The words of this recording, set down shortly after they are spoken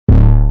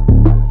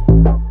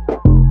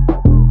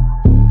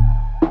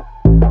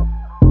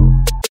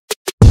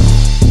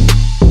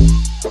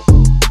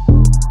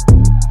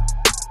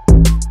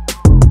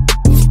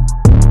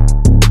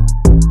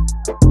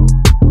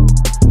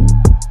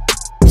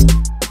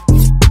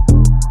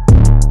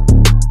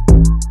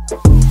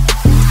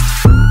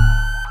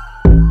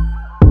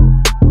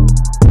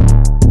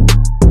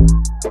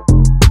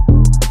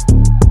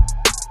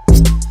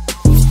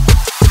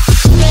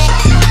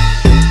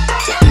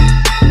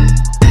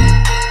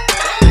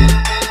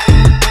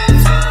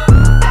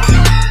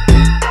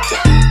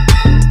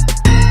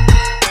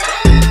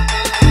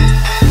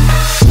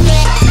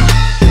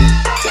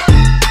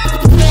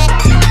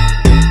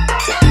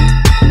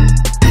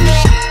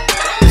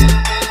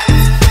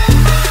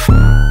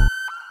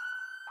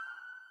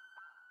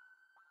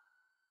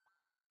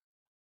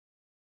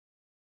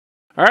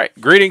All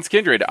right, greetings,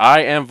 Kindred. I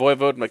am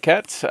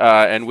Voivodemekhet,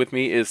 and with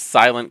me is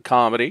Silent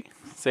Comedy.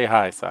 Say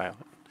hi,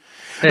 Silent.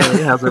 Hey,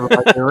 how's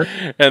everybody doing?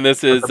 And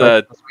this How's is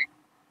everybody this week?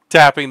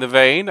 Tapping the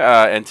Vein,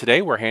 and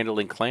today we're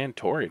handling Clan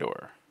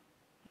Toreador.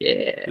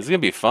 Yeah, This is gonna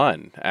be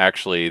fun.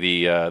 Actually,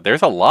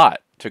 there's a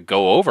lot to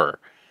go over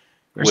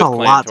there's a with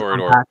Clan lot to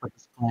Toreador. unpack with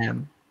this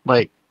clan.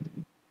 Like,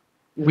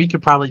 we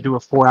could probably do a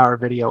 4-hour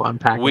video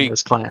unpacking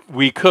this clan.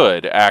 We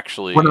could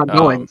actually. We're not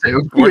going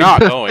to. We're not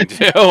going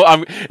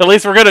to. At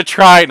least we're gonna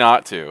try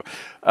not to.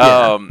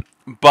 Yeah.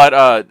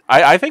 But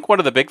I think one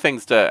of the big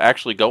things to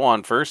actually go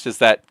on first is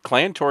that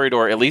Clan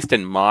Toreador, at least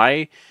in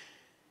my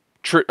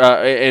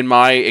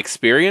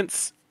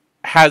experience,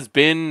 has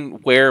been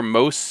where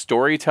most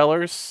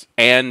storytellers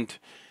and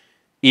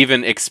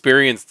even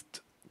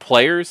experienced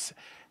players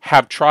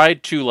have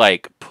tried to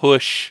like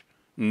push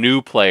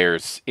new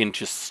players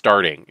into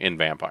starting in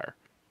Vampire.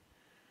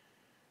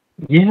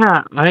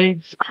 Yeah,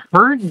 I've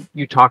heard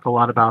you talk a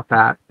lot about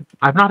that.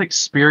 I've not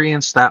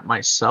experienced that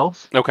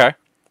myself. Okay.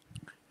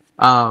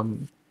 I've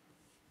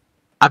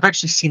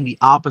actually seen the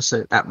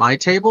opposite at my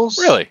tables.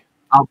 Really?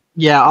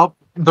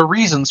 The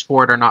reasons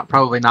for it are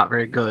probably not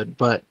very good,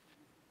 but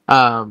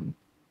I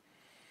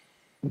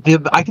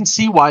can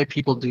see why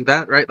people do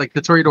that, right? Like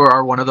the Toreador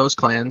are one of those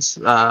clans,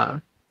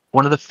 one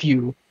of the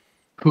few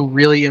who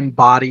really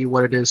embody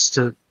what it is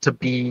to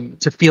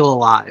feel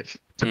alive,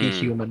 to be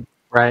human,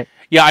 right?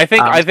 Yeah, I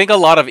think a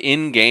lot of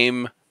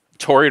in-game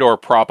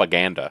Toreador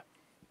propaganda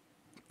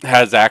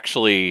has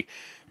actually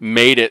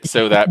made it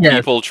so that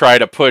people try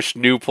to push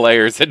new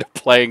players into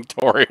playing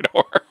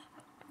Toreador.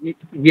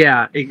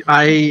 Yeah,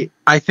 I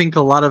think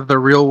a lot of the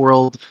real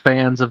world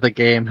fans of the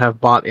game have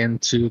bought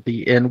into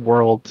the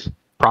in-world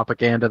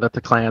propaganda that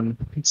the clan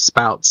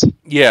spouts.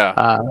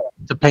 Yeah.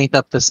 To paint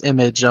up this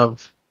image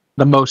of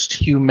the most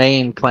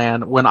humane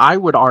clan, when I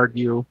would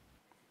argue,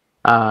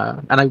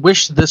 and I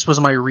wish this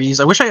was my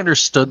reason. I wish I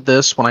understood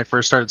this when I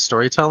first started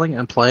storytelling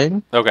and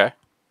playing. Okay.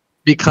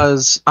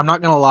 Because I'm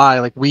not gonna lie,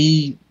 like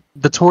the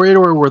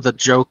Toreador were the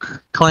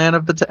joke clan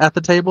of at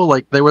the table.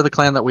 Like they were the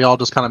clan that we all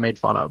just kind of made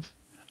fun of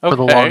for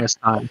the longest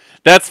time.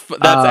 That's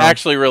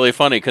actually really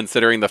funny,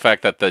 considering the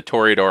fact that the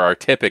Toreador are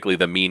typally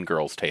the mean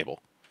girls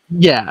table.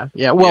 Yeah.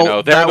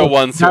 Well, they're the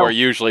ones who are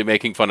usually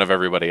making fun of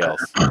everybody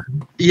else.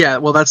 Yeah,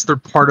 well, that's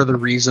part of the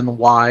reason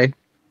why.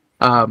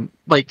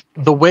 Like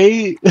the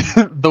way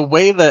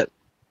that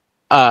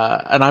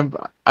and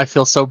I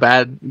feel so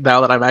bad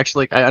now that I'm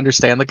actually I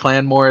understand the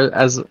clan more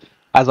as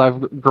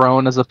I've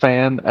grown as a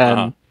fan,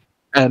 and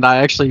I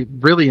actually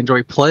really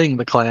enjoy playing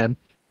the clan.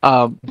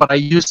 But I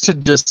used to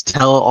just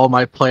tell all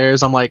my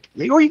players, I'm like,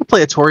 or you can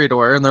play a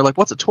Toreador, and they're like,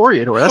 what's a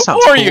Toreador? That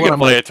sounds cool. Or you can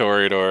play a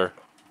Toreador.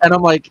 And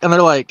I'm like, and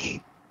they're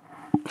like,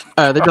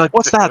 they'd be like,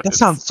 what's that? That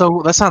sounds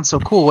so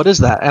cool. What is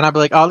that? And I'd be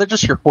like, oh, they're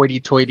just your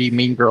hoity-toity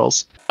mean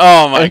girls.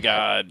 Oh my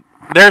god.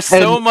 There's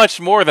so much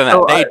more than that.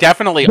 So, they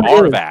definitely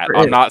are that.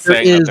 I'm not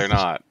saying that they're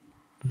not.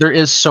 There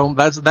is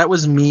that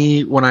was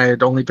me when I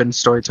had only been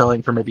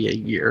storytelling for maybe a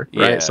year,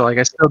 right? Yeah. So like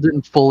I still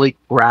didn't fully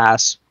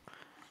grasp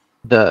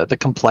the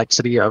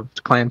complexity of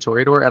Clan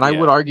Toreador, and I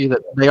would argue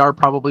that they are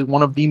probably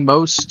one of the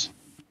most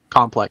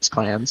complex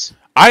clans.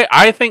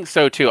 I think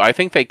so too. I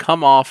think they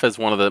come off as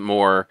one of the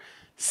more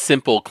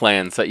simple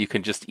clans that you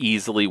can just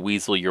easily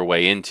weasel your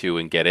way into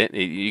and get it.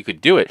 You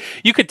could do it.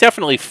 You could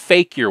definitely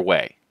fake your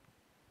way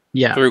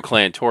through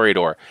Clan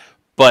Toreador.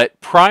 But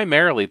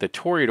primarily, the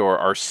Toreador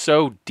are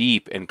so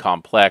deep and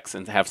complex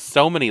and have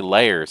so many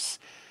layers.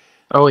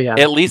 Oh, yeah.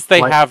 At least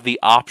they have the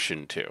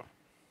option to.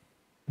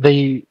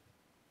 The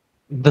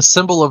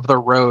symbol of the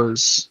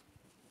rose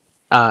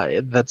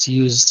that's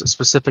used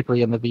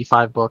specifically in the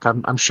V5 book,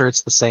 I'm sure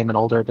it's the same in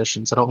older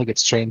editions. I don't think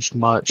it's changed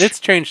much. It's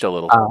changed a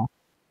little.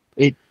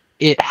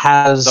 It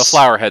has... The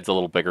flower head's a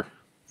little bigger.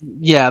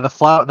 Yeah,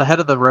 the head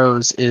of the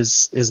rose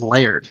is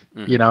layered,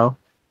 you know?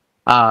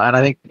 And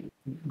I think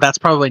that's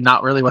probably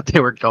not really what they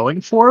were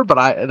going for,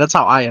 but that's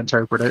how I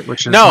interpret it.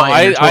 Which is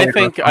I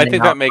think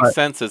that makes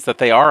sense. Is that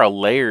they are a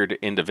layered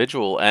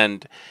individual,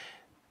 and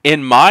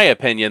in my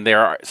opinion, they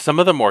are some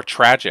of the more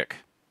tragic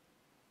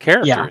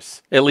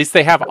characters. Yeah. At least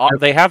they have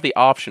the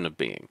option of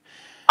being.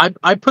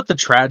 I put the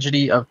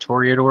tragedy of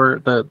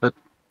Toreador,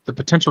 the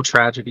potential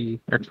tragedy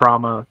or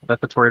trauma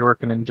that the Toreador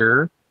can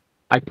endure.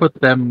 I put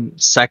them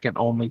second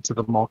only to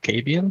the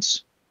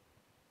Malkavians.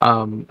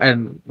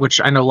 And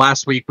which I know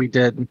last week we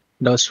did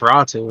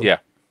Nosferatu. Yeah.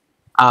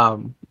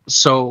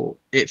 So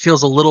it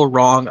feels a little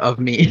wrong of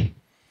me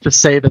to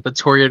say that the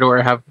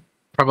Toreador have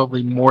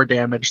probably more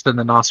damage than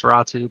the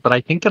Nosferatu, but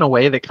I think in a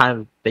way they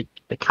kind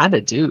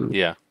of do.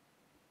 Yeah.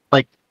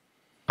 Like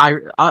I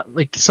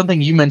like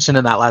something you mentioned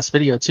in that last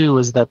video too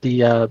is that the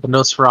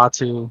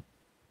Nosferatu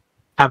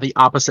have the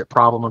opposite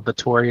problem of the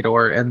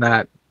Toreador, and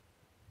that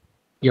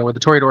would the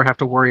Toreador have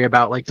to worry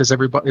about, like, does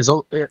everybody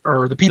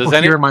or the people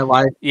here in my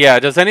life? Yeah,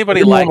 does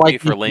anybody like me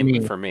for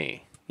blaming for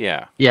me?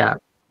 Yeah. Yeah.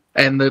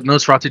 And the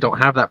Nosferatu don't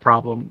have that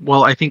problem.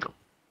 Well, I think,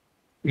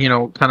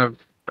 kind of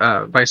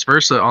vice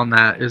versa on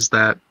that is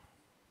that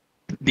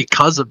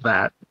because of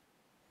that,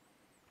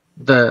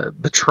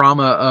 the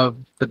trauma of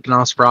the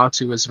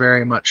Nosferatu is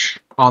very much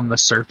on the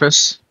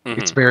surface.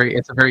 It's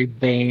a very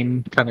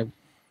vain kind of,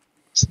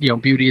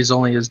 beauty is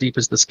only as deep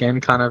as the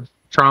skin kind of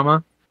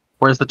trauma,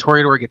 whereas the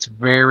Toreador gets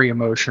very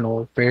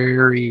emotional,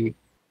 very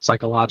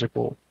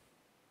psychological.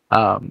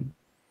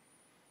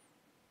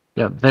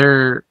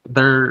 They're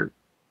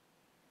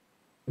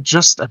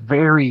just a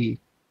very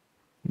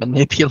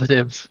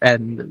manipulative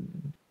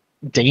and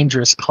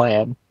dangerous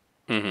clan.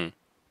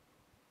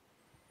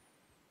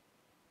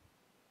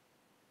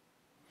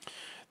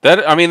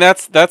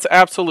 That's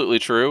absolutely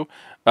true.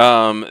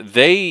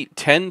 They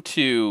tend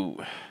to.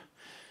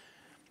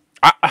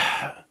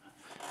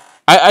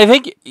 I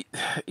think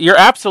you're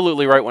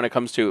absolutely right when it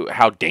comes to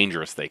how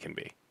dangerous they can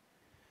be,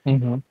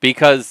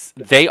 because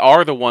they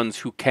are the ones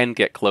who can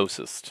get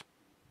closest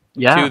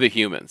to the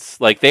humans.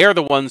 Like, they are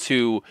the ones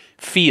who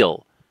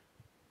feel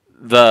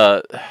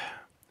the.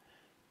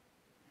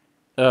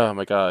 Oh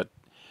my god.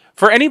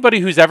 For anybody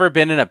who's ever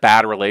been in a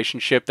bad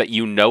relationship that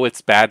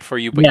it's bad for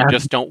you, but you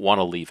just don't want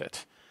to leave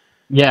it.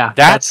 Yeah,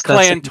 that's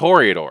Clan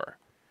Toreador.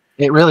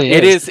 It really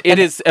is. It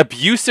is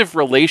abusive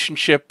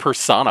relationship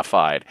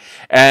personified.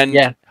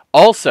 And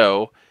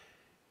also,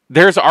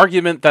 there's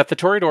argument that the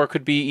Toreador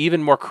could be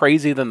even more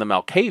crazy than the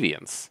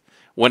Malkavians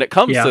when it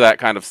comes to that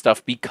kind of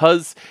stuff,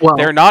 because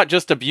they're not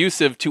just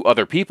abusive to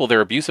other people,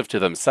 they're abusive to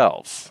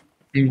themselves.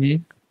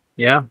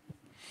 Yeah.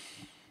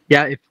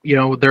 If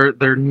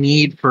their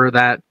need for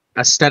that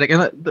aesthetic,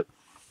 and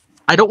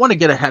I don't want to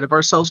get ahead of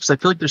ourselves because I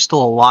feel like there's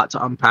still a lot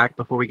to unpack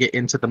before we get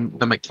into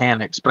the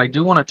mechanics, but I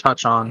do want to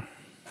touch on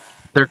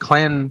their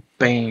clan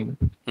bane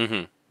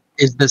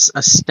is this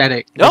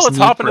aesthetic. Let's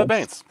hop into the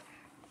banes.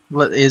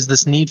 Is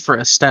this need for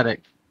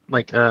aesthetic,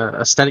 like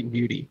aesthetic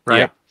beauty, right?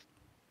 Yeah.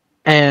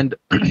 And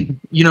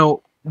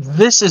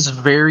this is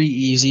very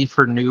easy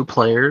for new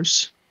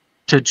players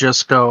to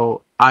just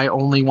go, I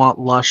only want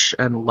lush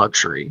and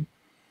luxury.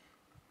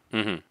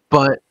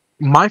 But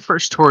my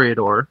first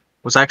Toreador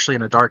was actually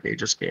in a Dark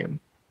Ages game.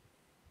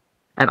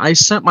 And I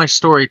sent my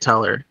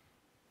storyteller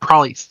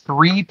probably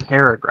 3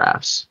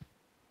 paragraphs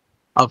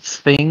of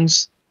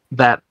things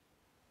that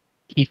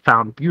he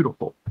found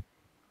beautiful.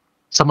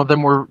 Some of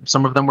them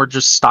were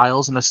just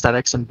styles and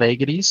aesthetics and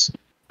vagaries,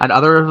 and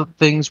other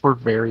things were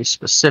very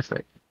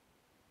specific.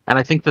 And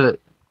I think that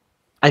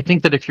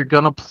if you're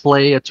gonna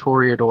play a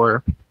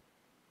Toreador,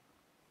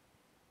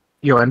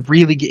 and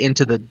really get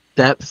into the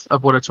depth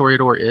of what a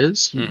Toreador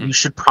is, you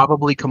should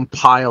probably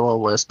compile a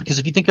list. Because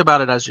if you think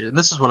about it and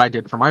this is what I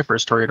did for my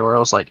first Toreador, I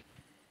was like,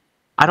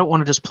 I don't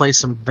want to just play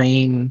some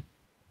vain,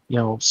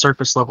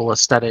 surface level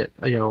aesthetic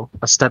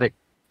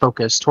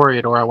focused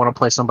Toreador. I want to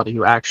play somebody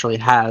who actually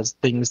has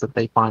things that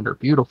they find are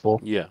beautiful.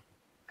 Yeah.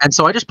 And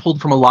so I just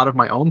pulled from a lot of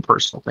my own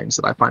personal things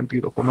that I find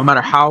beautiful, no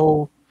matter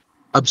how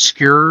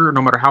obscure,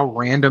 no matter how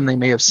random they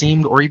may have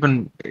seemed, or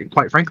even,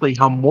 quite frankly,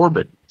 how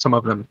morbid some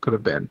of them could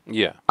have been.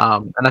 Yeah.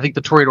 And I think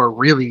the Toreador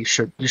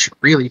you should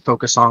really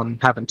focus on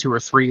having 2 or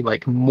 3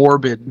 like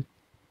morbid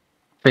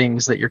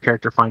things that your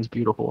character finds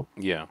beautiful.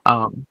 Yeah.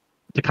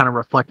 To kind of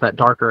reflect that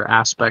darker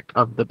aspect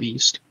of the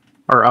beast,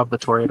 or of the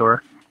Toreador.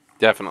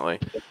 Definitely.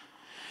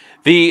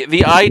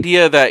 The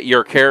idea that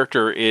your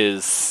character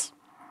is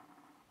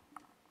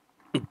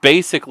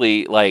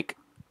basically like,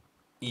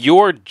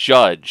 you're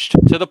judged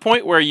to the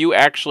point where you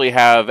actually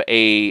have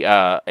you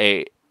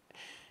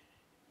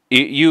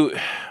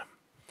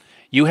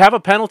have a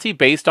penalty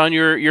based on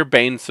your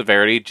bane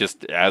severity,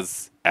 just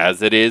as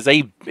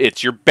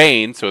it's your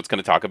bane, so it's going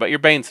to talk about your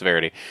bane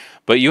severity.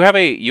 But you have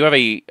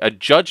a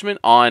judgment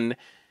on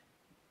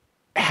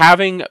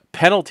having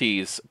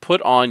penalties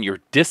put on your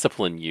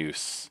discipline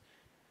use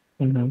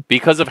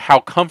because of how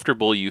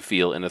comfortable you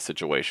feel in a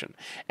situation.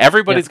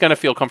 Everybody's going to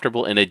feel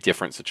comfortable in a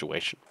different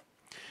situation.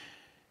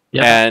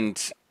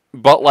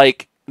 But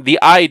like,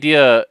 the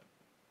idea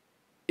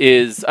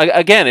is,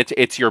 again,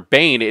 it's your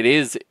bane. It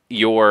is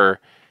your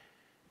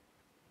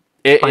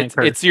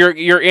it's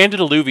your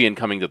antediluvian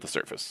coming to the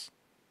surface.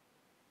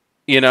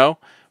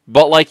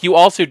 But like, you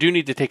also do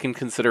need to take in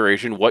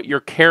consideration what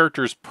your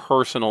character's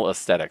personal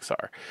aesthetics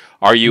are.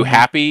 Are you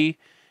happy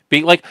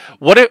being like,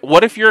 what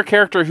if you're a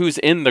character who's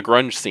in the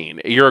grunge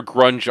scene? You're a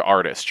grunge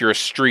artist, you're a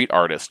street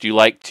artist. You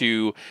like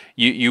to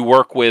you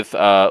work with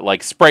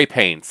like spray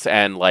paints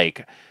and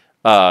like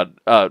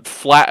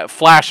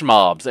flash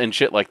mobs and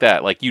shit like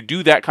that. Like, you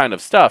do that kind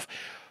of stuff.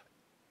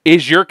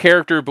 Is your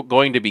character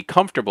going to be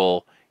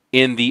comfortable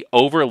in the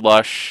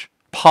overlush,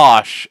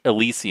 posh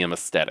Elysium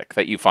aesthetic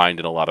that you find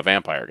in a lot of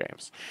vampire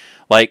games?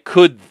 Like,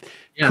 could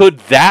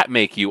that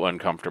make you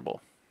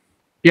uncomfortable?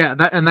 Yeah,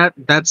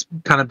 that's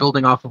kind of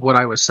building off of what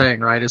I was saying,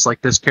 right? Is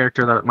like, this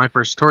character that my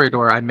first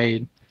Toreador I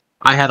made,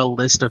 I had a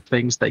list of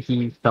things that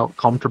he felt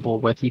comfortable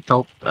with, he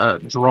felt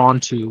drawn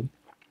to,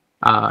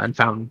 and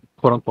found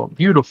quote unquote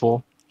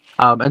beautiful.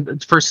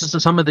 And for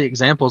some of the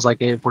examples I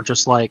gave were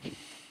just like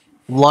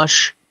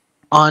lush,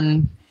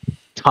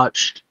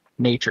 untouched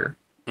nature.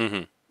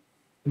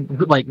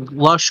 Like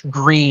lush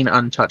green,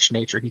 untouched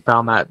nature. He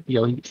found that,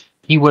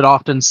 he would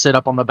often sit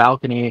up on the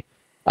balcony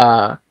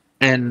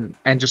and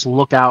just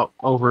look out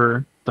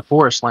over the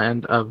forest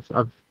land of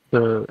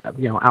the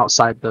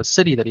outside the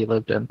city that he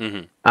lived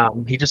in.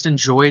 He just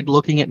enjoyed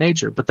looking at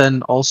nature, but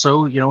then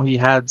also he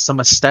had some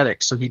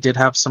aesthetics, so he did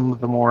have some of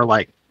the more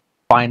like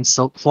fine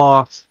silk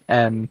cloth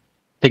and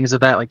things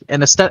of that, like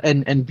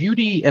and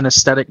beauty and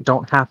aesthetic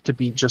don't have to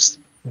be just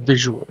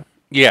visual.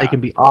 They can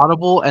be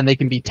audible and they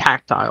can be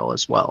tactile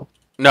as well.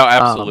 No,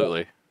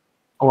 absolutely.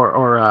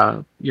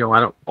 I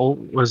don't,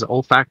 what is it,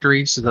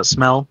 olfactory? So that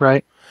smell,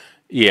 right?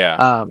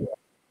 Yeah.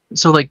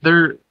 So like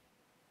you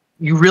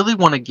really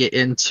want to get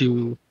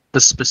into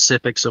the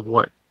specifics of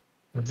what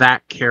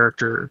that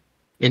character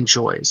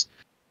enjoys.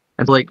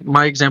 And like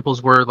my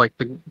examples were like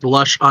the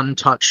lush,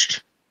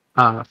 untouched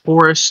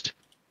forest,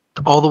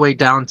 all the way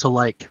down to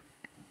like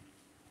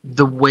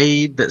the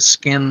way that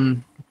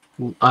skin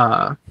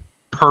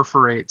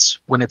perforates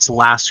when it's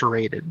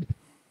lacerated.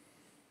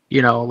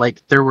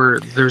 Like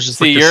there's just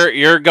see, like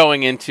you're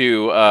going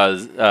into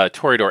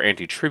Toreador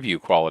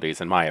anti-tribute qualities,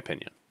 in my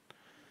opinion.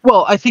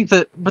 Well, I think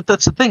but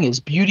that's the thing is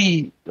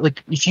beauty.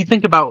 Like if you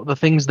think about the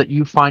things that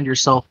you find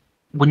yourself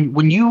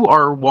when you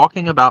are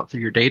walking about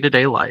through your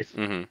day-to-day life,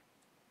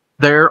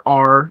 there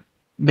are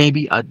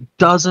maybe a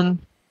dozen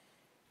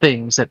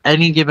things at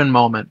any given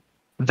moment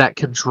that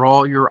could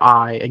draw your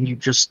eye, and you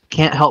just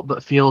can't help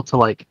but feel to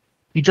like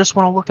you just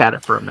want to look at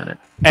it for a minute,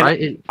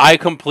 right? I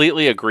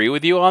completely agree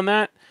with you on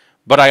that,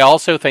 but I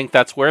also think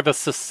that's where the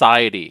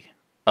society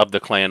of the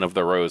Clan of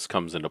the Rose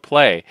comes into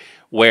play,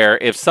 where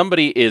if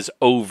somebody is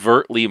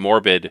overtly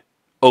morbid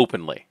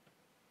openly,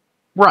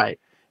 right,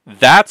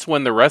 that's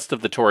when the rest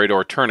of the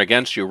Toreador turn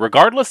against you,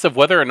 regardless of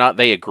whether or not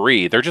they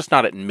agree. They're just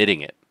not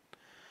admitting it.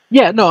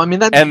 Yeah, no, I mean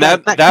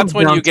that's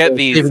when you get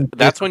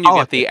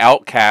the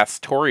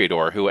outcast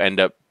Toreador who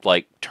end up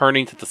like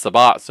turning to the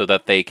Sabbat so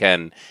that they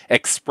can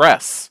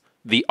express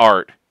the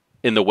art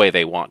in the way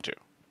they want to.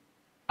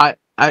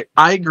 I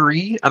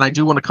agree, and I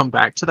do want to come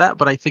back to that,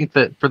 but I think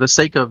that for the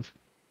sake of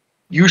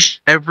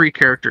every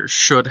character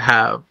should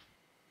have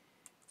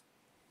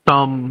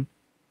some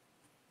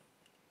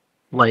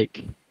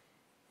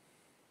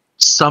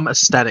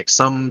aesthetic,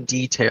 some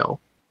detail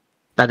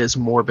that is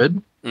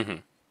morbid.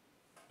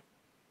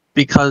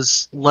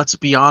 Because let's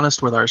be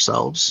honest with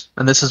ourselves,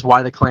 and this is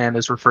why the clan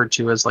is referred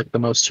to as like the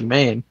most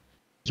humane.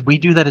 We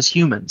do that as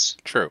humans.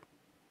 True.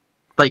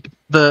 Like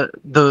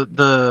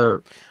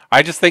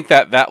I just think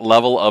that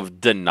level of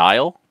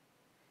denial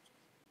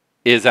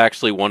is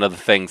actually one of the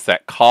things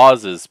that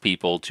causes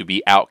people to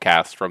be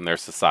outcast from their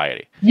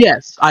society.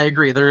 Yes, I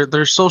agree.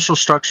 Their social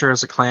structure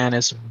as a clan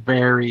is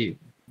very,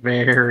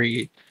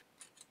 very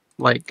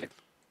like.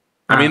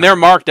 I mean, they're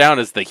marked down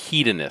as the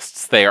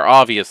hedonists. They are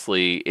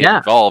obviously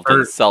involved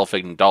in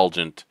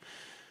self-indulgent.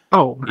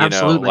 Oh,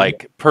 absolutely.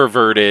 Like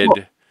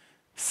perverted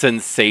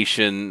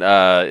sensation.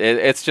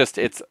 That's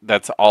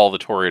all the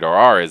Toreador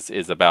are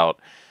is about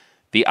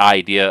the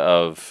idea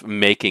of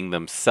making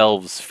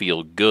themselves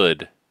feel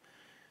good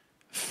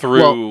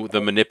through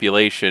the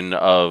manipulation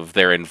of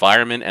their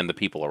environment and the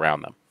people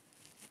around them.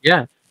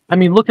 Yeah. I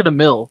mean, look at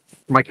Emil,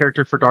 my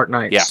character for Dark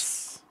Knights.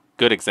 Yes.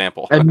 Good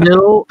example.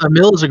 Emil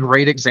is a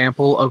great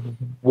example of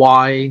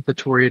why the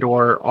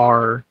Toreador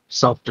are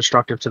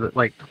self-destructive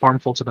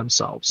harmful to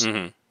themselves.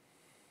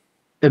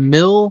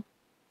 Emil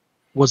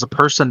was a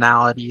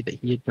personality that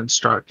he had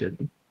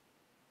constructed.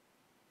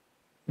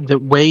 The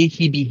way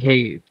he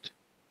behaved,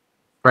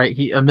 right?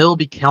 Emil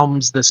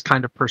becomes this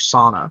kind of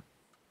persona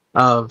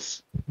of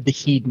the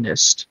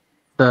hedonist,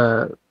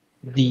 the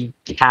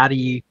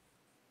catty,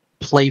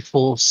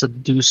 playful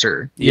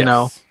seducer, you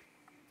know?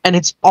 And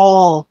it's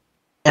all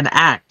an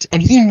act.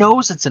 And he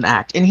knows it's an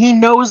act. And he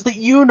knows that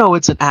you know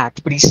it's an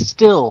act, but he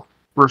still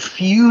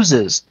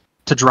refuses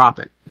to drop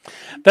it.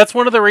 That's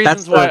one of the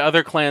reasons why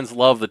other clans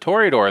love the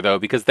Toreador, though,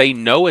 because they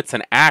know it's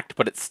an act,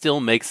 but it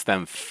still makes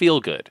them feel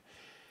good.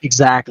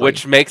 Exactly.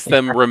 Which makes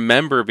them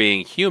remember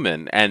being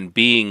human and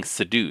being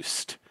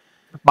seduced.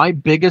 My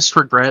biggest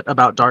regret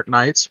about Dark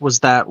Knights was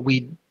that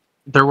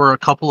there were a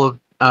couple of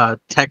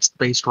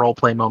text-based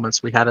roleplay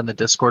moments we had in the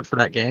Discord for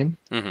that game.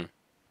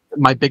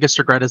 My biggest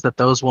regret is that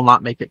those will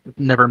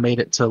never made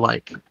it to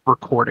like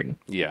recording.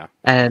 Yeah.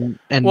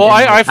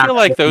 I feel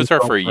like those are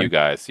for you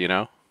guys, you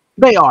know?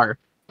 They are.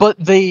 But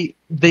they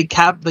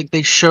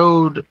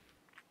showed,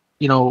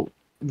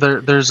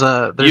 there's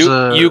a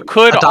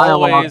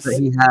dialogue that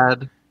he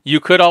had. You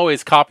could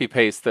always copy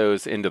paste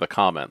those into the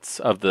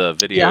comments of the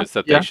videos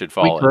that they should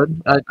follow. We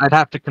could. I'd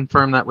have to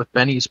confirm that with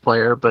Benny's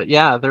player, but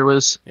there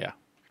was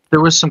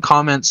some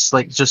comments,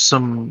 like just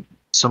some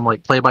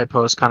like play by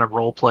post kind of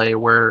role play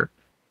where,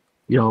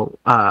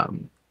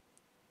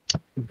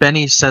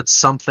 Benny said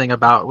something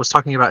was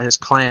talking about his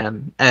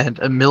clan, and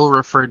Emil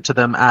referred to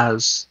them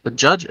as the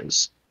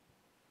judges.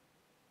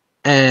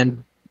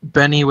 And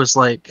Benny was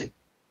like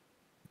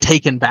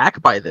taken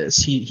back by this.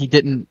 He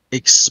didn't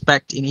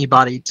expect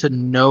anybody to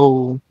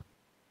know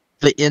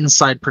the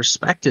inside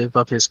perspective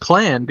of his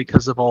clan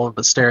because of all of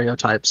the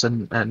stereotypes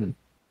and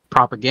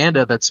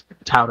propaganda that's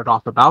touted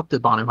off about the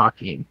Banu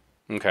Hakim.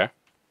 Okay.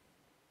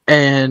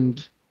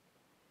 And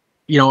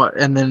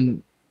and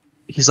then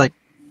he's like,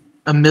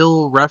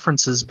 Emil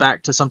references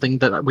back to something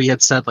that we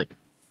had said, like,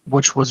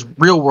 which was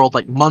real world,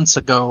 like months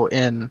ago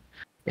in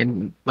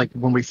like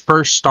when we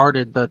first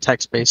started the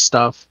text-based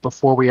stuff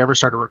before we ever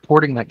started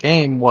recording that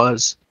game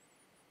was,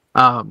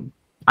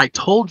 I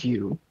told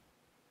you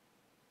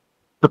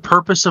the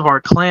purpose of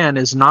our clan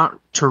is not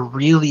to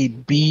really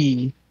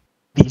be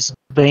these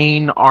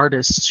vain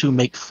artists who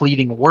make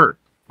fleeting work.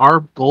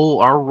 Our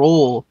goal, our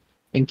role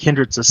in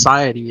Kindred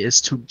society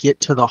is to get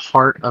to the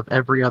heart of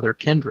every other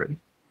Kindred.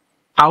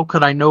 How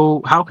could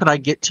I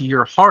get to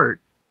your heart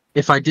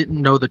if I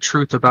didn't know the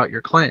truth about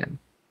your clan?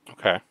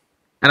 Okay.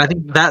 And I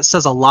think that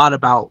says a lot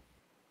about,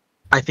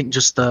 I think,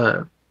 just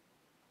the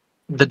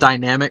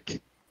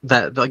dynamic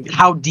that, like,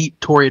 how deep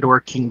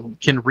Toreador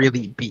can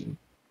really be.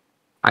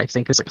 I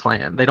think as a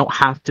clan, they don't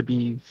have to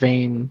be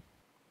vain.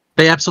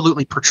 They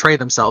absolutely portray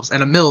themselves,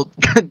 and Emil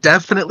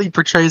definitely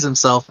portrays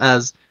himself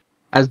as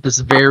this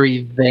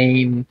very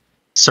vain,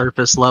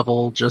 surface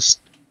level, just,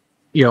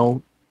 you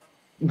know,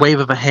 wave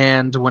of a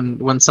hand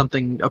when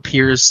something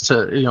appears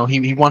to, you know,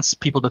 he wants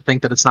people to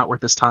think that it's not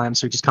worth his time,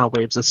 so he just kind of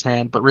waves his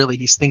hand, but really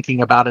he's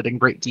thinking about it in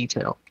great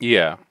detail.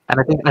 Yeah. And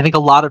I think a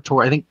lot of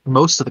I think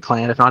most of the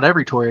clan, if not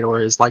every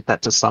Toreador, is like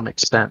that to some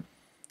extent.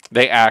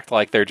 They act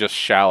like they're just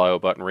shallow,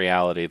 but in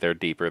reality, they're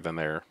deeper than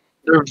they're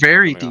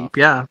Very coming deep, off.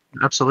 yeah,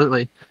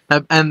 absolutely.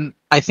 And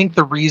I think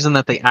the reason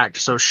that they act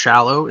so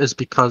shallow is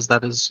because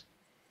that is,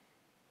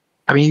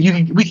 I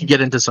mean, we could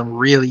get into some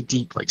really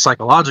deep, like,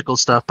 psychological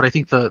stuff, but I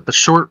think the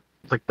short,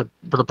 like,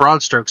 the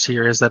broad strokes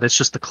here is that it's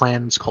just the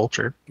clan's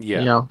culture. Yeah.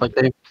 You know, like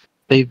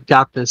they've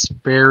got this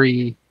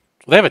very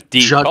They have a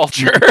deep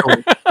culture.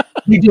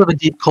 They do have a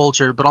deep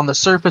culture, but on the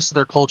surface of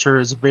their culture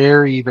is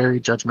very,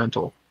 very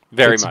judgmental.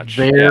 Very It's much.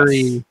 very,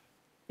 Yes.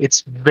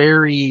 it's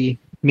very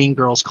Mean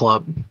Girls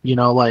Club, you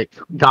know, like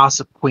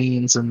gossip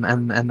queens and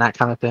that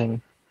kind of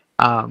thing.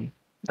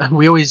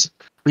 We used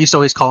to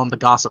always call them the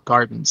Gossip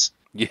Gardens.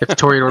 Yeah. If a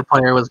Toreador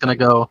player was gonna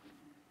go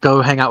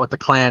hang out with the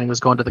clan, he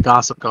was going to the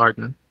Gossip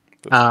Garden.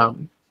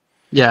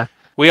 Yeah.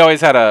 We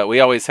always had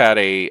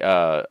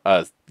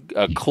a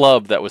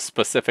club that was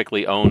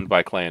specifically owned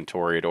by Clan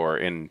Toreador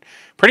in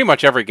pretty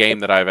much every game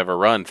that I've ever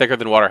run. Thicker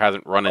Than Water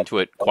hasn't run into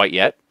it quite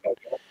yet.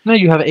 No,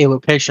 you have a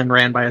location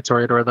ran by a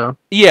Toreador, though.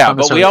 Yeah,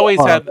 but we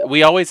always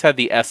had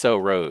the SO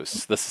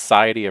Rose, the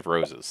Society of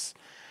Roses.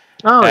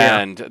 Oh,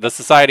 and the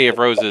Society of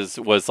Roses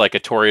was like a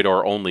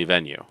Toreador only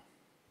venue.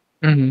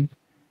 Mm-hmm.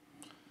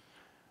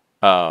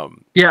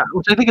 Yeah,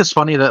 which I think is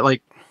funny that,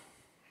 like,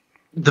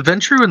 the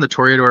Ventru and the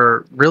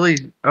Toreador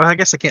really, I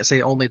guess I can't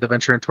say only the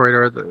Ventru and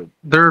Toreador,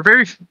 they're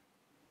very,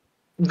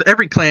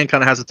 every clan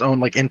kind of has its own,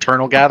 like,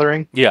 internal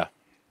gathering. Yeah.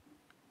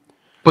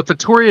 But the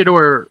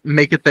Toreador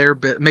make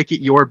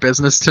it your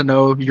business to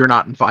know you're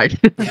not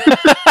invited.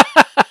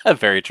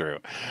 Very true.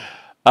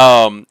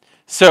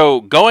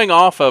 So going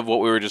off of what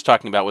we were just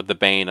talking about with the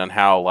Bane on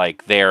how,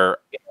 like, they're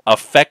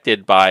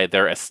affected by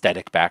their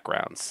aesthetic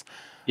backgrounds.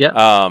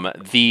 Yeah.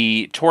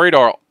 The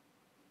Toreador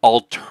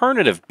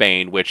alternative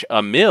Bane, which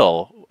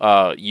Emil,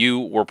 you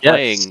were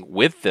playing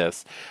with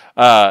this,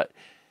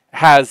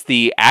 has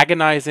the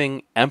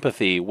agonizing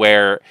empathy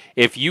where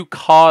if you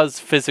cause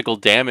physical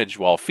damage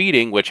while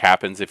feeding, which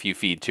happens if you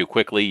feed too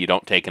quickly, you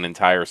don't take an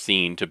entire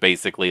scene to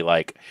basically,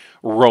 like,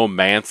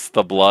 romance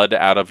the blood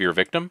out of your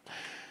victim.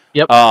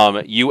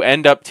 Yep. You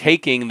end up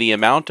taking the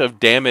amount of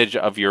damage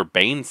of your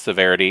Bane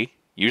severity,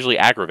 usually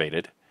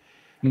aggravated,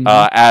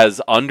 as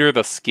under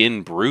the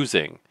skin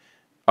bruising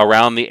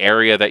around the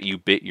area that you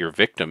bit your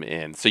victim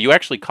in. So you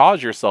actually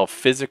cause yourself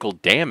physical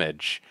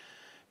damage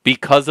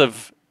because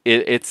of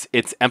it's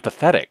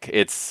empathetic.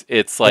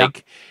 It's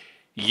like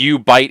you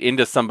bite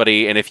into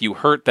somebody, and if you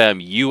hurt them,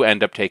 you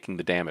end up taking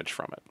the damage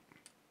from it.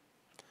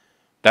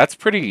 That's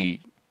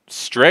pretty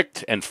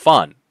strict and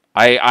fun.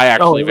 I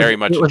actually very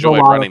much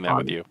enjoyed running that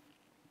with you.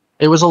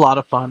 It was a lot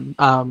of fun.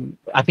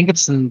 I think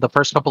it's in the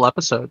first couple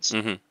episodes.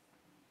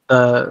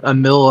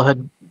 Emil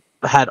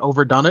had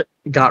overdone it,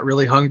 got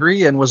really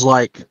hungry, and was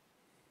like,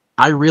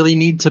 I really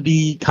need to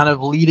be kind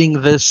of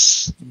leading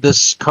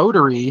this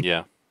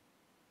coterie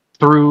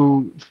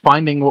through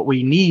finding what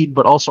we need,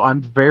 but also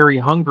I'm very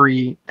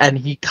hungry. And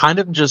he kind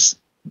of just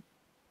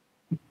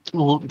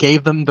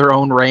gave them their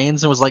own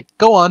reins and was like,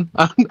 go on.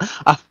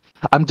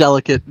 I'm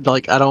delicate.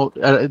 Like, I don't,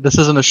 this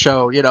isn't a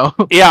show, you know?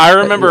 Yeah, I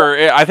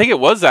remember, I think it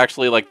was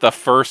actually, like, the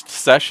first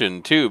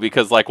session, too,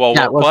 because, like, while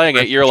we're playing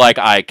it, you're like,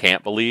 I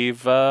can't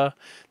believe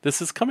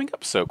this is coming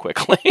up so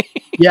quickly.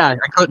 Yeah,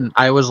 I couldn't.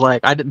 I was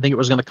like, I didn't think it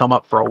was going to come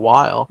up for a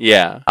while.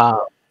 Yeah.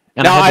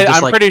 And no,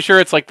 I'm pretty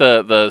sure it's, like,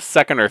 the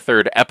second or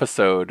third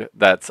episode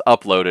that's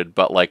uploaded,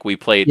 but, like, we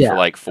played for,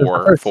 like,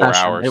 four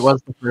hours. It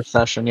was the first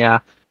session, yeah.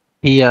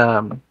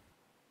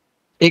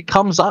 It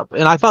comes up,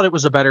 and I thought it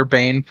was a better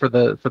Bane for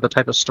the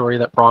type of story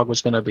that Prague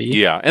was going to be.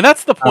 Yeah, and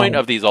that's the point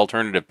of these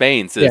alternative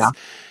Banes is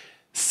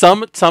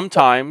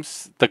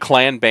sometimes the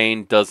clan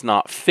Bane does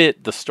not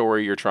fit the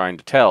story you're trying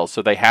to tell,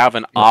 so they have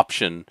an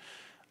option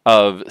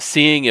of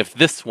seeing if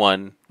this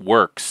one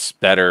works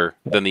better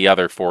than the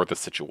other for the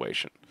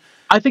situation.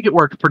 I think it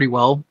worked pretty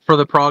well for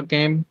the Prague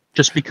game.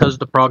 just because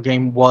the prog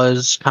game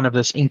was kind of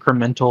this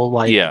incremental,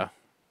 like, Yeah.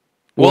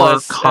 Well,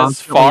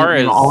 as far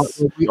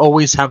as we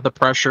always have the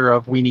pressure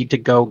of we need to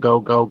go.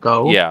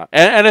 Yeah,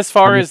 and as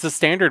far as the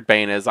standard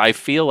Bane is, I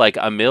feel like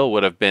Emil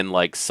would have been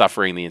like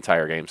suffering the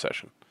entire game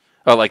session,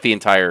 oh, like the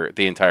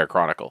entire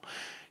chronicle,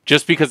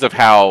 just because of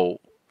how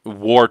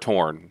war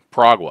torn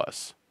Prague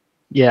was.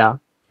 Yeah,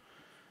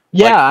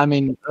 Like, yeah. I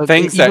mean,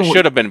 things that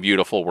should have been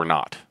beautiful were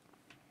not.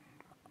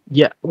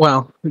 Yeah,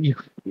 well,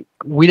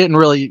 we didn't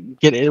really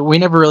get it. We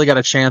never really got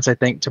a chance, I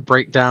think, to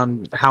break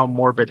down how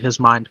morbid his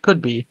mind could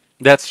be.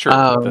 That's true.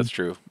 That's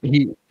true.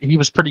 He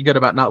was pretty good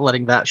about not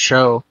letting that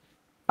show.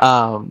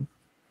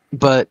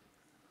 But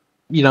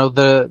you know,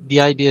 the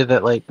idea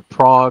that like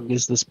Prague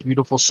is this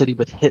beautiful city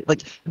with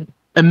like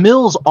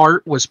Emil's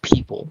art was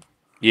people.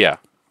 Yeah.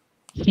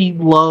 He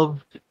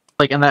loved,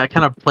 like, and that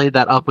kind of played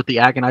that up with the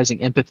agonizing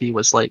empathy,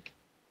 was like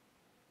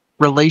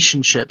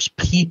relationships,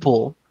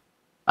 people.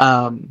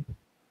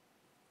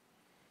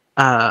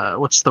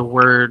 What's the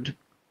word?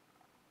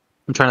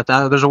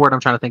 There's a word I'm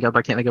trying to think of, but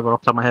I can't think of it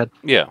off the top of my head.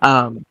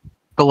 Yeah.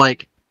 But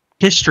like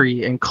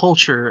history and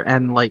culture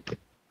and like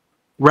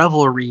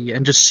revelry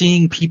and just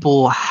seeing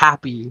people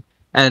happy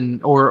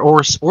and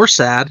or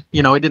sad.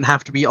 You know, it didn't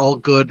have to be all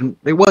good.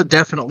 It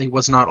definitely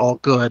was not all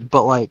good,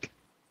 but like,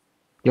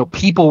 you know,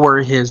 people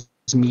were his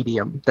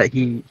medium that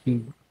he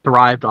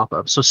thrived off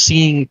of. So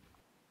seeing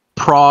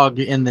Prague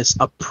in this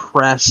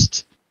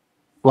oppressed,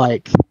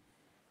 like,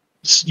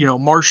 you know,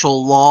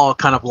 martial law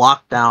kind of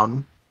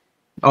lockdown,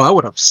 oh, that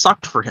would have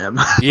sucked for him.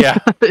 Yeah.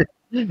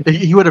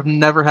 He would have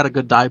never had a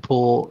good die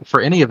pool for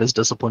any of his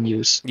discipline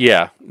use.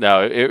 Yeah,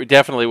 no, it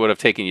definitely would have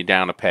taken you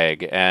down a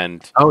peg,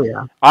 and oh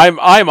yeah,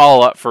 I'm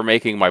all up for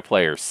making my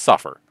players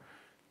suffer.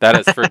 That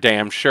is for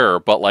damn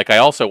sure. But like, I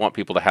also want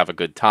people to have a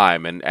good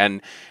time,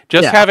 and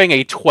just having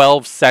a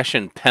 12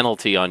 session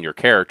penalty on your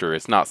character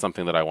is not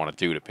something that I want to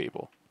do to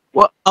people.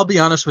 Well, I'll be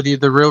honest with you.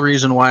 The real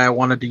reason why I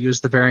wanted to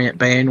use the variant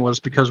Bane was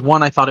because,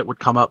 one, I thought it would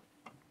come up.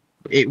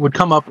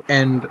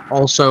 And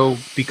also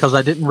because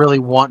I didn't really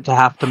want to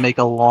have to make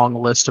a long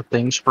list of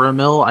things for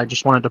Emil. I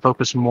just wanted to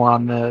focus more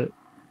on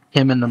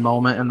him in the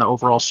moment and the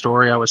overall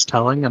story I was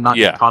telling, and not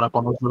get caught up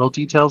on those little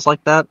details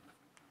like that.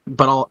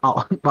 But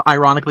I'll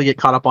ironically get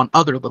caught up on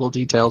other little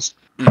details.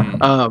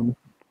 Mm-hmm.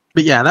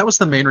 But yeah, that was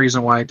the main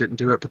reason why I didn't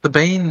do it. But the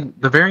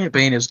variant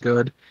Bane is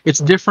good. It's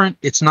different.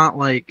 It's not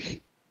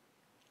like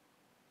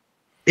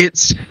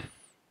it's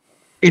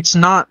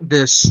not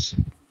this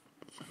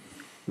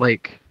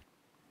like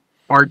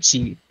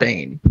artsy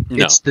Bane.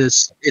 No.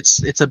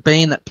 It's a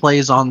Bane that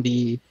plays on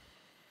the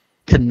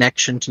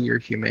connection to your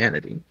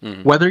humanity.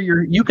 Mm-hmm. Whether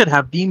you could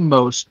have the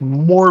most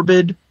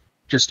morbid,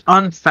 just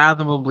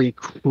unfathomably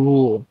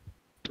cruel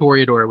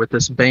Toreador with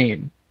this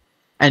Bane,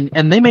 and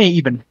they may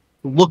even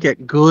look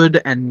at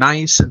good and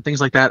nice and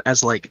things like that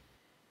as like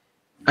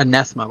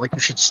anathema, like you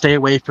should stay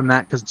away from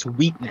that because it's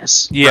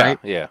weakness. Yeah, right?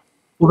 Yeah.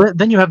 Well,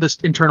 then you have this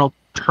internal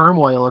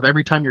turmoil of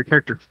every time your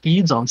character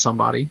feeds on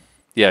somebody.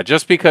 Yeah,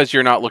 just because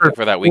you're not looking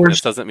for that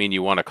weakness doesn't mean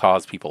you want to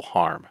cause people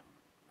harm.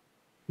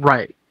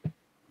 Right.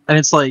 And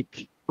it's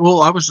like,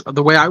 well,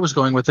 the way I was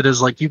going with it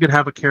is like, you could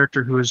have a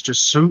character who is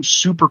just so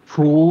super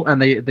cruel, and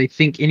they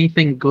think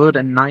anything good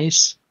and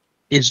nice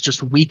is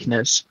just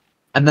weakness,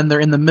 and then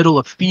they're in the middle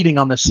of feeding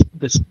on this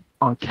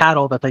on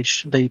cattle that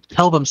they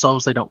tell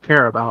themselves they don't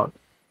care about,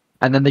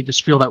 and then they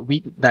just feel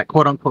that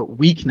quote unquote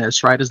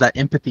weakness, right, as that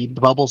empathy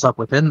bubbles up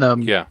within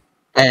them,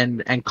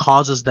 and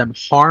causes them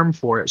harm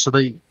for it. So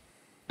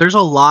there's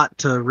a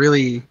lot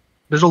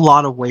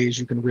of ways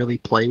you can really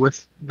play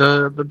with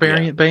the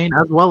variant Bane,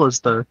 as well as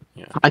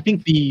I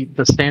think the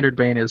standard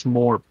Bane is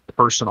more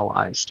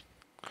personalized.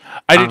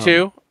 I do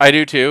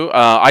too.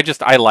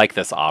 I like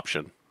this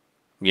option.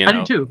 You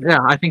know? I do too. Yeah,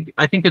 I think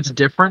it's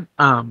different.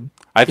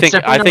 I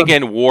think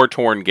in war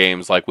torn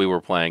games like we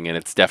were playing, and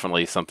it's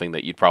definitely something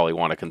that you'd probably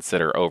want to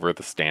consider over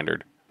the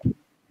standard.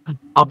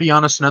 I'll be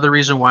honest. Another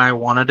reason why I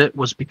wanted it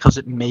was because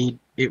it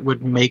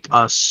would make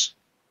us,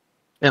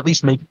 at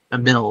least make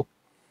Emil,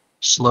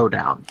 slow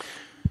down.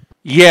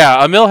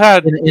 Yeah, Emil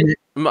had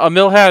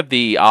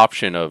the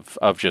option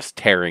of just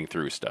tearing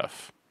through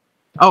stuff.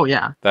 Oh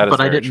yeah, that is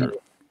but I didn't. True.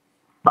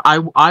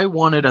 But I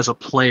wanted, as a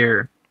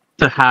player,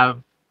 to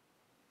have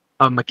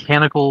a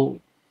mechanical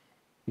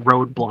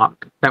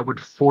roadblock that would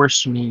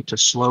force me to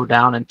slow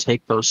down and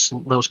take those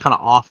kind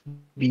of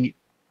offbeat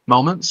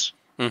moments.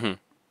 Mm-hmm.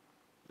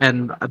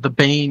 And the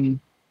Bane,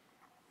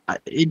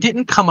 it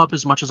didn't come up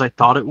as much as I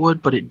thought it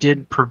would, but it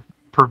did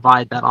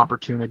provide that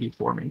opportunity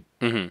for me.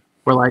 Mm-hmm.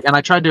 Where like, and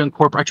I tried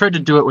to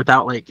do it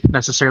without like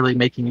necessarily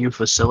making you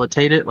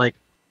facilitate it. Like,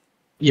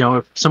 you know,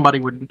 if somebody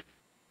would,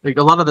 like,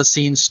 a lot of the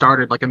scenes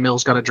started like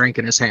Emil's got a drink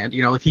in his hand.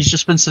 You know, if he's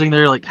just been sitting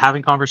there like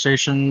having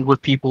conversation with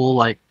people,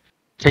 like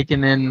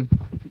taking in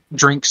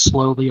drinks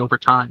slowly over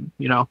time.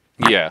 You know.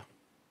 Yeah.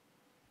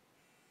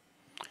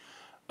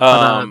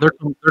 But, their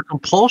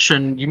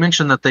compulsion. You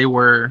mentioned that they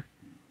were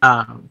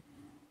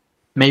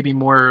maybe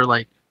more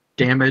like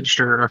damaged,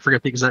 or I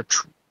forget the exact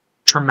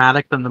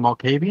traumatic than the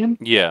Malkavian.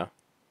 Yeah.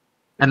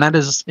 And that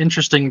is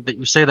interesting that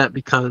you say that,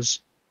 because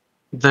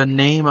the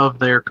name of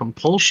their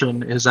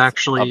compulsion is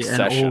actually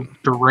Obsession.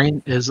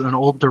 an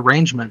old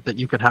derangement that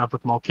you could have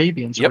with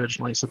Malkavians Yep.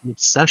 originally. So the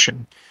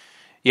obsession.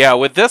 Yeah,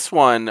 with this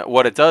one,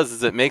 what it does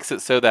is it makes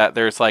it so that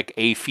there's like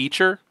a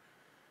feature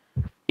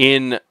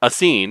in a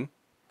scene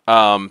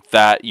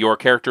that your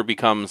character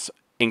becomes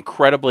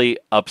incredibly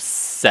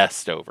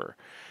obsessed over.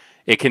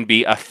 It can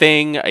be a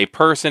thing, a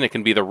person, it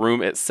can be the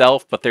room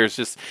itself, but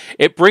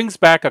it brings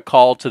back a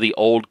call to the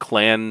old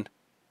clan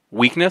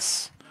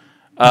weakness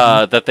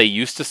that they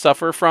used to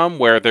suffer from,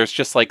 where there's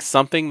just like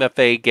something that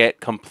they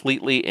get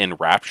completely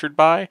enraptured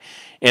by,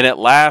 and it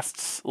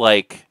lasts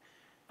like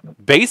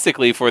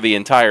basically for the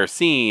entire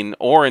scene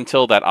or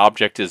until that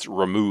object is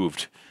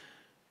removed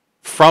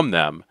from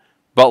them.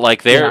 But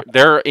like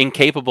they're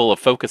incapable of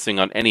focusing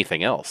on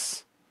anything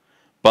else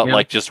but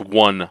like just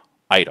one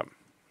item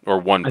or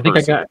one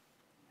person.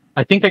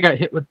 I think I got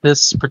hit with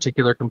this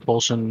particular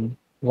compulsion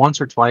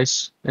once or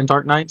twice in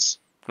Dark Knights.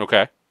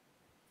 Okay.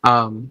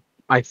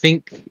 I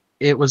think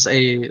it was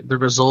the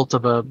result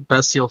of a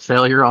bestial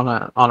failure on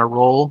a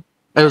roll.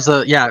 It was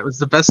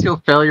the bestial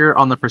failure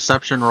on the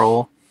perception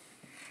roll.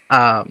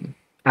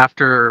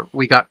 After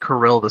we got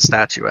Kirill the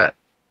statuette.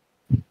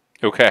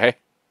 Okay.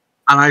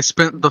 And I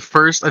spent the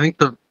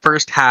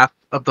first half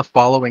of the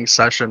following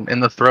session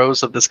in the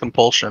throes of this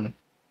compulsion.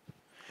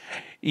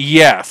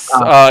 Yes.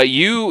 I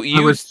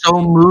was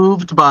so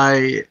moved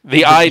by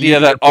the idea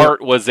that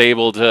art was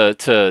able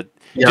to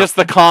just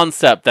the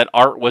concept that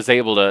art was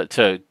able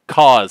to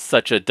cause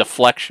such a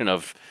deflection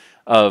of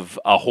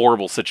a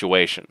horrible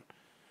situation.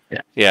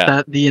 Yeah. Yeah.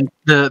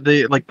 That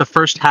the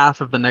first half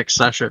of the next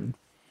session,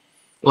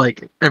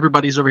 like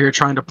everybody's over here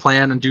trying to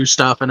plan and do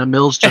stuff, and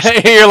Emil's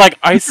just you're like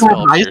ice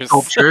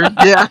sculpture.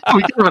 Yeah,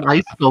 we can have an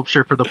ice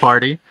sculpture for the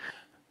party.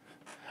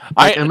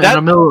 Like, and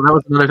Emil, that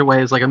was another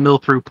way. Is like Emil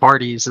through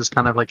parties is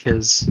kind of like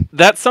his.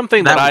 That's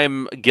something that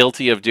I'm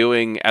guilty of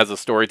doing as a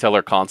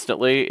storyteller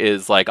constantly.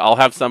 Is like I'll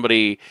have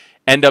somebody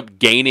end up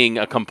gaining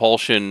a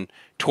compulsion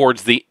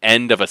towards the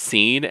end of a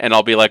scene, and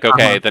I'll be like,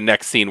 okay, the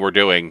next scene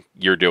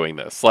you're doing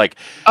this. Like,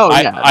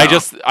 I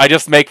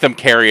just make them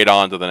carry it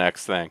on to the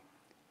next thing.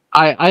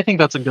 I think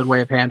that's a good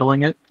way of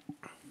handling it.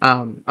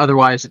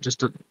 Otherwise,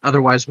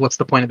 what's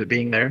the point of it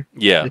being there?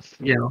 Yeah.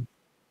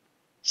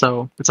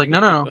 So it's like,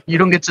 no, you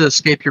don't get to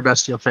escape your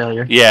bestial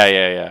failure.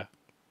 Yeah.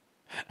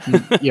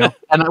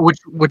 And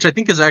which I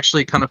think is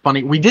actually kind of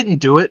funny. We didn't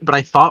do it, but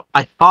I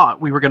thought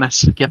we were gonna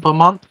skip a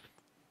month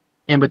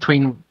in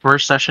between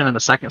first session and the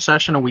second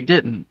session, and we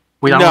didn't.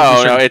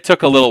 No, it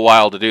took a little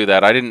while to do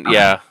that. I didn't.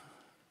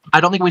 I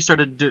don't think we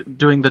started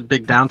doing the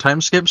big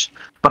downtime skips,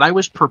 but I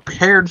was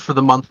prepared for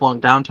the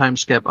month-long downtime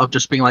skip of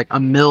just being like,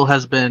 Emil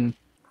has been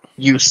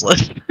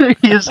useless.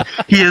 he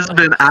has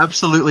been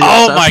absolutely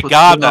oh my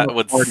god, that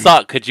would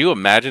suck. Could you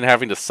imagine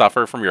having to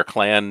suffer from your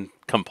clan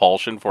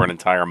compulsion for an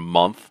entire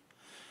month?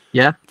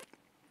 Yeah.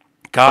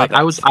 God, like,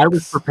 I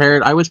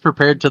was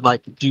prepared to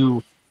like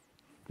do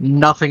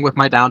nothing with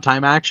my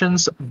downtime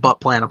actions but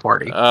plan a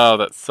party. Oh,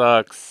 that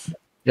sucks.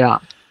 Yeah.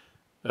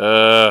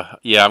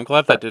 Yeah, I'm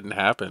glad that didn't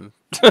happen.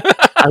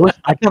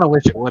 I kind of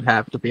wish it would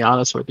have, to be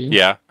honest with you.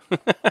 Yeah.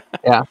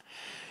 Yeah.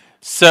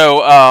 So,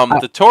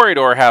 the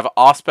Toreador have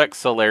aspect,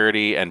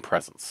 celerity, and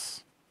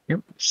presence.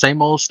 Yep.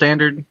 Same old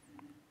standard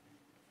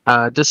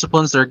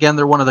disciplines.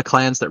 They're one of the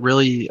clans that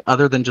really,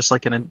 other than just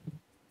like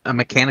a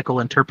mechanical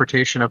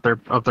interpretation of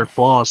their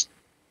flaws,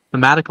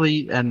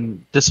 thematically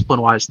and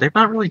discipline-wise, they've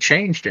not really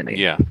changed any.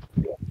 Yeah.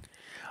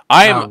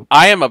 I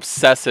am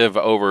obsessive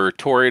over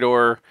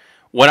Toreador.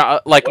 When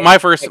my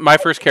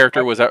first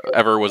character was a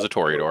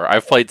Toreador.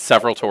 I've played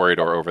several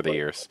Toreador over the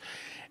years,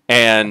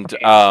 and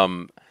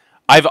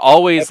I've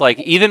always like,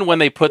 even when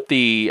they put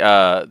the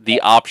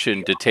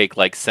option to take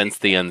like Sense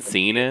the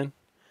Unseen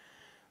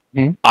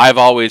in, I've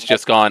always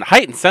just gone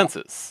heightened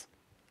senses.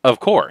 Of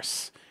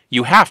course,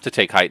 you have to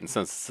take heightened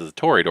senses as a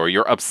Toreador.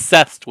 You're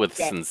obsessed with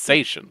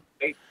sensation.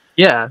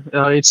 Yeah,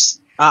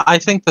 I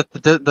think that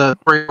the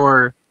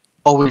Toreador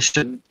always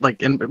should,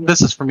 like, and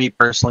this is for me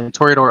personally.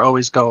 Toreador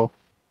always go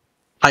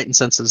heightened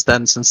senses,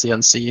 then Sense the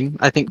Unseen.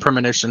 I think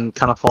premonition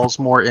kind of falls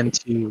more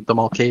into the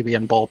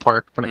Malkavian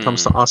ballpark when it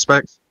comes to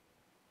aspects.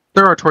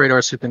 There are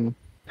Toreadors who can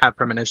have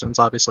premonitions,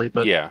 obviously,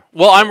 but yeah.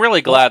 Well, I'm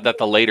really glad that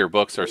the later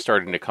books are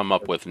starting to come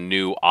up with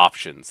new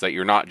options, that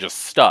you're not just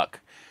stuck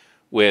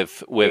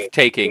with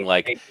taking,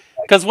 like,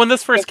 because when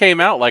this first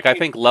came out, like, I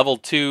think level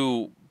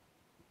 2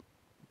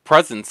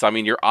 presence, I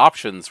mean, your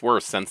options were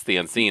Sense the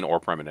Unseen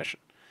or premonition.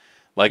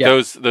 Like,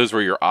 those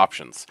were your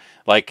options.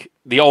 Like,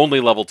 the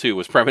only level 2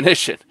 was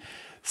premonition.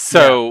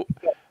 So,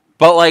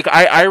 but like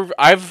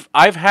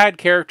I've had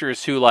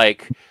characters who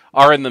like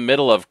are in the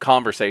middle of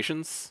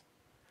conversations,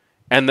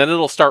 and then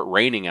it'll start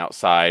raining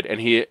outside,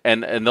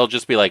 and they'll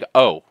just be like,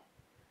 "Oh,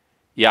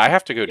 yeah, I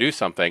have to go do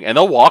something," and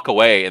they'll walk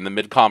away in the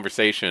mid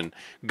conversation,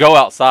 go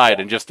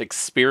outside, and just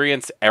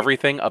experience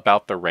everything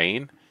about the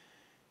rain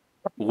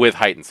with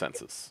heightened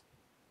senses.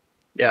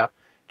 Yeah.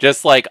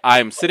 Just like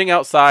I'm sitting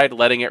outside,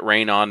 letting it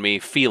rain on me,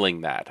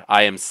 feeling that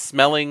I am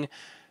smelling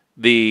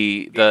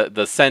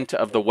the scent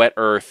of the wet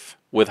earth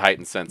with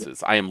heightened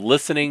senses. I am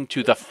listening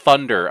to the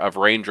thunder of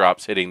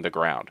raindrops hitting the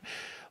ground.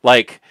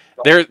 Like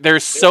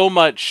there's so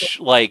much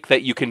like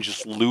that you can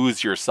just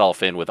lose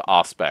yourself in with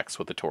Auspex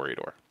with the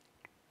Toreador.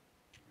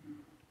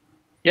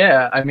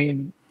 Yeah, I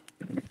mean,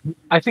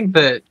 I think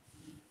that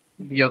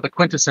the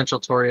quintessential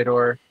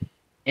Toreador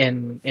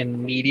in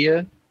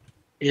media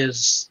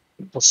is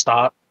the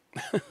stop,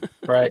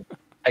 right?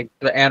 Like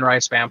the Anne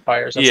Rice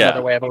vampires. That's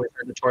another way I've always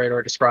heard the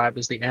Toreador described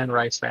as the Anne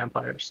Rice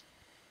vampires.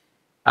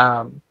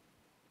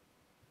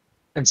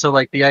 And so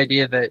like the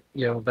idea that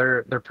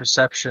their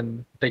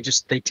perception, they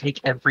take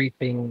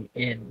everything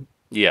in.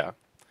 Yeah,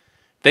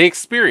 they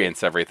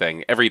experience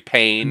everything, every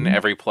pain,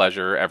 every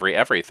pleasure,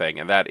 everything,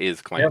 and that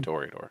is Clan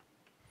Toreador.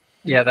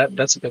 Yeah,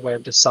 that's a good way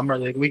of just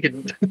summarizing. We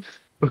could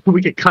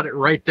we could cut it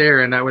right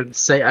there, and I would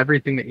say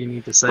everything that you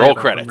need to say. Roll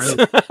credits.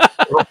 Really.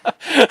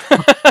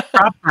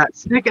 Drop that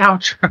stick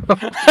outro.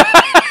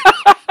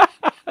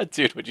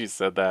 Dude, when you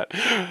said that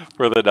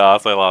for the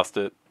DOS, I lost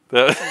it.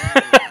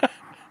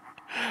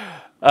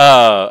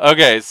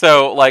 Okay,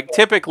 so like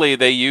typically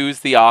they use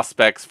the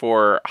Auspex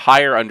for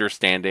higher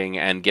understanding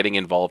and getting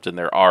involved in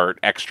their art,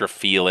 extra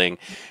feeling.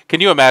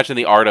 Can you imagine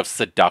the art of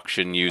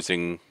seduction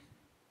using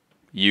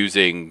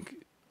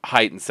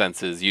heightened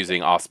senses,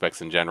 using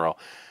Auspex in general?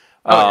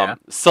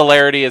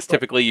 Celerity is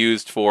typically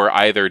used for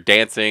either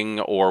dancing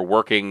or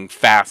working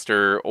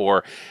faster,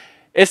 or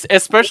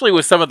especially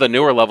with some of the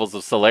newer levels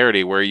of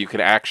celerity where you can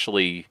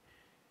actually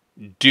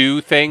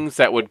do things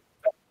that would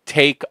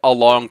take a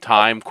long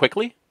time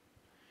quickly.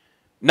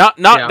 Not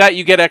that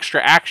you get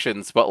extra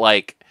actions, but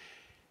like,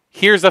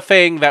 here's a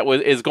thing that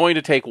is going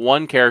to take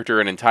one character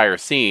an entire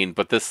scene,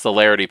 but this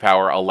celerity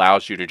power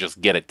allows you to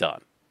just get it done.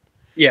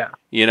 Yeah.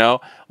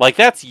 Like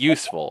that's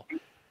useful.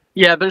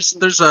 Yeah,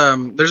 there's a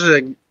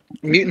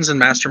Mutants and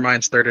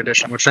Masterminds 3rd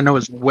edition, which I know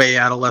is way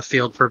out of left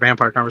field for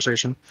Vampire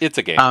Conversation. It's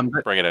a game.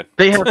 Bring it in.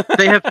 They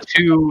have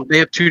two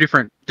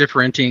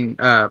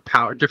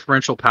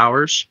differential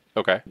powers.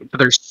 Okay.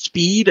 There's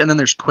speed and then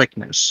there's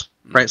quickness.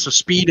 Right? So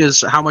speed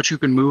is how much you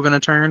can move in a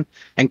turn,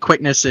 and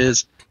quickness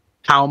is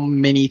how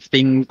many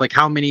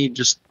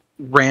just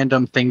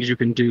random things you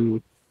can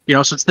do.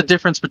 So it's the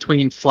difference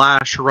between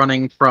Flash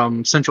running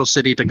from Central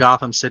City to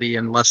Gotham City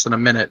in less than a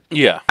minute.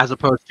 Yeah. As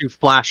opposed to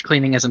Flash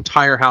cleaning his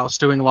entire house,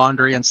 doing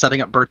laundry, and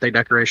setting up birthday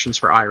decorations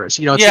for Iris.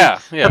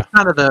 That's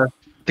kind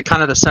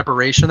of the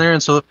separation there,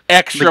 and so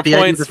extra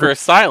points for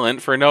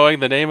Silent for knowing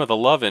the name of the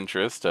love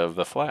interest of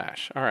the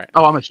Flash. All right.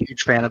 Oh, I'm a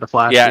huge fan of the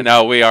Flash. Yeah,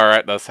 no, we are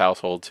at this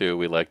household too.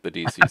 We like the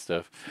DC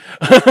stuff.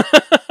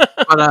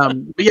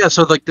 But yeah,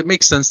 so like it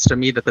makes sense to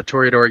me that the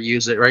Toreador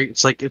use it, right?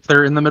 It's like if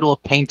they're in the middle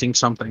of painting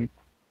something,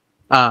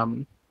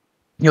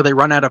 they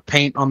run out of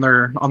paint on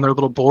their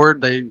little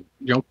board. They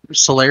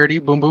celerity,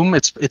 boom, boom,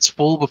 it's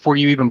full before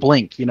you even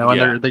blink,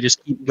 and they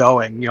just keep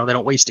going. They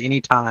don't waste any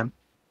time.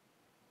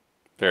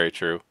 Very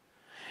true.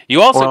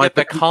 You also like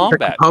get the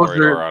combat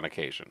Toreador on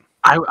occasion.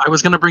 I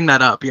was going to bring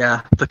that up,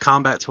 yeah. The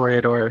combat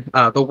Toreador.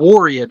 The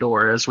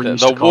Warriador, as we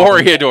used to call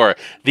him. The Warriador,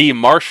 the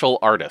martial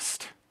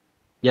artist.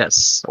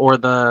 Yes, or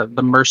the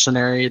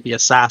mercenary, the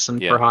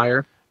assassin for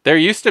hire. There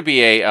used to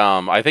be a,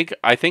 I think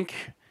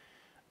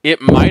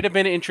it might have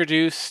been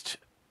introduced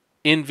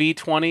in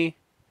V20,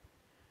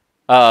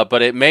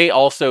 but it may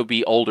also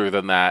be older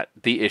than that,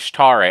 the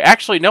Ishtare.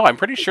 Actually, no, I'm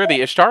pretty sure the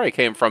Ishtare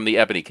came from the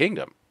Ebony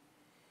Kingdom.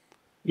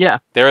 Yeah.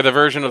 They're the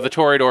version of the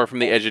Toreador from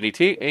the Ebony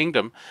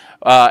Kingdom.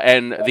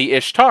 And the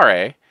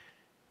Ishtare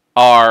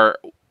are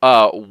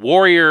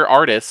warrior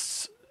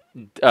artists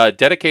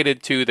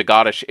dedicated to the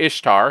goddess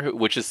Ishtar,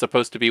 which is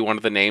supposed to be one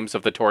of the names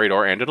of the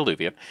Toreador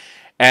Antediluvian.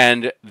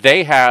 And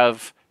they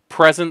have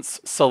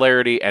presence,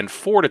 celerity, and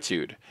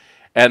fortitude.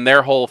 And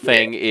their whole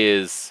thing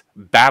is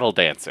battle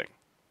dancing.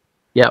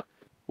 Yep.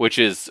 Which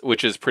is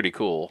pretty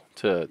cool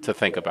to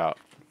think about.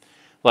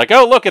 Like,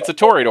 oh, look, it's a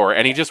Toreador,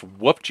 and he just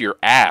whooped your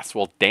ass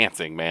while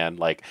dancing, man.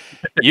 Like,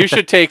 you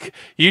should take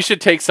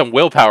some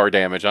willpower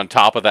damage on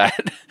top of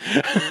that,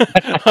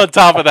 on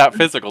top of that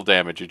physical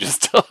damage you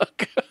just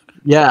took.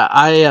 Yeah,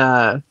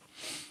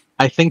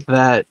 I think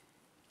that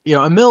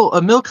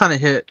Emil kind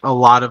of hit a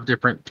lot of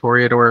different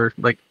Toreador.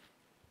 Like,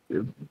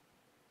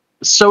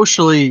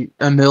 socially,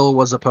 Emil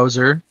was a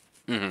poser,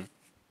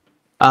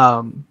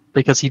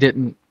 because he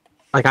didn't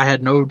I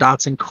had no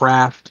dots in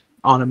craft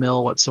on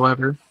Emil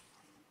whatsoever.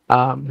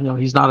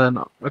 He's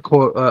not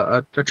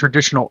a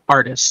traditional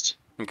artist.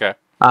 Okay.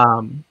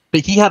 But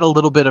he had a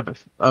little bit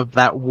of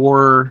that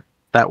war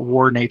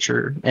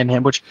nature in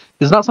him, which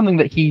is not something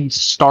that he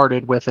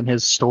started with in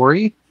his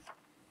story.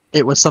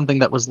 It was something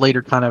that was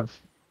later kind of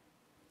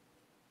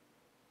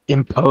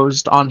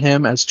imposed on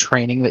him as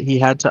training that he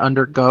had to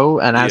undergo,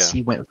 and as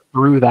he went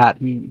through that,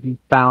 he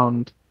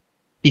found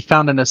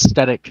an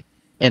aesthetic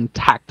and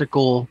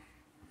tactical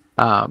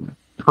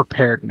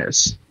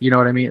preparedness. You know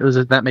what I mean?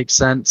 Does that make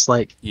sense?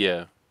 Like,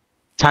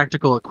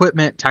 tactical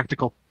equipment,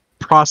 tactical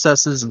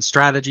processes and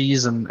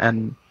strategies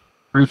and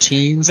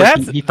routines.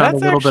 He found a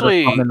little bit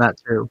of fun in that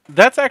too.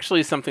 That's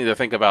actually something to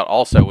think about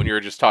also when you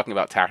were just talking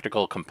about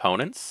tactical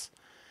components.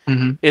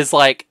 Is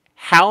like,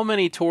 how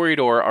many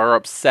Toreador are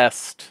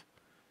obsessed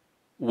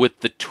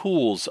with the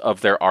tools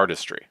of their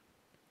artistry.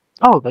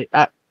 Oh, they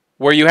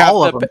where you have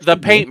all of them the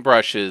should be.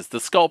 paintbrushes, the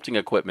sculpting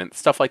equipment,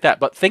 stuff like that.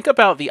 But think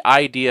about the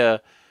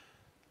idea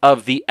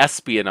of the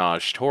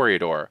espionage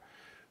Toreador,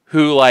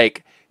 who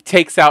like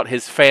takes out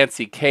his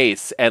fancy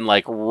case and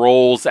like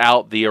rolls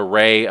out the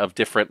array of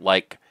different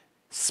like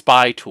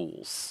spy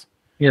tools.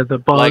 Yeah, the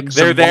bugs. Like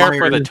they're and there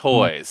for the wires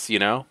toys, you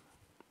know?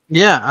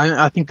 Yeah,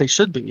 I think they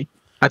should be.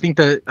 I think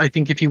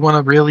if you want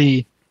to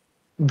really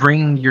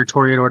bring your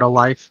Toreador to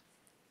life,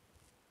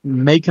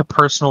 make a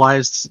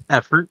personalized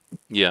effort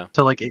Yeah.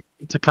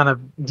 to kind of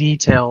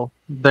detail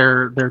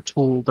their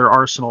tool, their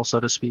arsenal, so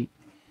to speak.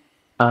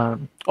 Oh,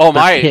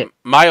 their kit.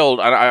 my old.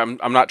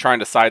 I'm not trying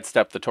to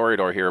sidestep the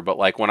Toreador here, but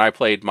like when I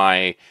played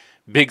my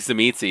big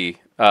Zemitzi,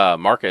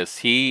 Marcus,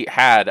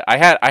 I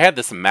had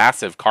this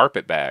massive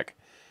carpet bag,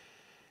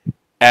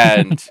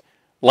 and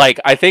like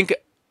I think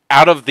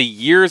out of the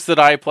years that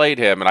I played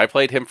him, and I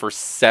played him for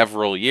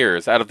several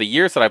years. Out of the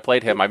years that I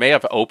played him, I may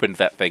have opened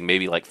that thing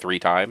maybe like 3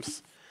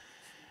 times,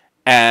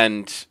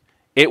 and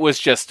it was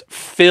just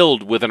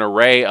filled with an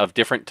array of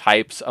different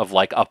types of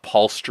like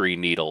upholstery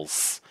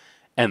needles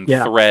and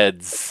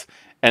threads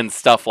and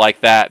stuff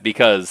like that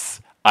because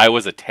I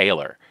was a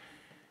tailor.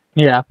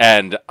 Yeah.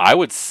 And I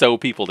would sew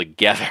people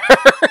together.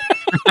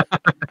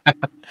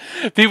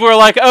 People are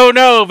like, oh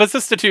no,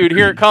 vicissitude,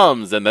 here it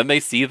comes. And then they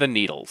see the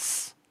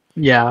needles.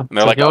 Yeah. And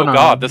they're like, oh no,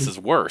 god, this is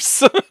worse.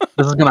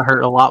 This is going to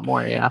hurt a lot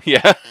more, yeah.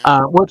 Yeah.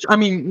 Which, I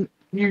mean,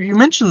 you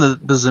mentioned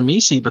the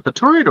Zemitzi, but the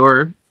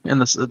Toreador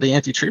and the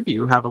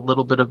Anti-Tribute have a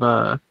little bit of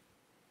a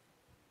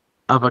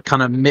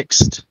kind of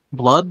mixed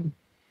blood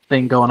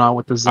thing going on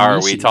with the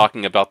Zemitzi. Are we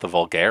talking about the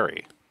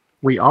Vulgari?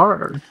 We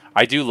are.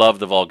 I do love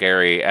the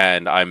Vulgari,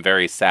 and I'm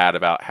very sad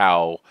about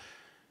how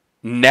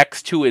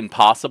next to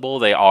impossible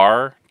they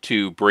are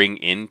to bring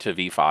into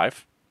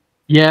V5.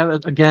 Yeah,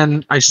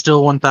 again, I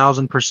still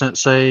 1000%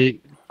 say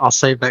I'll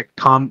save that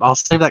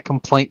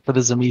complaint for the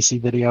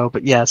Zemitzi video,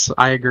 but yes,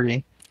 I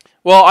agree.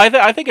 Well,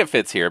 I think it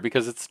fits here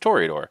because it's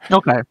Toreador.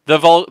 Okay. The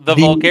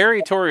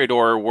Vulgari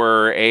Toreador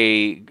were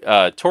a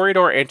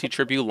Toreador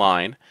Anti-Tribute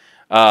line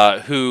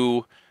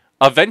who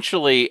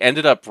eventually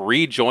ended up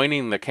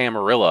rejoining the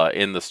Camarilla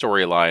in the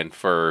storyline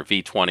for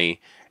V20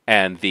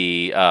 and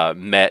the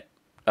Met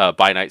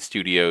by Night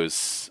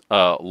Studios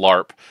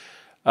LARP,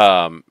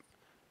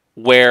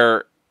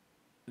 where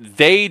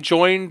they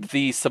joined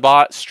the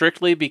Sabbat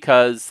strictly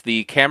because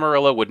the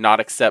Camarilla would not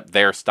accept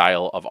their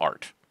style of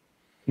art.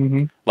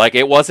 Mm-hmm. Like,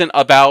 it wasn't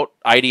about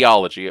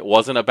ideology. It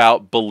wasn't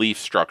about belief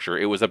structure.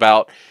 It was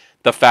about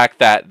the fact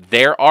that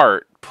their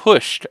art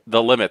pushed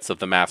the limits of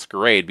the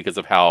Masquerade because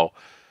of how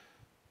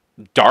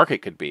dark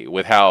it could be,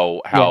 with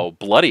how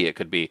bloody it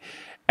could be.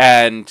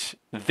 And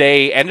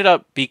they ended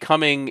up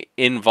becoming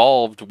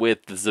involved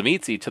with the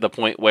Zemitzi to the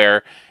point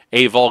where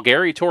a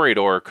Vulgari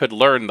Toreador could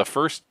learn the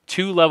first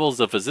 2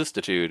 levels of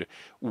vicissitude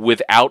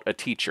without a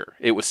teacher.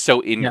 It was so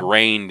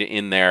ingrained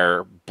in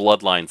their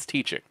bloodline's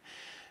teaching.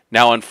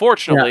 Now,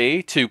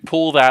 unfortunately, to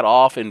pull that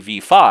off in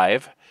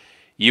V5,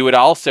 you would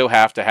also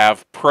have to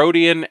have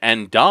Protean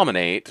and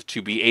Dominate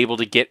to be able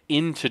to get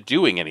into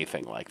doing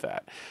anything like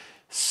that.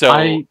 So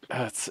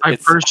I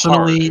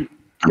personally,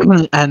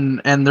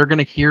 and they're going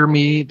to hear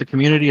me, the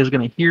community is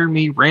going to hear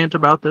me rant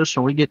about this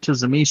when we get to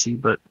Zemitzi,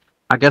 but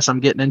I guess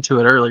I'm getting into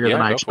it earlier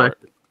than I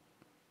expected.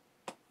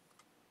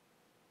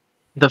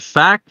 The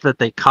fact that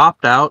they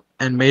copped out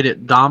and made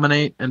it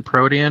Dominate and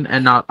Protean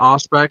and not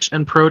Auspex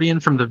and Protean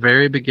from the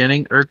very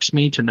beginning irks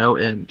me to no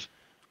end.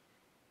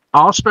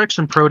 Auspex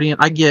and Protean,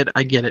 I get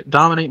it.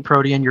 Dominate and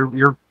Protean,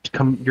 you're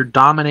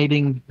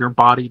dominating your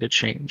body to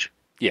change.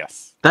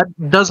 Yes. That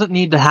doesn't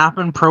need to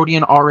happen.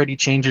 Protean already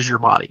changes your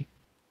body.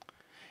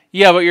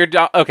 Yeah, but you're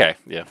okay.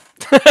 Yeah.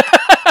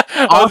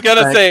 I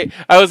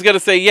was gonna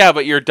say yeah,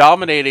 but you're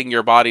dominating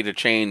your body to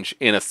change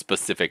in a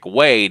specific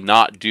way,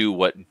 not do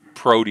what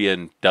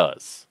Protean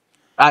does.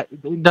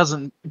 It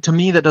doesn't. To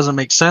me, that doesn't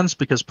make sense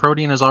because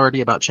Protean is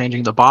already about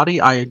changing the body.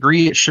 I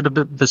agree. It should have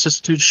been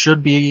vicissitude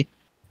should be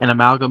an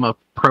amalgam of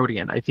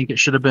Protean. I think it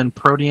should have been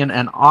Protean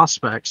and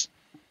Auspex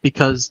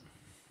because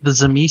the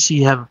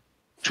Zemitzi have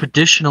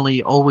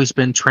traditionally always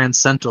been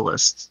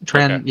transcendentalists.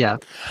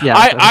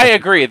 I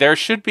agree. There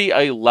should be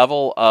a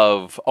level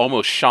of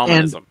almost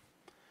shamanism.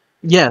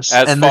 Yes,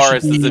 as far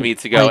as the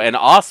Zemitzi go, and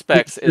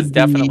Auspex is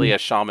definitely a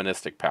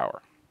shamanistic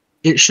power.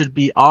 It should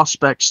be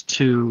Auspex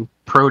to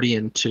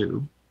Protean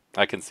 2.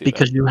 I can see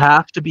because that. You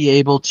have to be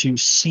able to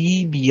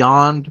see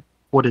beyond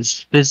what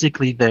is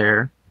physically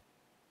there,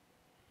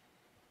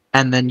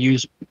 and then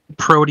use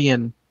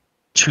Protean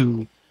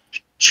to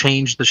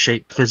change the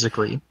shape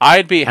physically.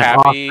 I'd be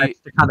happy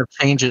to kind of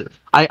change it.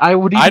 I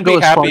would even I'd be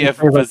happy if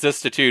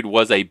vicissitude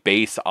was a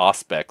base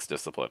Auspex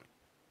discipline.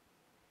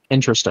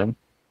 Interesting.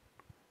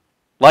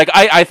 Like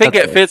I think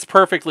it fits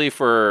perfectly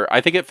for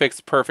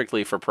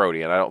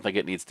Protean. I don't think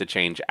it needs to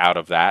change out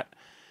of that.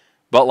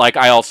 But like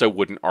I also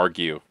wouldn't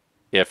argue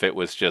if it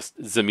was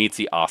just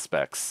Zemitzi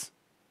Auspex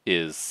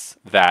is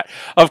that.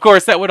 Of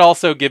course, that would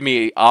also give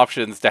me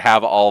options to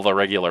have all the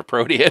regular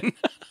Protean.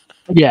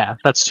 Yeah,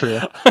 that's true.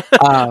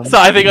 So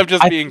I think I'm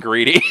just being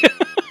greedy.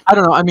 I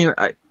don't know. I mean,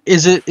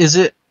 is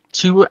it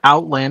too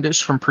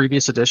outlandish from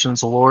previous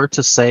editions lore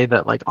to say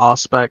that like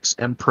Auspex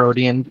and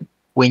Protean,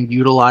 when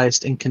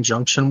utilized in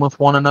conjunction with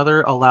one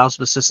another, allows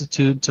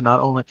vicissitude to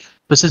not only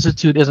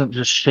vicissitude isn't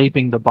just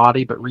shaping the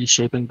body but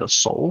reshaping the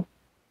soul?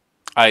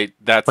 Like,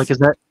 is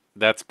that?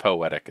 That's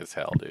poetic as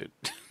hell, dude.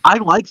 I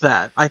like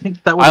that. I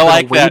think that would I have been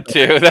like way that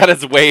better. too.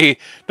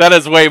 That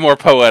is way more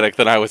poetic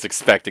than I was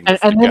expecting this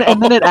to go.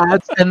 And then it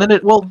adds, and then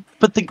it well,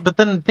 but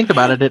then think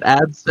about it. It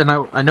adds, and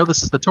I know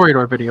this is the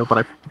Toreador video, but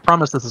I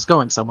promise this is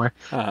going somewhere.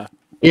 Uh-huh.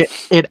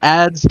 It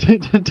adds to,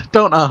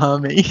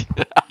 don't me.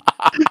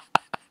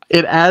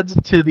 It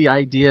adds to the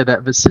idea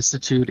that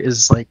vicissitude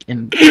is like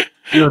in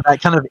that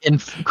kind of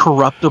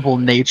incorruptible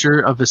nature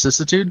of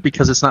vicissitude,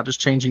 because it's not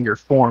just changing your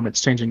form, it's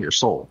changing your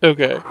soul.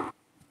 Okay.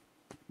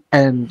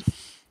 And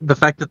the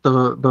fact that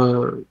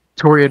the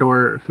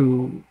Toreador,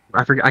 who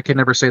I forget, I can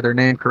never say their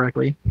name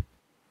correctly.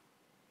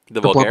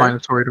 The bloodline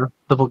of Toreador,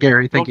 the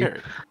Vulgari. Thank you.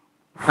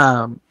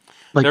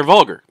 Like, they're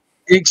vulgar.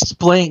 It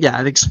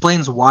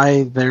explains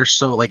why they're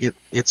so like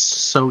it's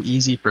so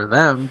easy for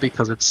them,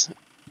 because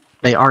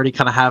they already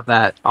kind of have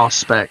that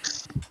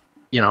Auspex,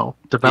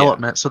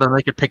 development, so then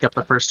they could pick up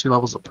the first 2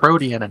 levels of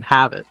Protean and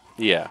have it.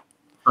 Yeah.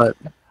 But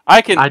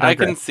I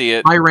can see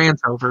it. My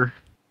rant's over.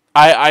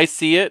 I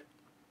see it.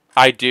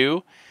 I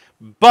do.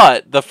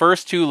 But the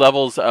first 2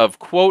 levels of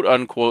quote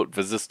unquote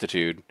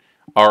vicissitude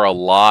are a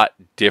lot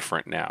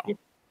different now.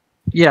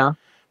 Yeah.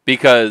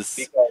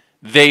 Because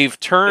they've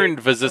turned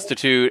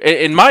vicissitude,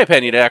 in my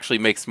opinion, it actually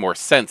makes more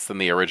sense than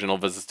the original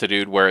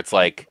vicissitude, where it's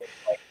like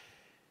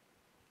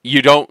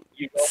you don't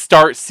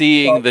start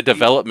seeing the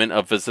development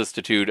of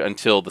vicissitude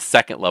until the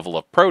 2nd level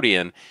of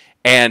Protean,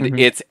 and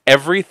it's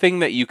everything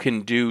that you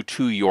can do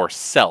to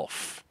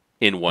yourself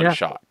in one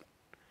shot.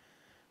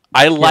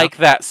 I like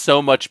that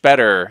so much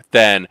better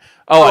than,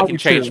 I can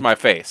change my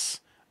face.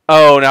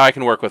 Oh, now I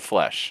can work with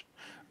flesh.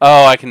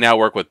 Oh, I can now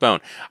work with bone.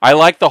 I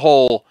like the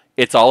whole,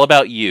 it's all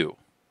about you.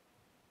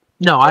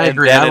 No, I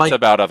agree. Then it's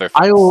about other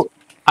things.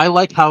 I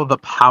like how the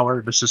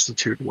power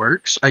vicissitude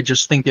works. I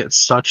just think it's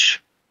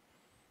such...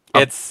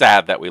 It's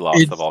sad that we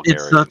lost the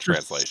Vulgarian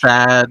translation.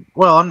 Sad.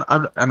 Well,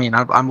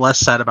 I'm less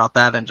sad about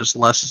that, and just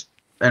less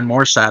and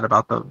more sad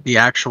about the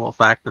actual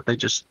fact that they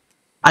just...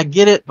 I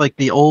get it, like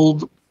the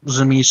old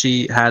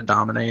Tzimisce had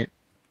dominate,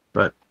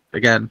 but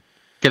again,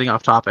 getting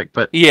off topic.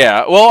 But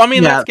yeah, well, I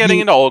mean, that's getting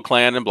into old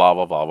clan and blah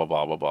blah blah blah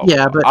blah blah blah.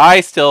 Yeah, but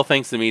I still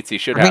think Tzimisce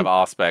should have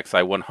Auspex.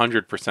 I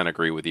 100%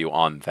 agree with you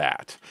on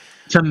that.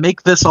 To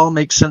make this all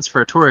make sense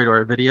for a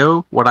Toreador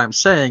video, what I'm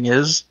saying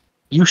is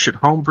you should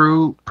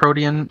homebrew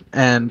Protean,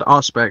 and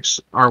Auspex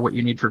are what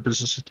you need for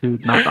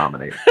vicissitude, not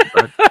dominate.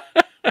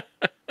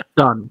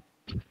 Done.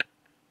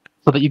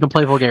 So that you can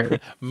play Vulgarian.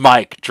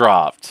 Mic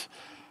dropped.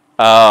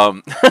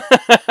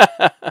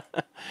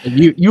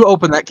 You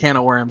opened that can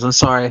of worms. I'm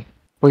sorry.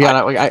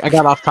 I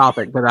got off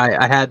topic, but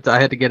I had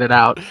to get it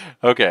out.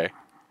 Okay.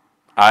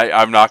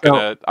 I'm not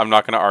gonna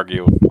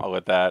argue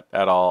with that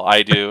at all.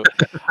 I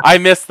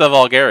miss the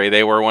Vulgari.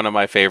 They were one of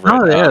my favorite.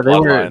 Oh yeah,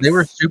 they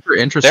were super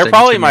interesting. They're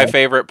probably my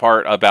favorite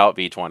part about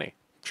V20.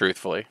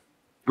 Truthfully.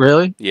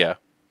 Really? Yeah.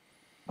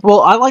 Well,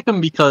 I like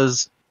them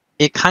because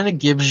it kind of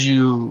gives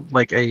you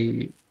like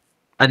a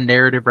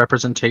narrative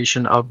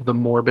representation of the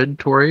morbid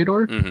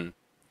Toreador.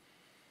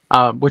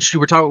 Which you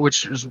were talking.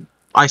 Which is,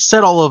 I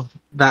said all of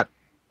that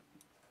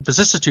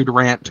vicissitude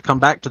rant to come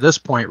back to this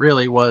point.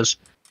 Really was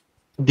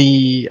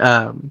the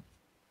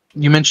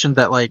you mentioned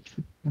that like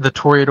the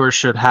Toreador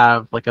should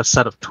have like a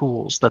set of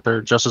tools that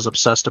they're just as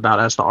obsessed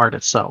about as the art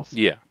itself.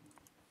 Yeah.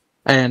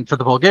 And for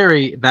the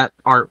Vulgari, that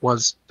art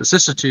was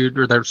vicissitude,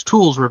 or those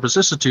tools were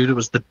vicissitude. It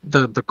was the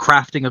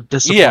crafting of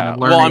discipline. Yeah.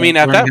 And learning, well, I mean,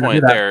 at that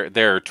point,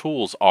 their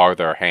tools are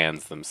their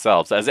hands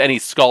themselves, as any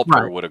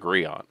sculptor would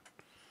agree on.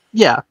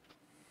 Yeah.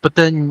 But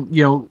then,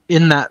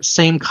 in that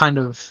same kind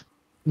of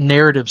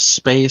narrative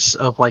space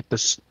of like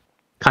this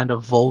kind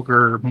of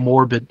vulgar,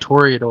 morbid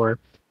Toreador,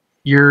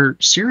 your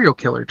serial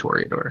killer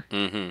Toreador.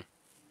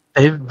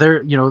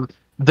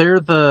 They're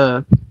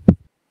the,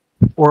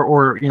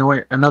 or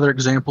another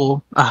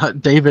example,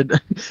 David,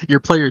 your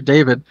player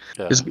David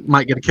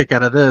might get a kick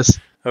out of this.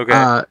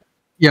 Okay.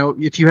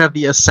 If you have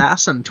the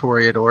assassin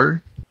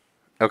Toreador.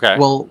 Okay.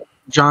 Well,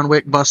 John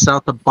Wick busts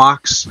out the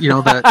box,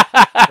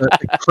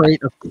 the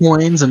crate of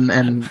coins and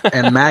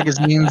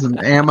magazines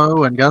and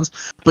ammo and guns.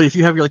 But if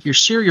you have your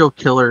serial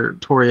killer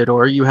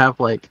Toreador, you have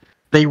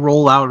they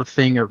roll out a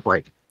thing of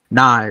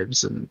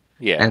knives and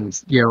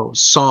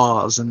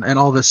saws and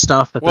all this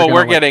stuff.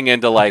 We're getting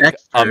into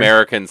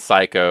American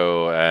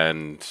Psycho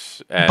and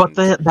but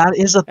that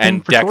is a thing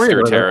and for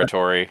Dexter Toreador,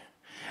 territory.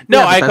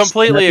 No, I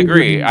completely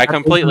agree. I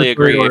completely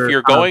agree.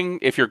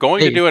 If you're going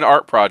to do an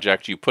art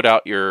project, you put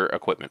out your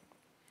equipment.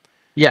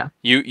 Yeah.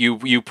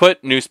 You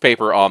put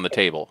newspaper on the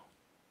table.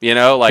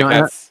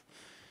 That's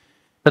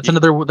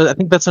another. I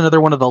think that's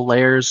another one of the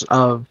layers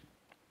of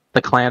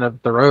the Clan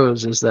of the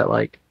Rose, is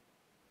that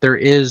there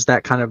is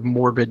that kind of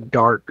morbid,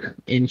 dark,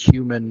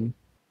 inhuman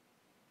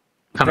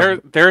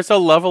there's a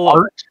level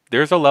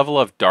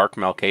of dark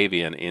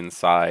Malkavian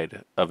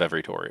inside of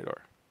every Toreador.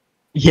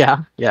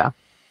 Yeah, yeah,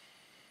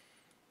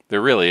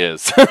 There really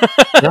is.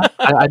 yeah.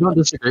 I don't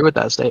disagree with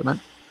that statement.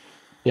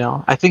 You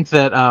know, I think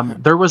that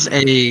there was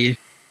a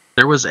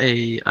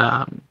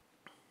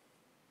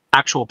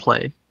actual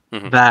play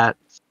Mhm. that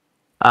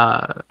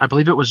I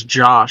believe it was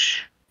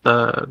Josh,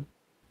 the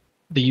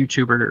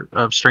YouTuber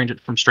of Strange Oh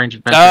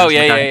Adventures, yeah, the guy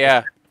yeah, who does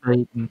yeah.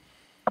 Great, and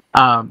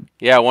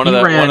Yeah, one of he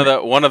the one ran. of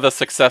the one of the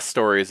success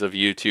stories of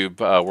YouTube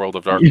World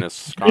of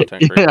Darkness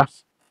content Yeah,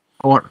 creators.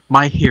 or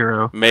my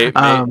hero. May may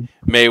Um,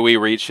 may we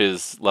reach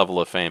his level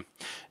of fame.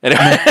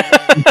 Anyway.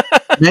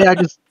 may, may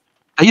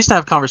I used to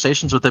have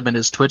conversations with him in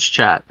his Twitch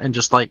chat and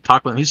just like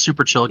talk with him. He's a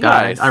super chill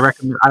guy. I Nice.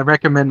 recommend. I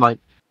recommend like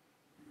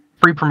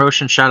free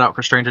promotion shout out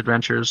for Strange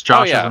Adventures. Oh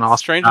Josh is yeah, an awesome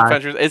Strange guy.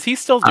 Adventures. Is he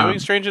still doing Um,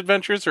 Strange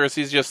Adventures, or is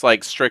he just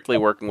like strictly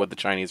working with the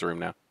Chinese room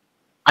now?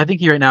 I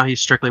think right now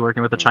he's strictly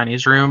working with the Hmm.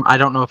 Chinese room. I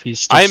don't know if he's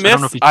still. I I don't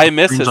know if miss he I still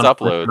miss streams his on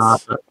Twitch or not.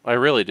 uploads. But I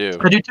really do.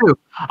 I do too.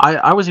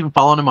 I was even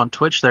following him on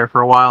Twitch there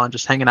for a while and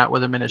just hanging out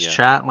with him in his Yeah,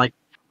 chat and like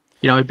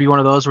it'd be one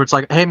of those where it's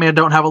like, hey man,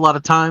 don't have a lot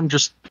of time,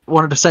 just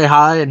wanted to say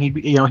hi, and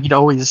he'd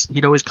always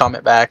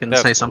comment back and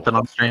that's say cool. something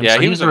on stream. Yeah,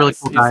 So he's a really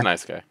cool he's a guy.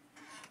 nice guy.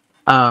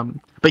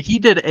 But he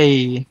did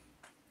a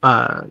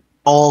uh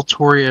all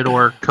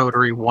Toreador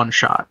coterie one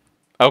shot,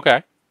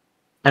 Okay.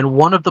 and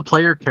one of the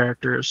player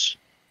characters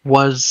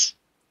was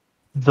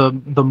the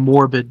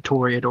morbid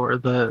Toreador,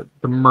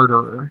 the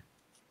murderer,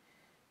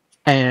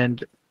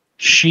 and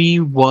she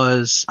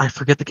was, I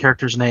forget the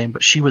character's name,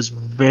 but she was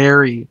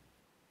very,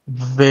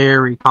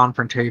 very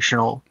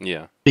confrontational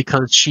Yeah.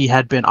 because she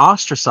had been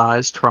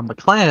ostracized from the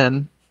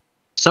clan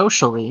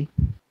socially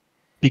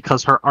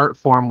because her art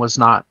form was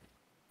not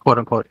quote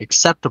unquote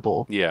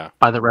acceptable Yeah.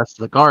 by the rest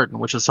of the garden,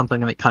 which is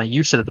something that kind of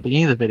you said at the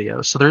beginning of the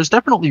video. So there's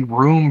definitely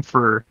room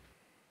for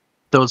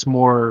those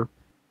more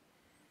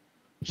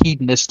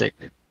hedonistic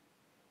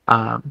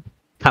kind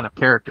of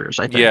characters,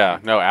 I think, Yeah.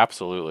 No,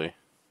 absolutely.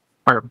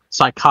 or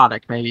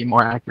psychotic, maybe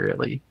more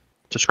accurately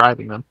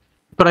describing them.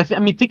 But I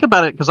mean, think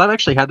about it, because I've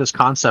actually had this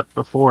concept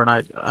before, and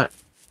I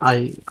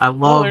Well, they're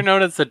love.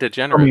 known as the I mean,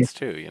 degenerates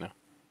too. You know.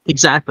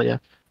 exactly. Yeah.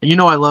 And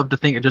I love to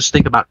think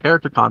about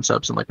character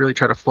concepts and like really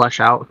try to flesh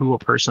out who a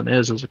person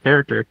is as a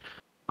character.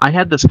 I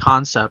had this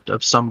concept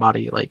of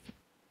somebody like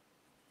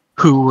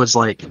who was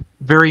like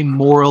very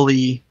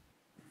morally,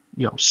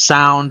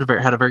 sound,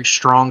 had a very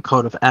strong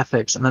code of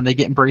ethics, and then they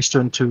get embraced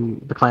into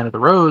the Clan of the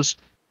Rose,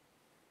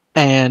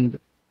 and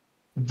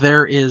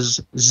there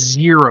is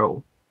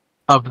zero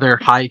of their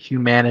high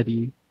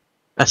humanity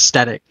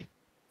aesthetic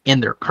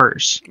in their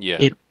curse.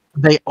 Yeah.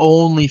 They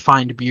only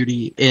find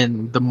beauty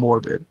in the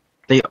morbid.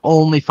 They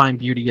only find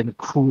beauty in the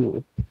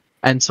cruel.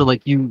 And so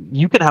like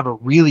you could have a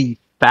really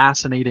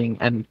fascinating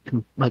and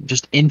like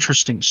just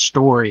interesting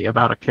story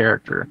about a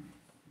character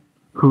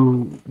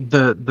who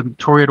the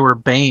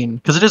Toreador Bane,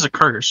 because it is a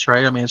curse,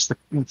 right? I mean, it's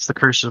the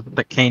curse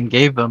that Cain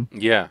gave them,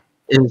 Yeah.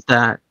 is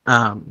that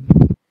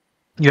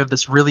you have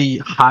this really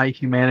high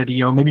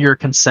humanity. Maybe you're a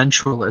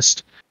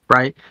consensualist,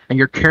 right? And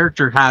your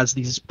character has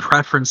these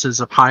preferences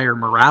of higher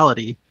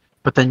morality,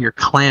 but then your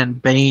clan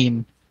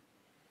Bane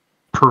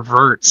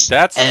perverts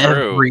That's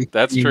true.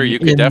 That's true. everything You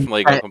could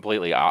definitely go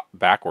completely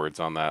backwards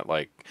on that.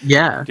 Like,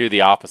 yeah, do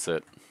the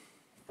opposite.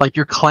 like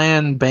your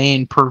clan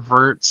Bane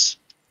perverts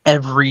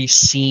every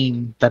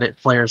scene that it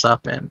flares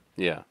up in.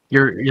 Yeah.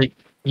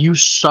 You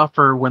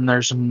suffer when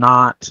there's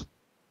not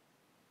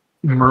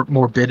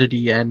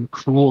morbidity and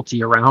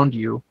cruelty around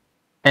you,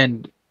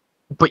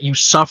 but you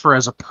suffer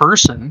as a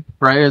person,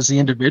 right, as the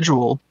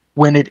individual,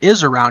 when it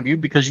is around you,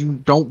 because you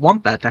don't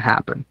want that to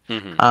happen.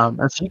 Mm-hmm.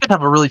 And so you could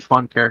have a really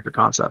fun character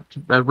concept,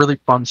 a really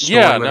fun story.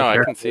 Yeah. with No, a I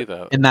character can see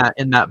that.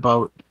 in that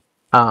boat.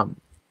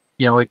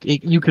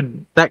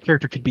 That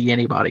character could be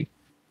anybody,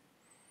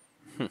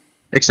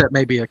 except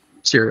maybe a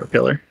serial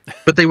killer,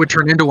 but they would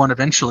turn into one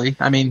eventually.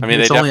 I mean, they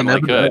it's only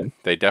definitely inevitable. could.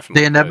 They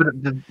definitely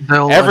could.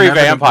 They'll Every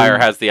inevitably- vampire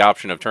has the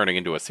option of turning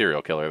into a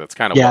serial killer. That's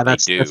kind of what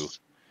they do.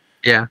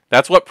 Yeah.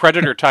 That's what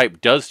predator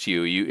type does to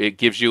you. It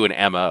gives you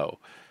an MO.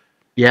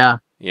 Yeah.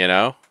 You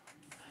know.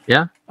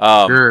 Yeah.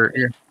 Sure.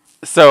 Yeah.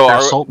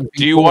 So,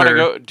 do you want to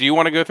go? Do you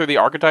want to go through the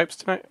archetypes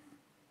tonight?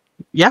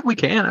 Yeah, we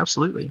can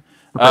absolutely.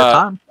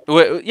 Time.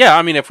 Yeah,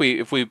 I mean, if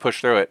we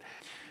push through it.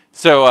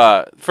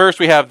 So first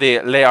we have the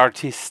Les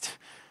Artistes.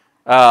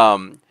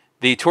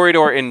 The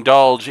Toreador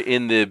indulge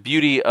in the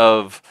beauty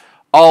of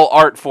all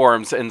art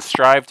forms and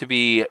strive to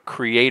be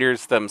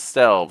creators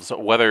themselves,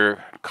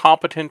 whether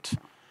competent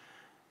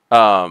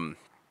on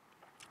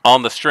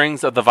the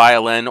strings of the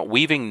violin,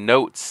 weaving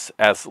notes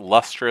as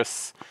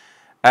lustrous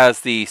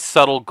as the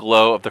subtle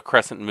glow of the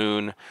crescent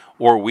moon,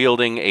 or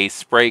wielding a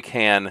spray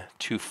can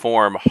to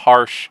form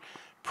harsh,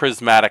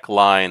 prismatic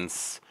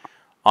lines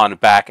on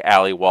back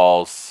alley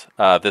walls.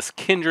 This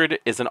Kindred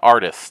is an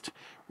artist,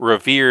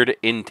 revered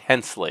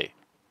intensely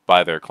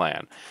by their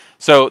clan.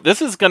 So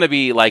this is going to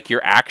be like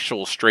your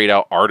actual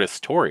straight-out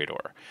artist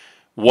Toreador.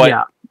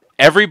 What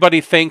everybody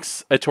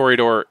thinks a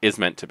Toreador is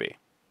meant to be.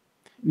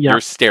 Yeah.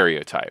 Your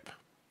stereotype.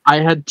 I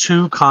had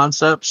two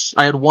concepts.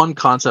 I had one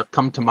concept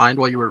come to mind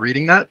while you were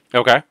reading that.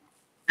 Okay.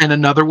 And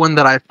another one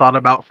that I thought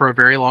about for a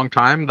very long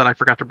time that I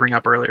forgot to bring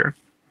up earlier.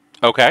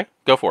 Okay,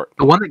 go for it.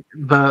 The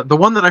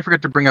one that I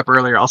forgot to bring up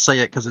earlier, I'll say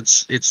it because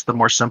it's the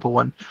more simple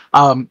one.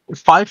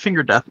 Five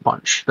Finger Death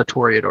Punch, the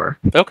Toreador.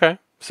 Okay,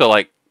 so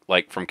like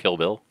from Kill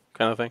Bill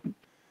kind of thing.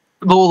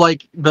 Well,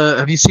 like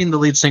have you seen the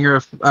lead singer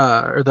of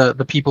or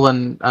the people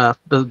in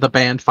the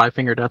band Five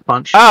Finger Death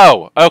Punch?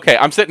 Oh, okay.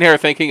 I'm sitting here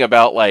thinking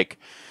about like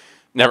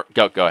never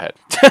go ahead.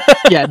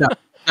 Yeah, no,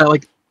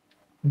 like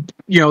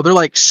they're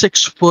like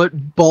 6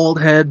 foot,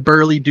 bald head,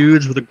 burly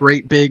dudes with a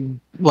great big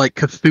like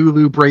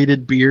Cthulhu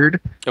braided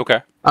beard.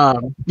 Okay.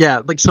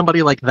 Yeah, like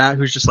somebody like that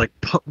who's just like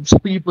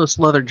sleeveless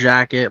leather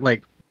jacket,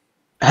 like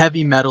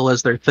heavy metal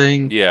as their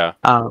thing. Yeah.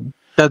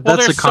 That's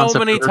there's the concept. So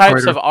many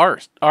types of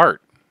art.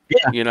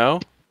 Yeah.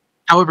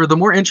 However, the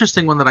more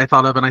interesting one that I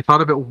thought of, and I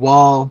thought of it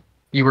while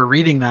you were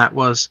reading that,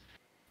 was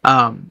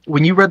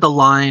when you read the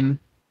line,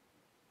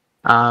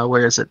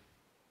 where is it?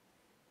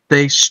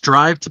 They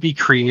strive to be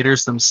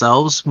creators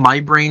themselves. My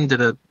brain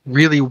did a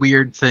really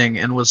weird thing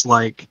and was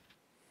like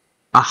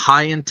a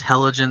high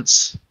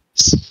intelligence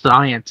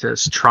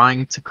scientist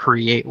trying to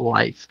create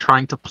life,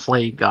 trying to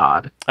play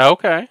God.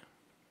 Okay.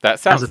 That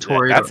sounds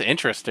that's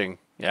interesting.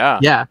 Yeah.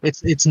 Yeah,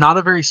 it's not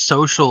a very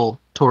social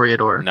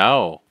Toreador.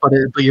 No. But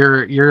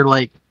you're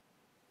like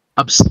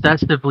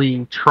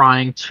obsessively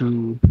trying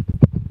to,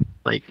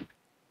 like,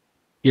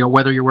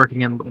 whether you're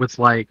working with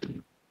like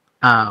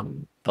the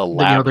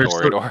lab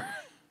Toreador.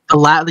 The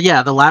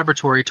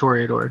laboratory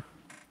Toreador.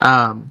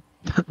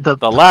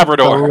 The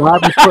Labrador.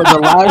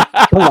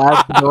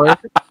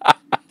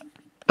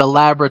 The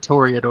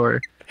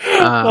Laboratoriador.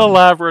 The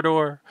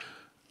Labrador.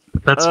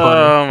 That's funny.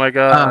 Oh my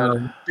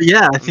god.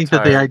 Yeah, I think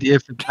that the idea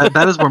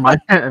that is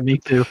where me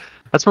too.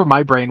 That's where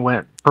my brain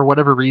went for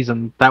whatever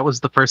reason. That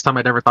was the first time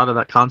I'd ever thought of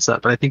that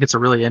concept, but I think it's a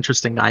really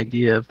interesting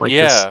idea of like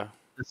this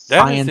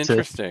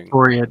scientist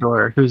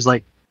Toreador who's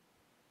like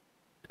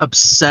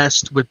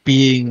obsessed with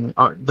being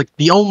like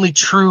the only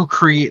true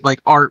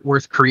art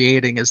worth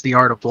creating is the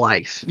art of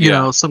life. You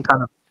know, some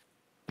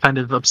kind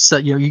of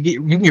upset. You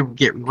can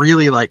get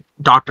really like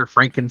Dr.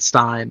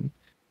 Frankenstein,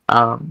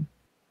 kind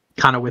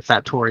of with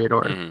that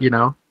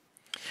Toreador.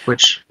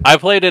 Which I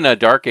played in a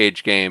Dark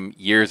Age game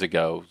years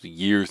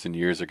and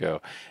years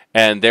ago,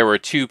 and there were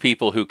two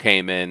people who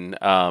came in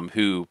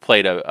who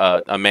played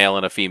a male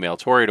and a female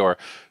Toreador,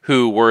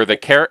 who were the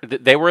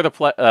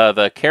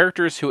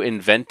characters who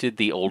invented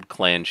the old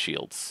clan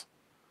shields.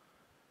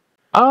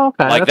 Oh,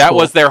 okay. Like that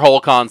was their whole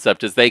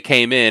concept, is they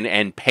came in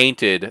and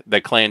painted the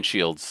clan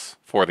shields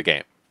for the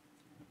game.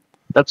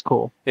 That's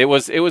cool. It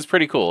was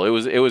pretty cool. It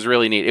was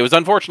really neat. It was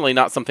unfortunately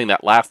not something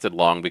that lasted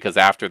long because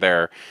after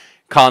their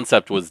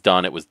concept was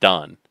done, it was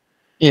done.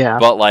 Yeah.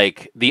 But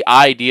like the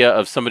idea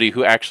of somebody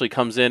who actually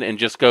comes in and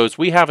just goes,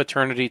 "We have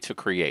eternity to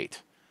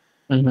create.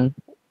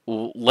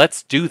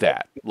 Let's do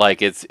that."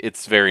 Like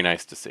it's very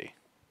nice to see.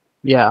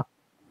 Yeah.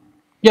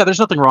 Yeah, there's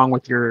nothing wrong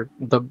with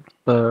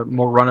the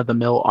more run of the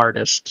mill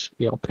artist,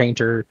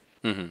 painter,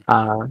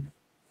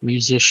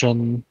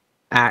 musician,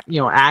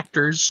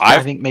 actors.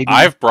 I think maybe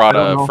I've brought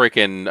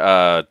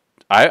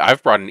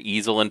I've brought an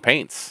easel and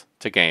paints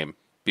to game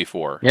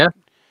before. Yeah.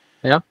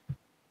 Yeah.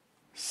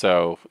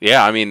 So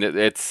yeah, I mean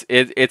it's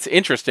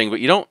interesting, but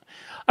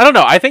I don't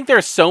know. I think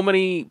there's so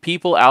many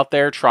people out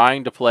there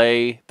trying to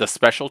play the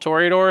special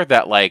Toreador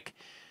that like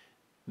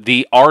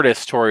the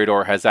artist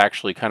Toreador has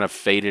actually kind of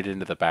faded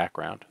into the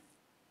background.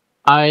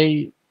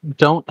 I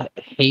don't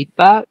hate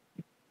that.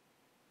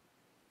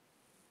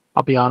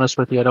 I'll be honest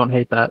with you, I don't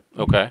hate that.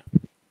 Okay.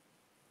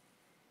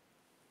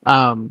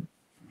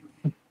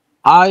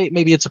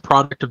 Maybe it's a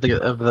product of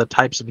the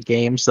types of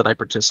games that I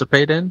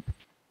participate in,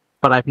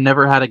 but I've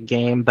never had a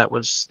game that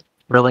was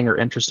thrilling or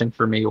interesting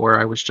for me where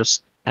I was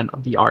just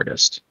the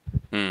artist.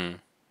 Or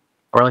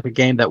like a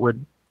game that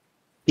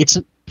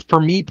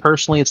for me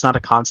personally, it's not a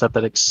concept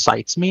that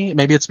excites me.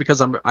 Maybe it's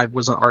because I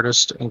was an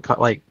artist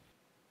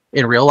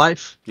in real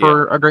life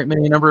for a great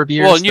number of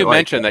years. Well, and you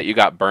mentioned that you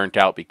got burnt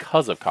out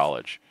because of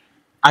college.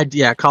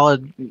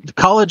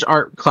 College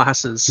art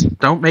classes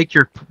don't make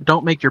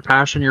your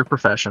passion your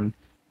profession.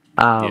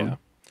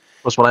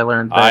 Was what I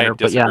learned there. I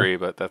disagree,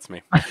 but that's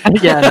me.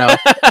 Yeah,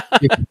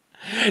 no.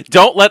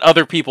 Don't let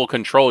other people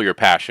control your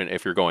passion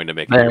if you're going to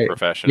make it your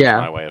profession. Yeah,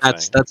 is my way of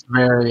saying. That's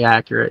very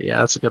accurate. Yeah,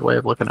 that's a good way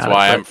of looking at it. That's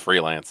why I'm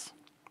freelance.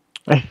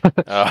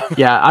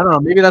 Yeah, I don't know.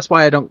 Maybe that's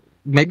why I don't.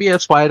 Maybe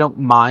that's why I don't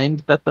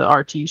mind that the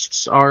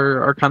artists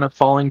are kind of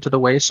falling to the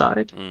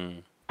wayside.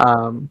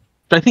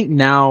 But I think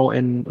now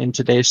in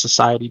today's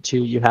society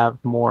too, you have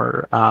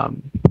more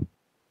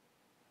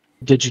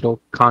digital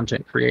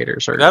content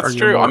creators. That's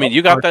true. I mean,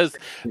 you got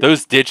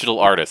those digital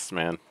artists,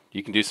 man.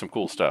 You can do some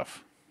cool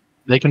stuff.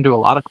 They can do a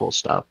lot of cool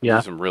stuff. Yeah,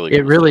 do some really cool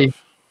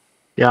stuff.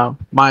 Yeah,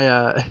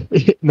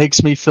 it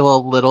makes me feel a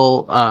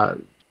little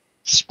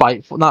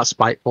spiteful, not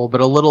spiteful,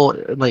 but a little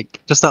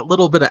like just that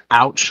little bit of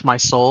ouch my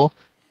soul,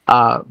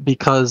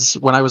 because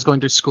when I was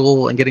going to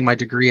school and getting my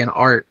degree in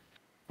art,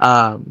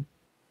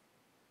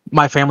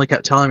 my family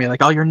kept telling me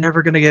like, "Oh, you're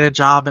never going to get a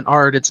job in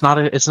art. It's not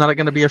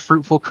going to be a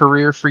fruitful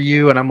career for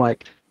you." And I'm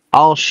like,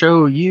 I'll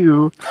show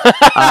you.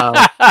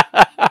 Uh,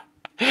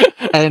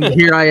 and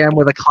here I am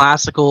with a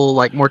classical,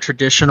 like more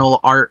traditional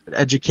art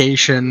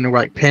education,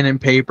 like pen and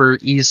paper,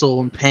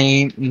 easel and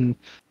paint and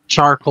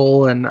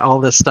charcoal and all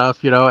this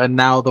stuff, and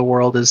now the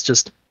world is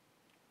just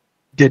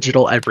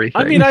digital I mean,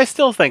 everything. I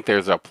still think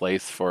there's a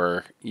place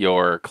for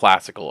your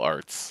classical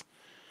arts.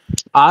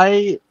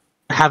 I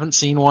haven't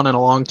seen one in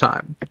a long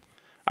time.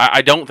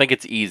 I don't think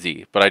it's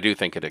easy, but I do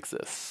think it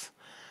exists.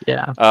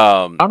 Yeah.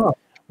 I don't know.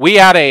 We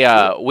had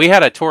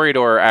a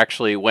Toreador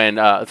actually when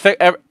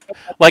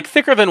like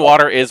Thicker Than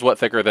Water is what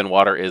Thicker Than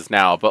Water is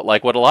now, but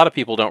like what a lot of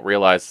people don't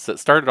realize is it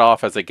started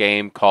off as a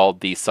game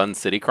called the Sun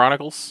City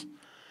Chronicles.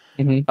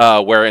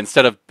 Where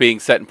instead of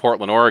being set in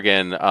Portland,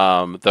 Oregon,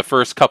 the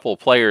first couple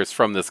players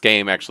from this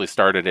game actually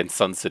started in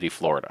Sun City,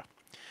 Florida.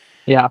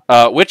 Yeah.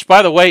 Which,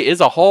 by the way, is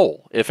a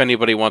hole if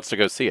anybody wants to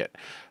go see it.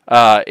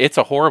 It's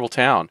a horrible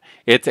town.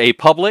 It's a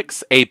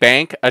Publix, a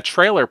bank, a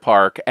trailer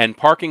park, and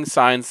parking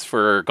signs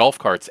for golf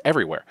carts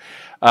everywhere.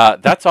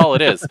 That's all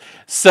it is.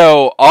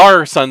 So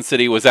our Sun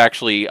City was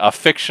actually a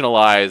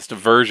fictionalized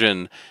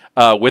version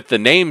with the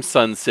name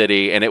Sun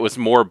City, and it was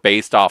more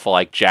based off of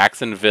like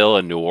Jacksonville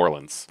and New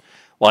Orleans.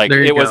 Like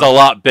it was a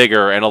lot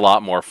bigger and a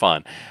lot more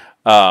fun.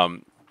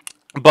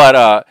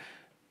 But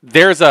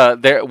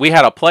we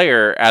had a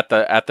player at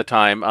the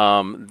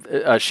time.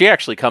 She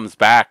actually comes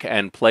back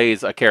and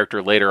plays a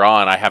character later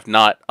on. I have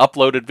not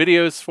uploaded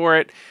videos for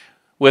it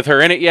with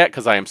her in it yet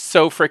because I am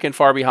so freaking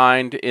far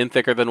behind in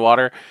Thicker Than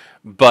Water.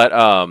 But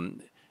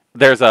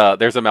there's a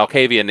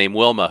Malkavian named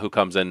Wilma who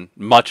comes in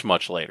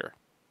much later.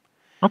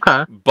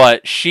 Okay.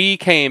 But she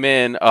came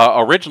in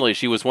originally.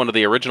 She was one of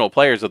the original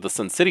players of the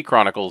Sun City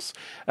Chronicles,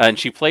 and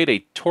she played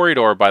a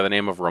Toreador by the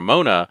name of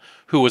Ramona,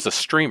 who was a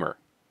streamer.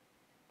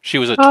 She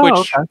was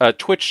a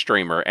Twitch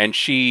streamer, and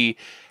she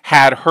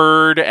had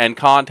herd and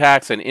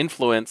contacts and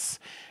influence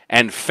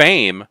and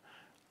fame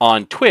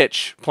on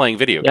Twitch playing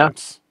video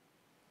games.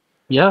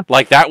 Yeah.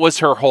 Like that was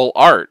her whole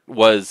art,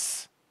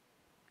 was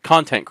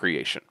content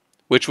creation,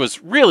 which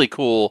was really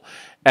cool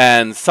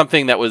and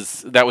something that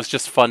was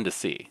just fun to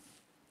see.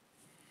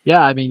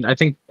 Yeah, I mean, I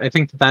think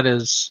that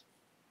is,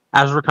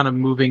 as we're kind of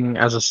moving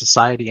as a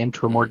society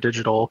into a more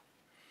digital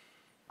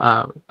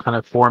kind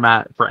of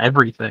format for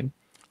everything.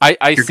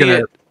 I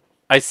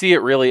see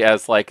it really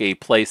as like a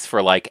place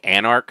for like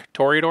Anarch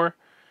Toreador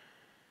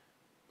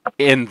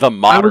in the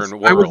modern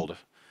world.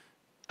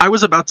 I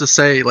was about to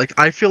say, like,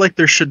 I feel like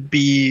there should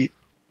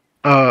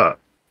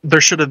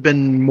have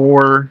been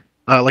more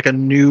like a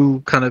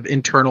new kind of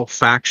internal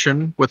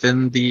faction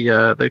within the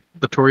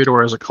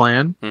Toreador as a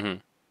clan. Mm-hmm.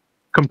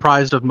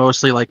 Comprised of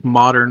mostly like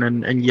modern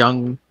and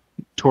young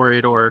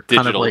Toreador,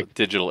 kind of like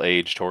digital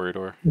age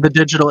Toreador. The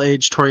digital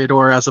age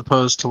Toreador, as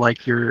opposed to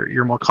like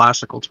your more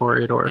classical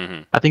Toreador.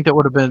 Mm-hmm. I think that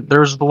would have been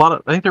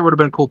I think there would have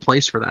been a cool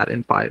place for that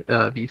in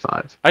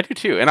V5. I do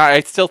too, and I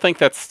still think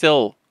that's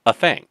still a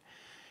thing.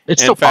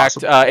 It's still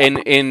possible. In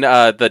fact, in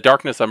the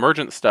Darkness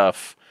Emergent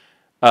stuff,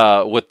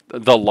 with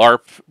the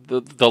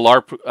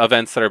LARP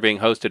events that are being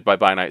hosted by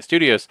By Night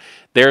Studios,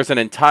 there's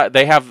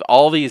they have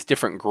all these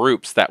different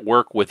groups that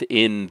work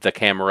within the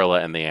Camarilla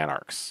and the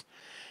Anarchs.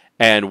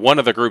 And one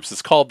of the groups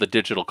is called the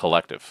Digital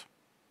Collective.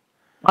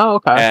 Oh,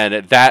 okay.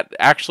 And that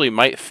actually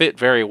might fit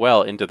very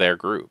well into their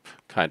group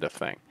kind of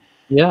thing.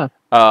 Yeah.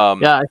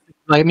 Yeah,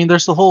 I mean,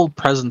 there's the whole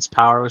presence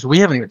power, which we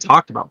haven't even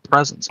talked about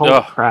presence. Holy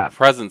crap.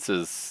 Presence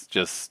is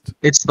just...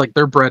 It's like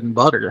their bread and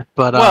butter.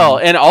 But well,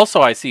 and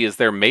also I see is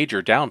their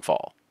major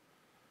downfall.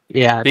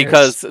 Yeah.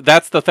 Because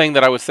that's the thing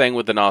that I was saying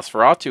with the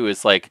Nosferatu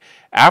is like,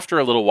 after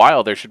a little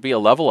while, there should be a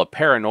level of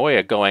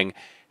paranoia going,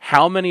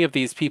 how many of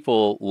these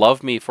people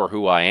love me for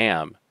who I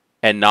am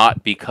and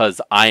not because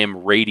I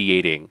am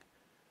radiating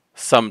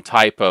some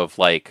type of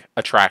like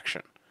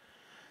attraction?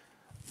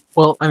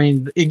 Well, I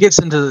mean, you get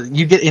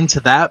into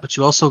that, but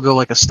you also go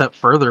like a step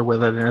further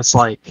with it, and it's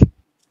like,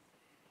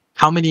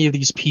 how many of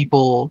these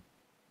people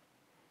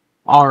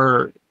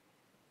are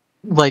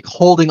like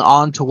holding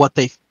on to what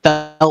they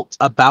felt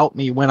about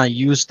me when I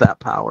used that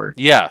power?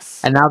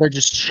 Yes. And now they're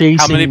just chasing.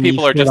 How many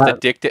people are just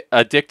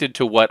addicted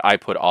to what I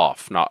put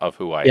off, not of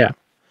who I am?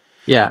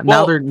 Yeah.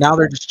 Well, now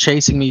they're just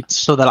chasing me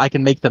so that I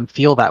can make them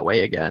feel that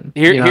way again.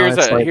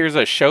 Here's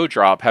a show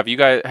drop. Have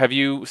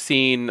you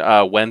seen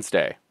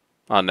Wednesday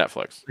on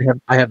Netflix?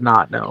 I have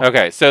not, no.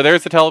 Okay, so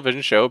there's a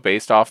television show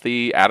based off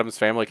the Addams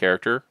Family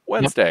character,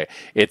 Wednesday. Yep.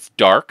 It's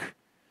dark.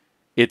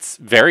 It's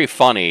very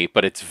funny,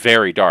 but it's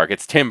very dark.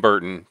 It's Tim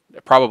Burton,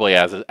 probably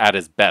at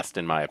his best,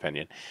 in my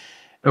opinion.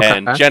 Okay.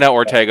 And Jenna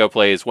Ortega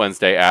plays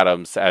Wednesday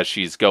Addams as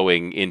she's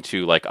going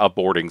into like a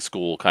boarding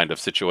school kind of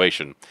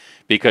situation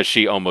because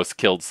she almost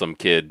killed some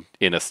kid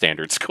in a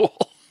standard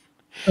school.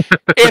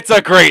 It's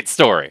a great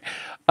story.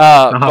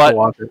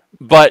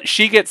 But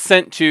she gets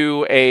sent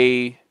to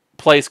a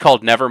place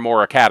called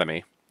Nevermore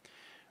Academy,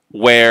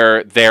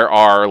 where there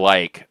are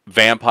like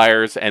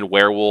vampires and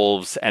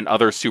werewolves and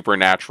other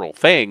supernatural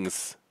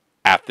things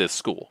at this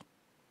school.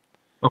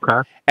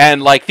 Okay.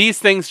 And like these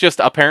things just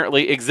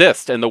apparently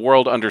exist and the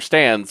world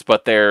understands,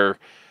 but they're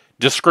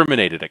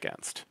discriminated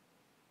against.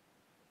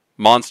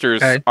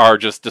 Monsters Okay. are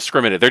just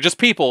discriminated. They're just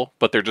people,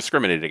 but they're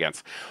discriminated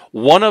against.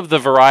 One of the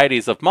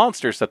varieties of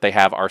monsters that they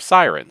have are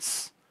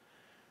sirens.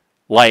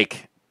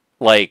 Like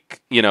Actual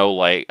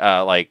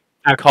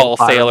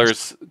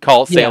sirens.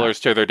 call Yeah. sailors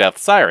to their death,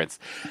 sirens.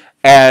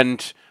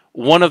 And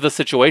one of the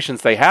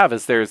situations they have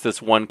is there's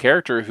this one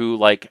character who,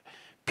 like,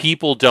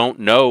 people don't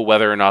know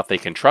whether or not they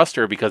can trust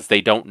her because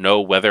they don't know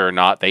whether or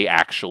not they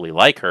actually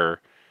like her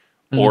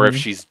or if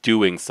Mm-hmm. she's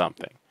doing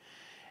something.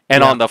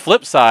 And Yeah. on the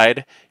flip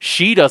side,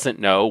 she doesn't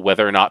know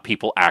whether or not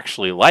people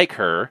actually like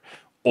her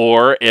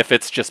or if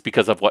it's just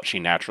because of what she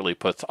naturally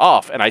puts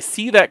off. And I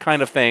see that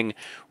kind of thing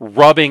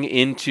rubbing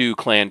into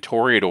Clan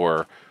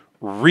Toreador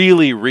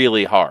really,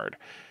 really hard.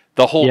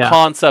 The whole Yeah.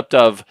 concept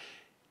of,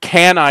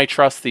 can I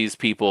trust these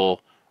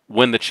people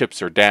when the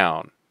chips are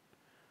down?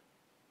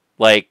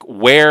 Like,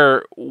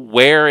 where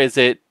is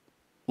it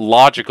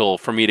logical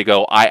for me to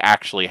go, I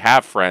actually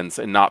have friends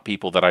and not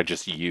people that I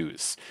just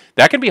use?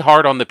 That can be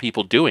hard on the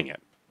people doing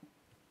it.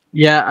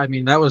 Yeah, I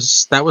mean that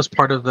was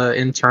part of the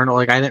internal.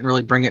 Like I didn't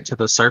really bring it to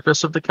the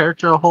surface of the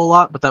character a whole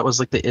lot, but that was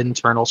like the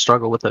internal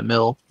struggle with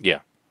Emil. Yeah.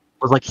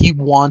 Was like he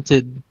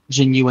wanted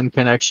genuine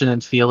connection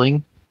and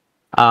feeling,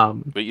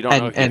 But you don't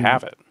know if you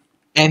have it.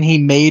 and he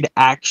made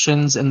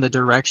actions in the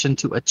direction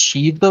to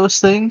achieve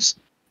those things.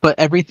 But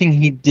everything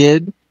he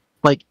did,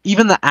 like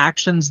even the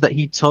actions that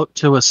he took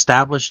to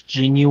establish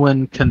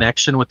genuine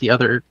connection with the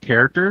other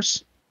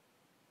characters,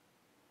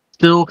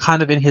 still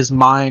kind of in his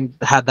mind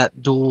had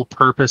that dual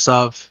purpose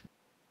of,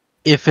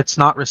 if it's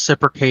not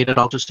reciprocated,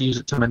 I'll just use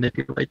it to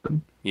manipulate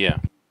them. Yeah.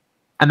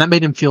 And that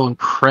made him feel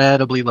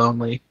incredibly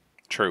lonely.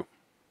 True.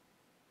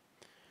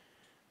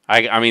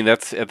 I mean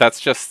that's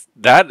just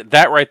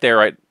that right there,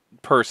 right,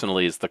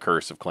 personally is the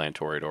curse of Clan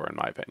Toreador in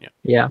my opinion.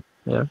 Yeah.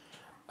 Yeah.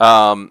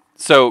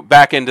 So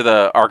back into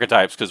the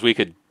archetypes, because we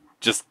could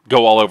just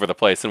go all over the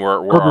place and we're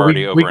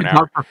already over an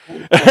hour.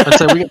 Let's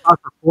say we could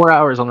talk for 4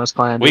 hours on this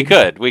clan. We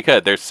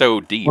could. They're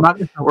so deep.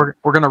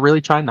 We're gonna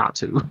really try not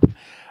to.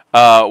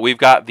 We've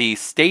got the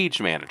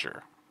stage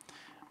manager.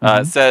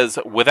 It says,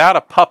 without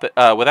a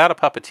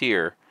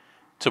puppeteer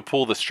to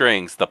pull the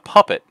strings, the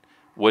puppet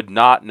would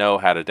not know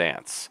how to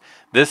dance.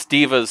 This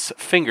diva's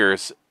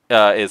fingers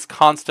is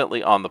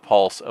constantly on the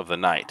pulse of the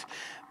night.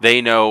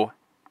 They know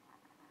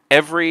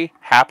every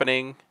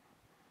happening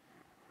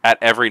at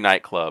every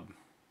nightclub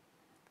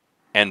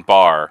and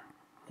bar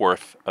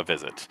worth a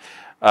visit,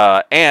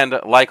 and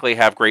likely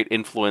have great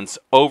influence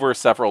over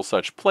several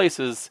such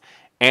places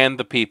and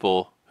the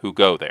people who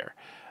go there.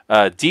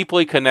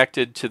 Deeply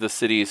connected to the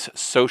city's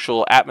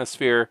social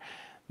atmosphere,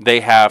 they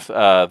have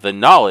the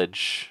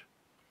knowledge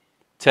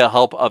to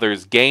help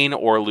others gain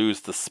or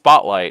lose the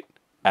spotlight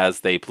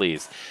as they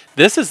please.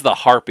 This is the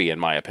harpy, in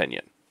my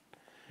opinion.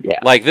 Yeah.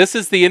 Like, this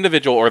is the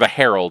individual, or the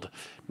herald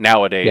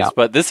nowadays, Yeah.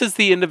 but this is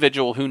the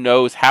individual who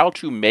knows how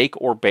to make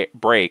or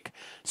break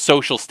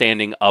social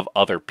standing of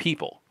other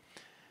people.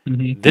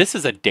 Mm-hmm. This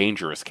is a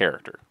dangerous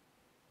character.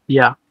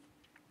 Yeah.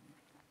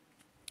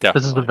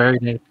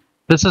 Definitely.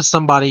 This is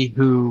somebody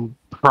who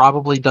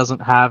probably doesn't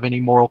have any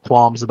moral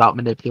qualms about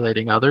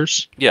manipulating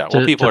others. Yeah,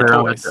 well, people are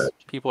toys.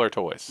 People are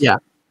toys. Yeah.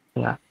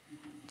 Yeah.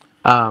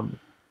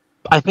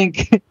 I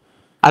think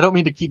I don't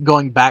mean to keep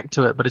going back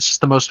to it, but it's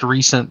just the most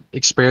recent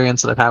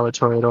experience that I've had with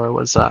Toreador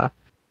was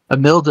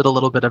Emil did a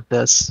little bit of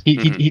this.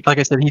 He like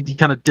I said, he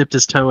kind of dipped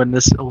his toe in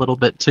this a little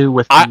bit too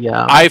with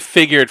the. I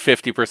figured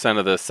 50%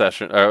 of this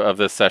session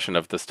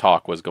of this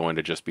talk was going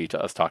to just be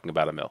to us talking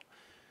about Emil.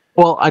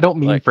 Well, I don't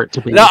mean for it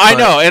to be. No, I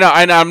know,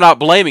 and I'm not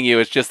blaming you.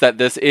 It's just that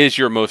this is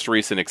your most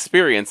recent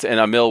experience, and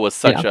Emil was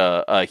such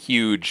a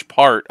huge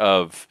part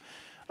of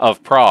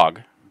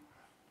Prague.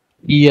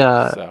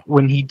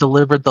 When he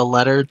delivered the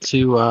letter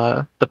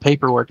to the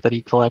paperwork that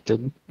he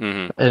collected,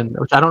 and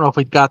which I don't know if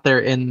we got there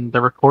in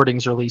the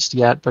recordings released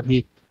yet, but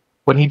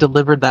when he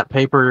delivered that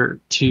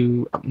paper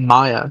to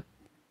Maya,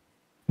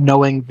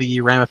 knowing the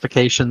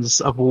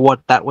ramifications of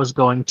what that was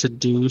going to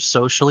do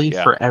socially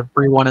for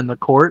everyone in the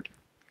court,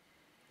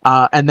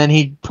 and then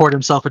he poured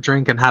himself a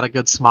drink and had a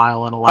good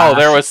smile and a laugh. Oh,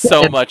 there was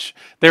so much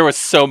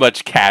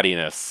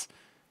cattiness,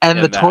 and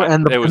the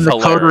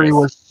coterie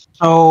was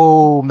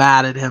so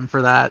mad at him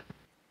for that.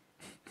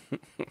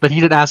 But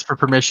he didn't ask for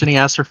permission. He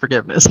asked for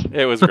forgiveness.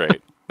 It was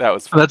great. That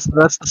was fun.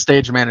 That's the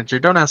stage manager.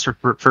 Don't ask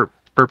for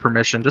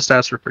permission. Just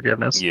ask for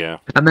forgiveness. Yeah.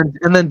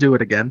 And then do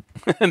it again.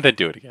 And then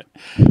do it again.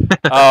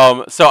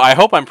 So I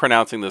hope I'm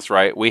pronouncing this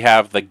right. We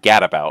have the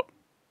gadabout.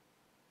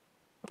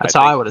 That's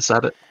how I would have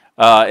said it.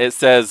 It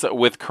says,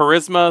 with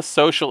charisma,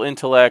 social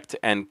intellect,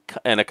 and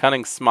a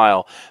cunning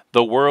smile,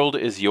 the world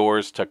is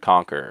yours to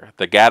conquer.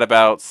 The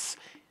gadabouts,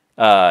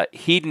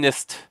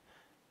 hedonist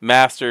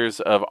masters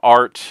of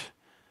art,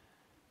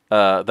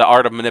 the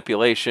art of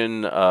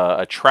manipulation,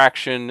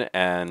 attraction,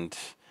 and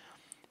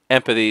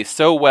empathy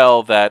so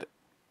well that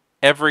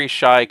every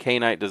shy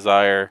canite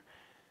desire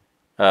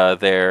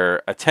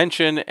their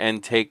attention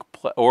and take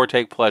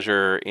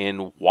pleasure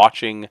in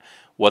watching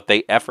what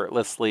they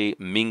effortlessly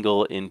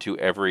mingle into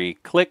every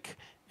clique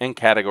and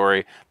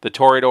category. The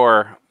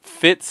Toreador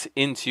fits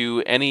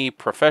into any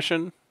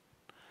profession,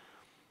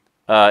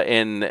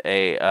 in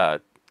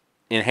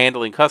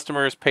handling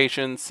customers,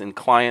 patients, and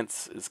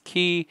clients is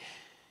key,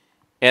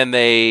 and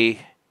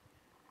they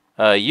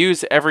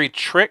use every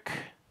trick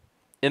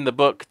in the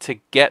book to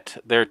get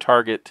their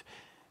target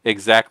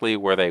exactly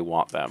where they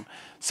want them.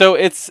 So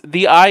it's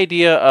the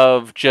idea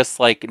of just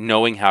like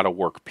knowing how to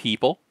work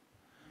people.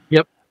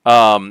 Yep.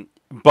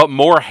 But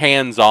more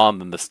hands-on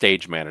than the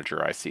stage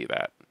manager. I see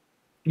that.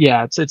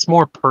 Yeah, it's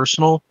more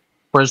personal,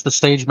 whereas the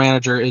stage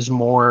manager is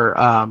more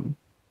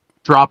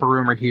drop a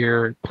rumor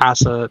here,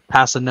 pass a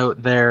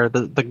note there.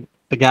 The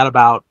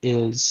gadabout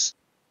is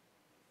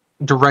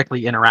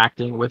directly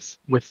interacting with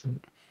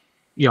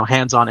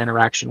hands-on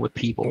interaction with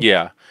people.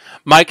 Yeah,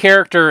 my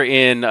character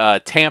in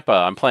Tampa,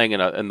 I'm playing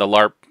in the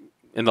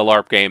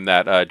LARP game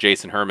that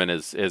Jason Herman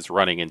is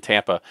running in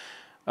Tampa,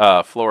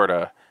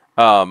 Florida.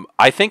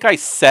 I think I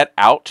set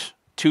out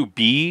to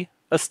be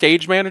a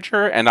stage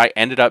manager, and I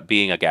ended up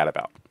being a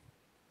gadabout.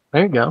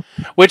 There you go.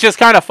 Which is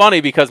kind of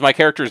funny because my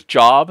character's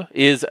job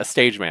is a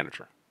stage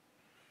manager.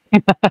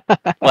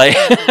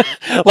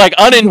 like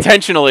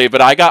unintentionally,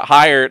 but I got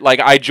hired. Like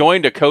I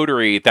joined a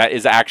coterie that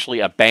is actually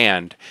a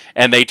band,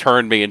 and they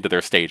turned me into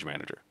their stage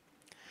manager.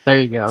 There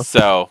you go.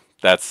 So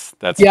that's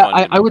yeah.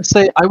 I would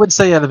say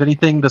out of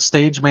anything, the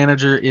stage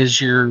manager is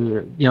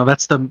your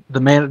that's the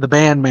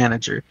band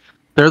manager.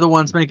 They're the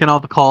ones making all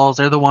the calls.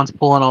 They're the ones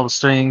pulling all the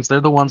strings. They're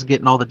the ones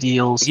getting all the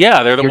deals.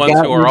 Yeah, they're the ones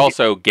who are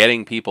also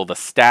getting people the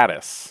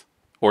status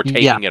or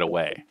taking it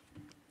away.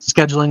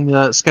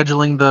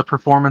 Scheduling the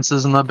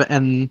performances and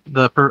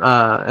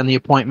the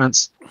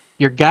appointments.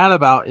 Your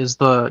gadabout is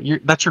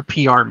that's your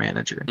PR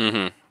manager.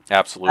 Mm-hmm.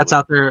 Absolutely.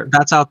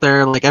 That's out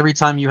there. Like every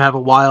time you have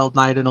a wild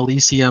night in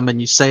Elysium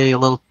and you say a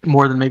little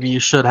more than maybe you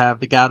should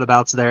have, the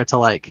gadabout's there to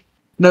like,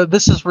 no,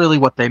 this is really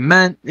what they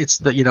meant. It's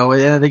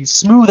they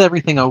smooth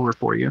everything over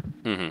for you.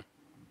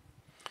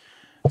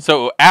 Mm-hmm.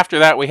 So after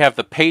that, we have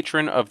the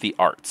patron of the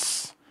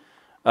arts.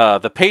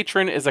 The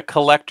patron is a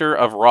collector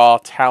of raw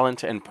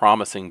talent and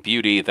promising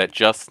beauty that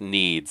just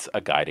needs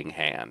a guiding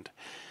hand.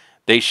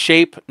 They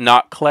shape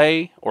not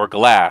clay or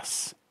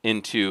glass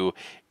into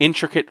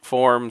intricate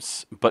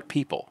forms, but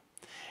people.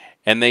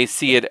 And they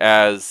see it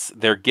as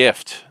their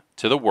gift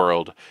to the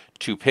world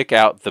to pick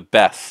out the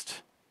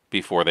best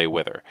before they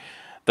wither.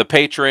 The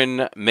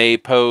patron may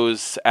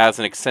pose as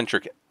an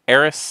eccentric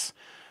heiress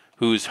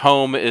whose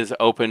home is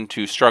open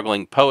to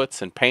struggling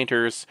poets and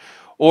painters,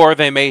 or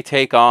they may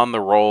take on the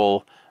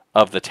role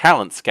of the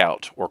talent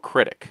scout or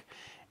critic,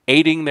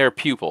 aiding their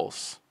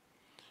pupils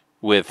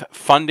with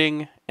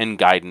funding and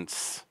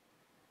guidance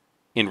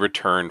in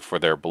return for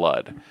their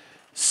blood.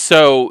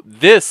 So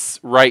this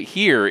right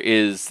here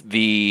is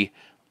the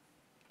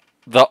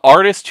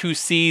artist who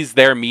sees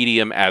their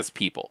medium as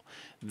people.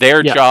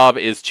 Their job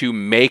is to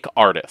make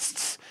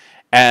artists.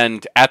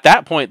 And at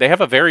that point, they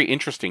have a very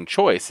interesting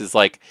choice.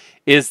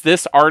 Is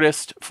this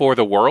artist for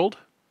the world?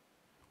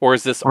 Or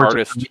is this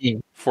artist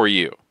for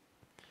you?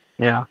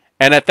 Yeah.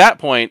 And at that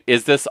point,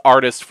 is this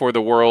artist for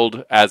the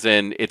world as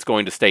in it's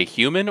going to stay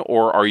human?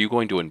 Or are you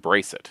going to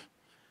embrace it?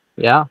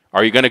 Yeah.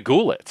 Are you going to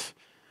ghoul it?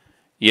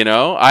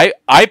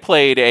 I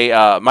played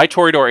my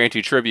Toreador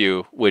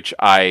Anti-Tribu, which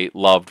I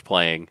loved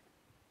playing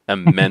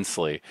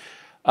immensely,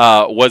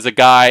 was a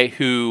guy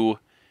who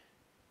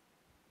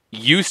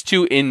used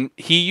to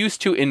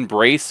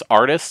embrace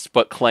artists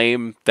but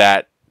claim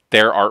that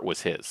their art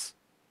was his.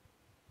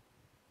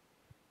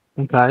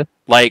 Okay.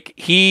 Like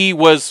he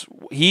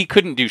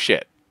couldn't do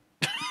shit.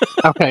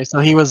 Okay, so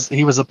he was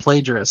a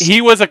plagiarist.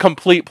 He was a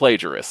complete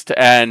plagiarist,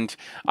 and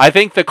I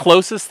think the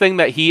closest thing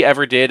that he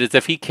ever did is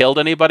if he killed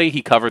anybody,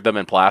 he covered them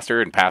in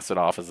plaster and passed it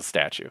off as a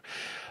statue.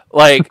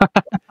 Like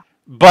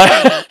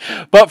but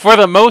for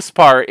the most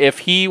part, if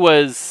he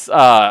was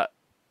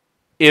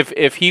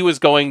if he was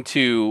going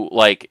to,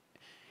 like,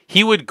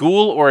 he would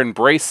ghoul or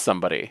embrace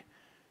somebody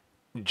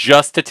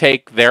just to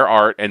take their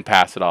art and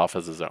pass it off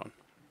as his own.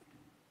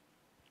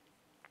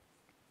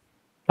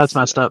 That's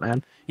messed up,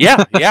 man.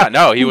 Yeah,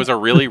 no, he was a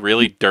really,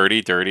 really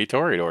dirty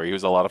Toreador. He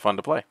was a lot of fun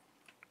to play.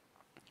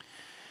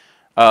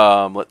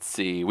 Let's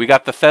see. We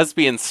got the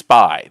Thespian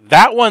Spy.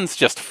 That one's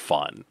just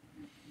fun.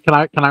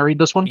 Can I read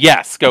this one?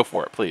 Yes, go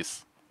for it,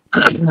 please.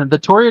 The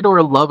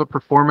Toreador love a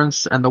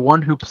performance, and the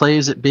one who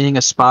plays at being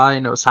a spy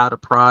knows how to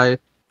pry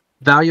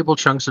valuable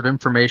chunks of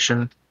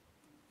information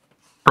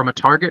from a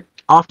target,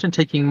 often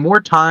taking more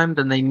time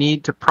than they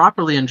need to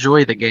properly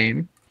enjoy the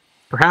game.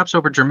 Perhaps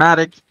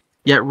over-dramatic,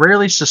 yet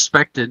rarely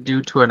suspected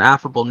due to an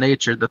affable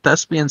nature, the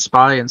Thespian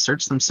Spy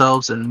inserts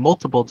themselves in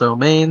multiple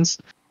domains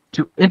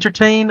to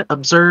entertain,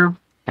 observe,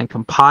 and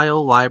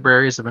compile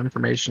libraries of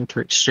information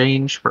to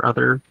exchange for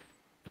other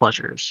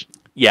pleasures.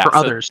 Yeah, for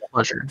others'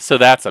 pleasure. So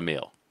that's a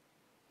meal.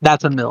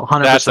 That's a mill.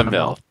 100% That's a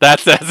mill.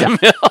 That's a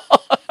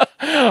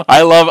mill.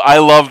 I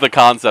love the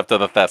concept of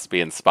the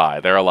Thespian Spy.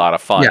 They're a lot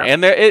of fun,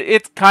 and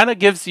it kind of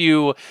gives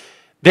you.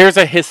 There's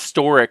a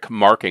historic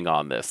marking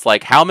on this.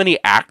 Like how many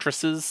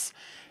actresses,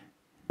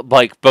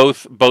 like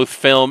both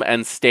film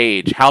and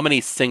stage, how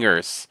many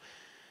singers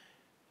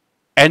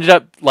ended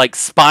up like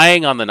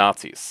spying on the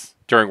Nazis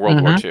during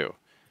World War II.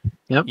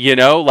 Yep. You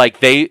know,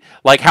 like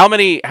how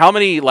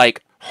many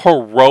like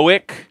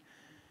heroic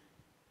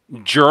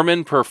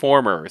German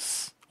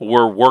performers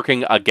were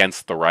working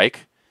against the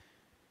Reich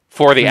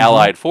for the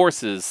Allied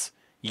forces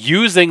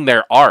using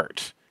their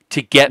art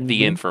to get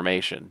the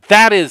information.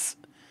 That is,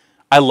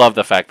 I love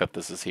the fact that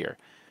this is here.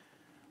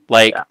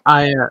 Like,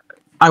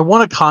 I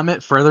want to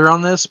comment further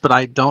on this, but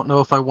I don't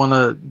know if I want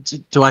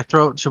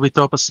to. Should we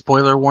throw up a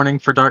spoiler warning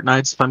for Dark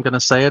Knights if I'm going to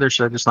say it, or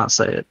should I just not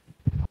say it?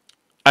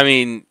 I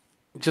mean,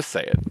 just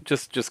say it.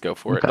 Just go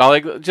for it. Okay. No,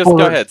 like, just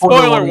go ahead.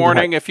 Spoiler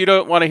warning. If you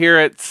don't want to hear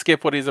it,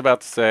 skip what he's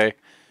about to say.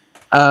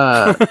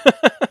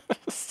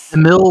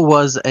 Emil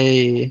was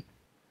a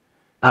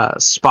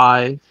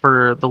spy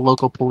for the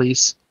local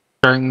police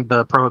during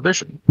the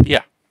Prohibition.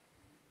 Yeah.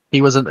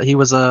 He was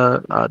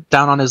a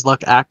down on his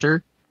luck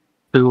actor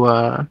who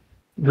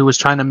was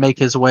trying to make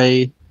his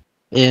way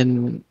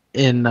in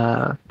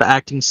the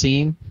acting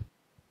scene,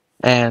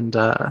 and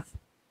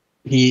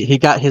he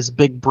got his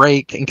big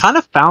break and kind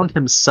of found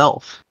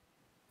himself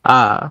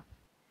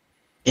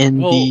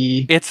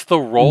it's the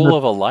role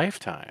of a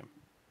lifetime.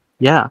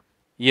 Yeah.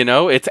 You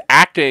know, it's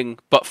acting,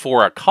 but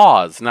for a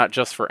cause, not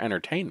just for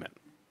entertainment.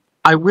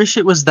 I wish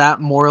it was that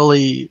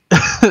morally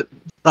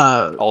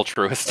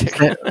altruistic.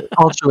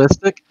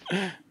 altruistic.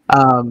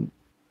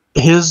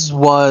 His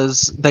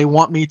was, they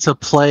want me to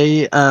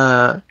play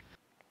a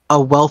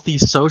wealthy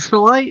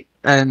socialite,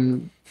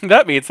 and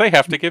that means they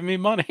have to give me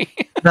money.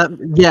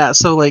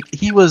 So like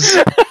he was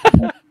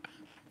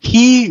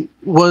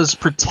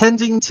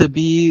pretending to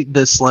be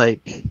this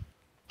like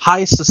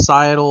high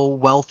societal,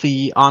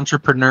 wealthy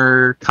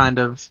entrepreneur kind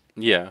of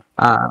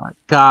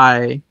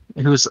guy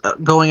who's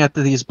going at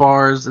these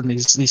bars and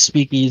these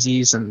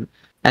speakeasies,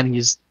 and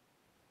he's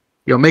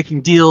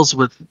making deals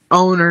with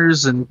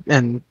owners and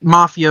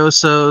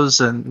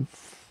mafiosos and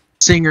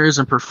singers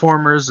and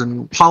performers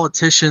and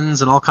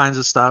politicians and all kinds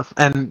of stuff.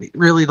 And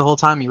really, the whole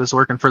time he was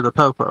working for the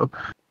Popo.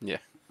 Yeah.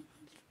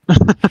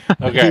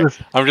 Okay,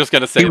 I'm just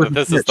gonna say that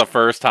this is the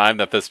first time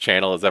that this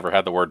channel has ever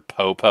had the word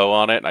Popo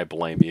on it, and I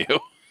blame you.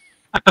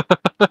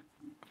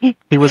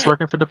 He was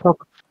working for the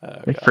Popo.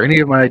 For any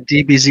of my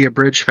DBZ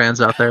Abridged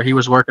fans out there, he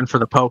was working for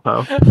the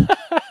Popo.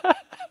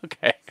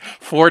 Okay,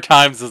 4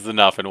 times is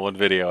enough in one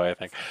video, I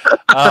think.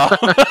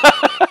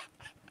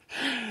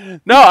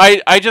 No,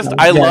 I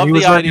love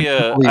the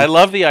idea. I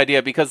love the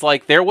idea because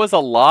like there was a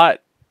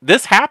lot.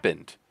 This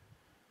happened.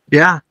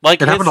 Yeah,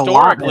 like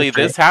historically,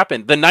 this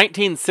happened. The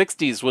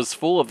 1960s was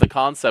full of the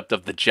concept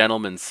of the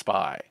gentleman's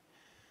spy.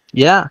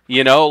 Yeah,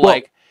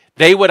 like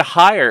they would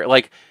hire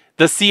like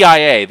the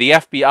CIA, the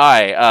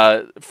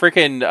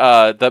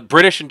FBI, the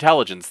British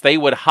intelligence. They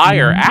would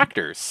hire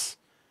actors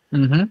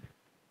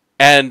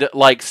and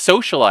like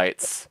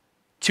socialites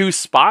to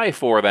spy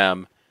for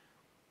them.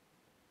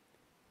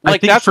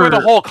 Like that's where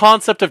the whole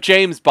concept of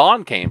James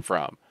Bond came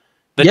from.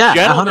 The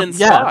gentleman's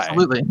spy. Yeah,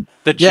 absolutely.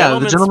 The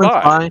gentleman's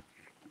spy.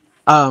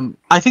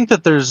 I think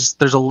that there's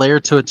a layer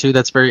to it too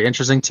that's very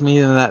interesting to me,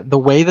 and that the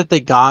way that they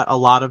got a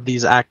lot of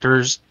these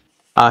actors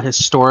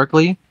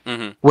historically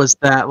was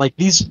that like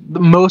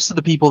most of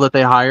the people that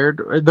they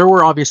hired, there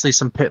were obviously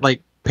some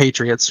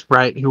patriots,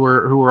 right, who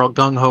were all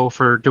gung ho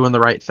for doing the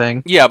right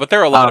thing. Yeah, but there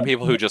are a lot of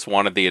people who just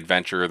wanted the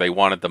adventure, they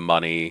wanted the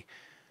money.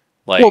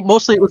 Like, well,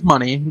 mostly it was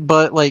money,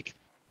 but like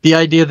the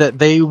idea that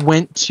they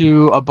went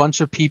to a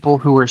bunch of people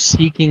who were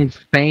seeking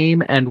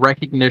fame and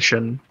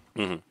recognition.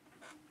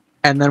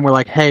 And then we're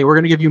like, hey, we're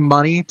going to give you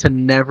money to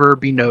never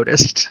be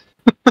noticed.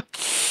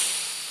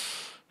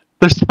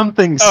 There's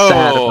something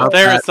sad about that.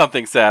 There is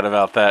something sad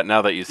about that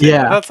now that you say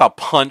that. That's a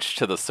punch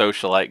to the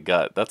socialite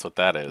gut. That's what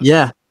that is.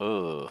 Yeah.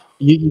 Ugh.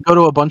 You go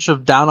to a bunch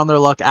of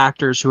down-on-their-luck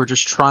actors who are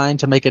just trying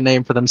to make a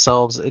name for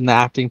themselves in the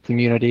acting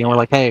community, and we're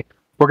like, hey,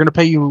 we're going to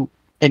pay you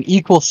an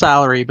equal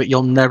salary, but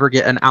you'll never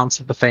get an ounce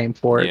of the fame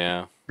for it.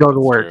 Yeah. Go to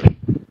work. True.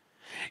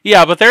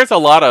 Yeah, but there's a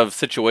lot of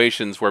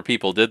situations where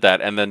people did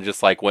that, and then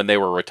just like when they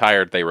were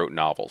retired, they wrote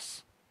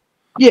novels.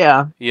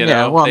 Yeah, you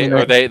know, well,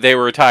 they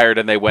were retired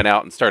and they went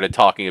out and started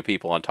talking to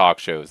people on talk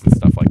shows and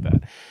stuff like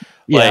that.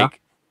 Yeah. Like,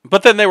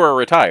 but then they were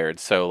retired,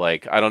 so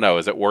like I don't know,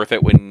 is it worth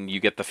it when you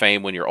get the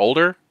fame when you're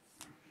older?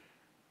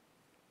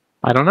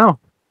 I don't know.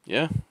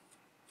 Yeah,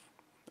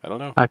 I don't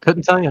know. I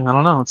couldn't tell you. I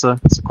don't know. It's a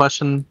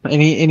question.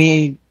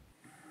 Any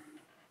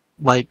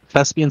like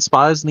thespian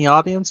spies in the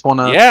audience want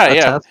to?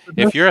 Yeah.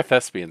 If you're a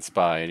thespian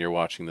spy and you're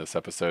watching this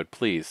episode,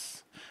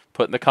 please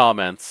put in the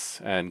comments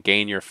and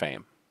gain your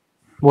fame.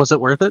 Was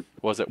it worth it?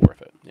 Was it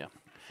worth it? Yeah.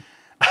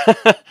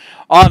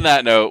 On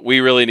that note,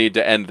 we really need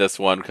to end this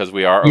one because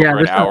we are over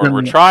an hour. And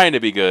we're trying to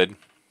be good.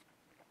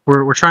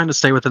 We're trying to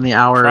stay within the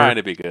hour. Trying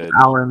to be good.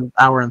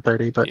 Hour and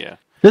 30. But yeah,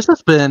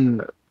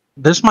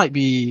 this might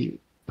be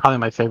probably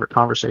my favorite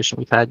conversation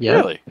we've had yet.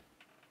 Really?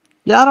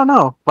 Yeah, I don't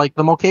know. Like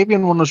the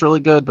Mulcavian one was really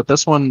good, but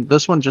this one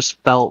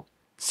just felt.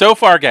 So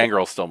far,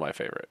 Gangrel's still my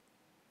favorite.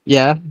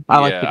 Yeah,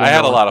 I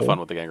had a lot of fun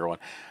with the Gangrel one.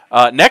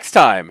 Next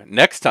time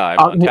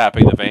on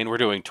Tapping the Vein, we're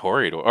doing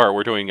Toreador, or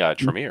we're doing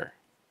Tremere.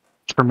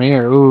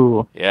 Tremere,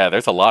 ooh. Yeah,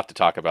 there's a lot to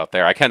talk about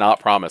there. I cannot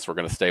promise we're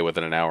going to stay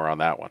within an hour on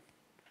that one.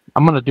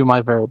 I'm going to do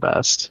my very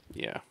best.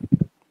 Yeah.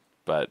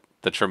 but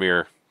the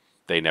Tremere,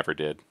 they never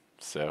did.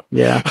 So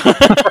Yeah.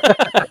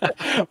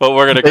 but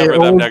we're gonna cover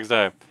them next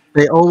time.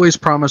 They always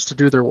promise to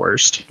do their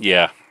worst.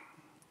 Yeah.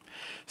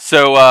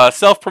 So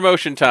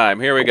self-promotion time.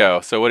 Here we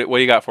go. So what do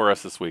you got for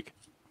us this week?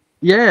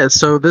 Yeah,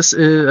 so this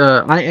is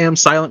I am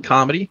Silent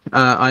Comedy.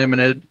 I am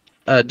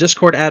a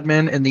Discord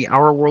admin in the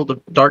Our World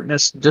of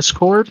Darkness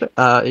Discord.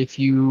 If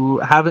you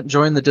haven't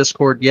joined the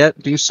Discord yet,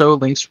 do so.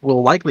 Links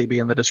will likely be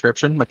in the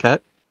description. Mekhet.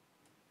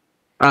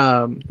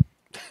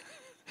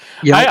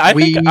 Yeah, I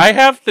think I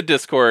have the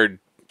Discord.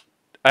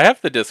 I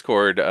have the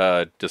Discord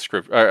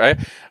description. I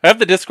have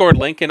the Discord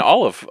link in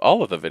all of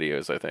the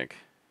videos, I think.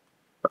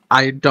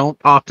 I don't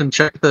often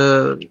check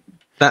that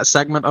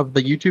segment of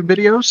the YouTube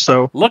videos,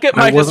 so look at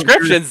my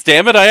descriptions.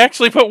 Damn it! I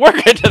actually put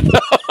work into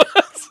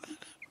those.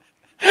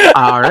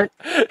 All right.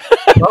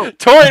 Well,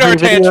 Toreador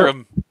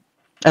tantrum.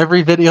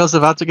 Every video is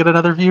about to get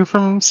another view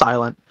from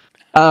Silent.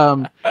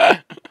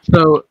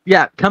 So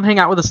yeah, come hang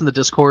out with us in the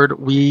Discord.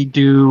 We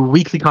do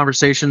weekly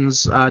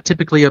conversations,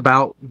 typically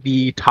about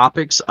the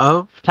topics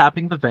of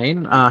tapping the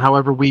vein.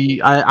 However,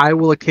 I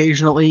will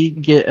occasionally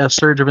get a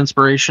surge of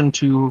inspiration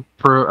to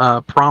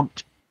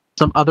prompt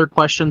some other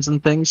questions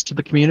and things to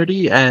the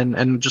community,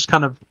 and just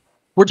kind of,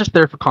 we're just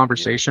there for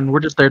conversation.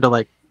 We're just there to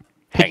like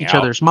pick each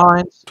other's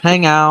minds,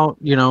 hang out,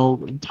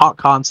 talk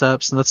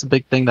concepts, and that's a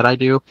big thing that I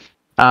do.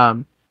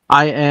 I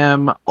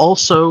am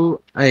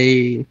also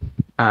a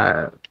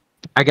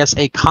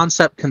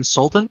concept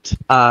consultant.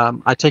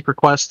 I take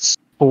requests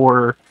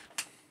to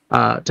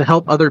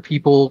help other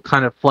people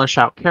kind of flesh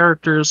out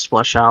characters,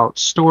 flesh out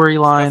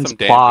storylines, some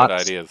damn plots.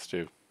 good ideas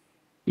too.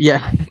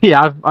 Yeah,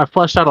 I've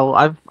fleshed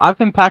out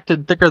I've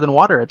impacted Thicker Than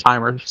Water a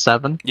time or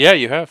 7. Yeah,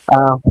 you have.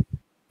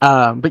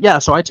 But yeah,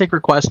 so I take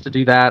requests to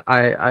do that.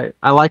 I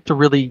like to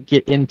really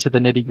get into the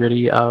nitty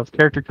gritty of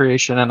character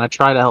creation, and I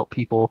try to help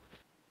people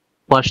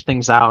flesh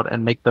things out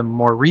and make them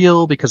more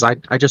real, because I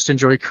just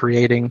enjoy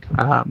creating.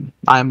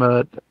 I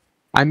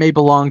may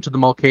belong to the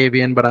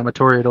Malkavian, but I'm a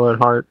Toreador at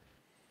heart.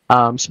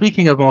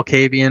 Speaking of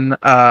Malkavian,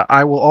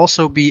 I will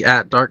also be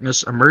at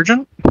Darkness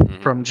Emergent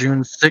from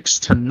June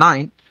 6th to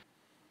 9th,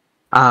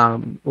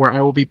 where I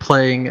will be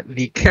playing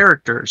the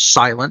character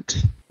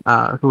Silent,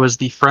 who is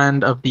the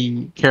friend of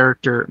the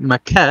character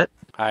Mekhet,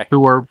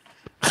 who are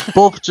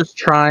both just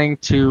trying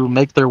to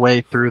make their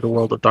way through the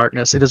world of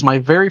darkness. It is my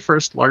very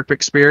first LARP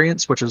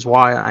experience, which is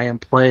why I am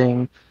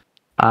playing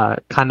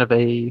kind of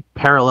a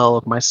parallel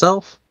of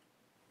myself.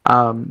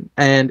 And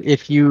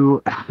if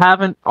you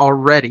haven't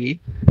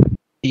already,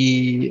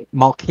 the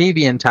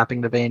Malkavian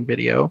Tapping the Vein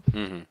video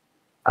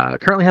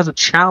currently has a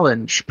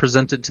challenge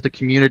presented to the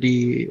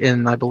community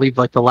in, I believe,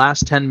 like the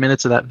last 10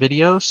 minutes of that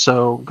video,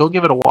 so go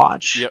give it a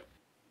watch. Yep.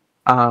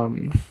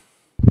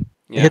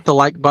 Hit the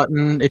like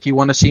button if you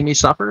want to see me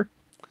suffer.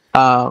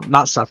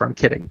 Not suffer, I'm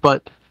kidding.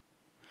 But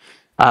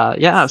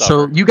yeah,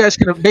 suffer. So you guys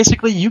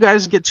you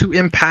guys get to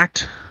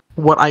impact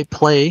what I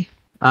play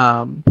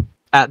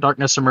at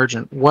Darkness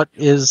Emergent. What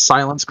is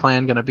Silent's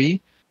clan going to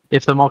be?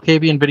 If the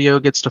Malkavian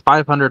video gets to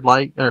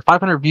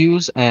 500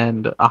 views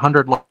and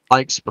 100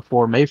 likes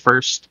before May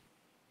 1st,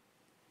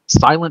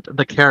 Silent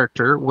the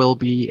character will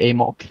be a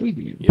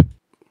Malkavian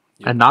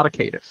and not a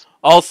caitiff.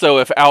 Also,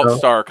 if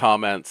Outstar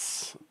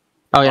comments,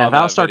 if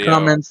Outstar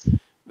comments, it's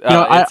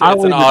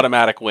an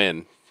automatic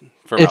win.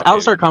 If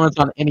Outstar comments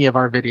on any of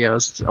our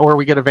videos, or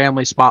we get a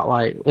family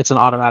spotlight, it's an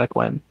automatic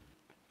win.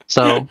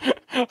 So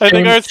I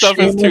think our stuff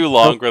is too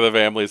long for the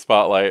family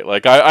spotlight.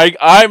 Like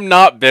I'm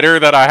not bitter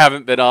that I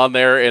haven't been on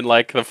there in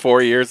like the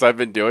 4 years I've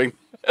been doing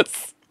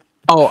this.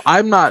 Oh,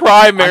 I'm not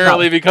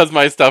primarily because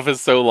my stuff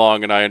is so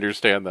long, and I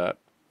understand that.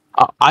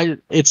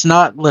 It's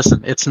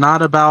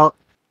not about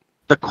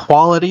the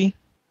quality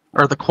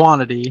or the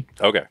quantity.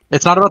 Okay.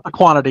 It's not about the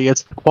quantity,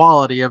 it's the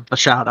quality of the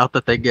shout out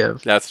that they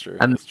give. That's true.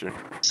 That's true.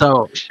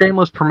 So,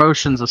 shameless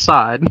promotions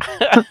aside,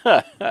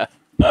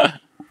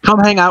 come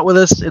hang out with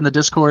us in the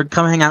Discord.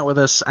 Come hang out with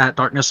us at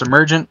Darkness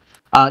Emergent.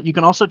 You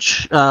can also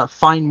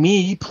find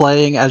me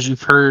playing, as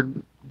you've heard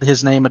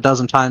his name a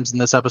dozen times in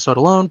this episode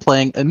alone,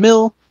 playing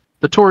Emil,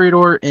 the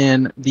Toreador,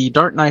 in the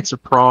Dark Knights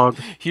of Prague.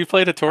 You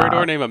played a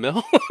Toreador named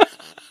Emil?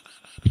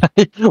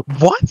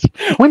 What?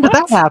 When did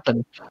that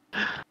happen?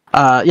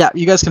 Yeah,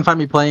 you guys can find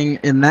me playing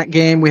in that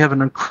game. We have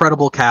an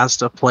incredible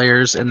cast of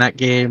players in that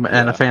game,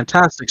 and a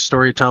fantastic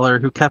storyteller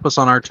who kept us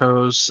on our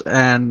toes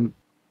and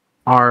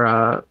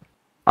our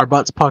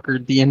butts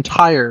puckered the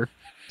entire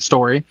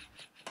story.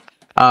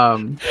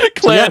 Clan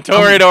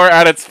Toreador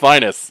at its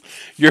finest.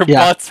 Your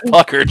butt's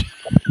puckered.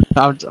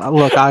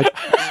 Look, I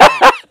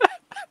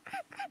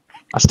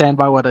stand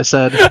by what I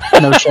said.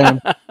 No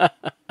shame.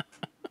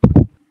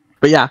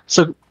 But yeah,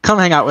 so come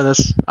hang out with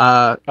us,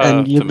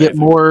 and you get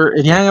more.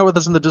 If you hang out with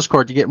us in the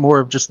Discord, you get more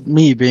of just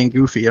me being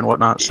goofy and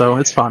whatnot. So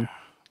it's fun.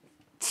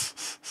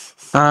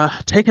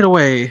 Take it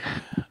away.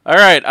 All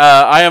right,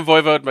 I am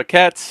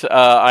voivodemekhet.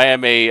 I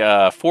am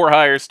a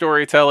for-hire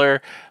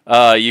storyteller.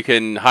 You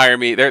can hire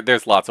me.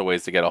 There's lots of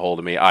ways to get a hold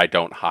of me. I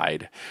don't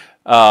hide.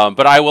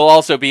 But I will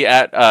also be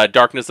at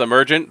Darkness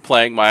Emergent,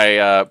 playing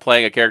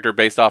a character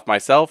based off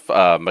myself,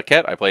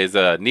 Mekhet. I play as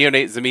a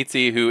neonate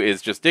Zemitzi who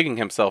is just digging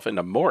himself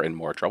into more and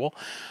more trouble.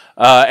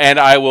 And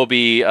I will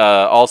be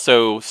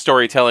also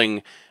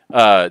storytelling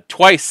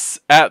twice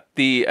at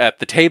the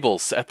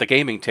tables, at the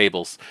gaming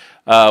tables,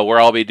 where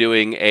I'll be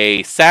doing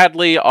a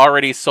sadly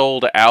already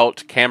sold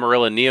out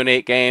Camarilla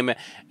Neonate game,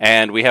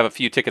 and we have a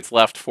few tickets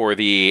left for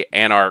the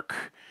Anarch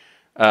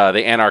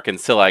and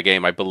Scylla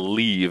game, I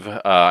believe.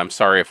 I'm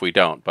sorry if we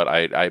don't, but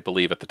I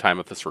believe at the time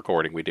of this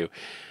recording we do.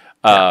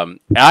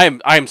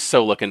 I'm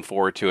so looking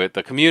forward to it.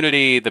 The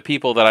community, the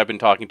people that I've been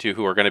talking to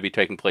who are going to be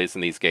taking place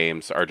in these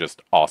games are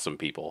just awesome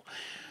people.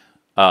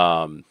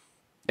 And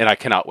I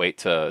cannot wait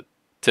to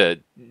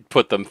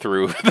put them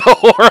through the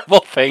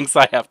horrible things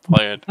I have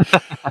planned.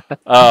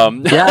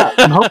 Yeah,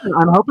 I'm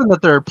hoping that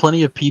there are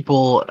plenty of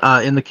people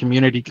in the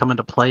community coming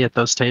to play at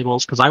those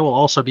tables, because I will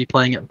also be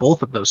playing at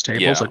both of those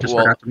tables. Yeah, I just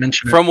forgot to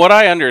mention it. From what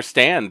I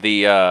understand,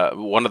 the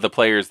one of the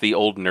players, the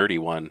old nerdy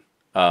one,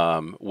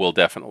 will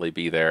definitely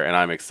be there, and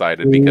I'm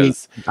excited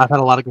because I've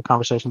had a lot of good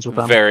conversations with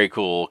them. Very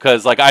cool,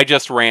 because like I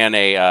just ran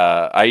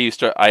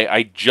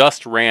I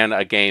just ran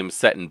a game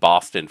set in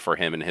Boston for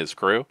him and his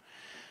crew,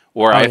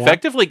 where I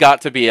effectively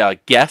got to be a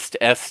guest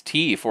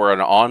ST for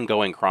an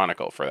ongoing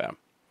chronicle for them.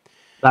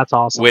 That's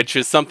awesome. Which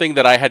is something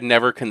that I had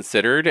never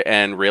considered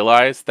and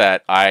realized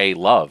that I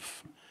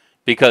love,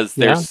 because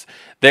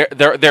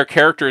their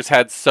characters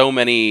had so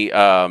many.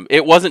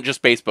 It wasn't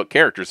just Facebook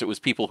characters; it was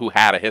people who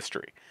had a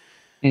history.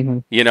 Mm-hmm.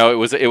 You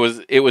know,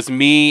 it was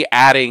me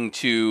adding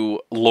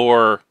to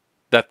lore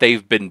that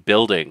they've been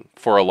building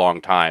for a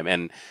long time,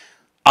 and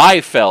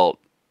I felt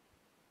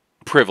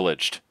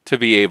privileged to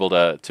be able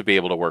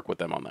to work with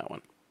them on that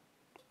one.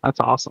 That's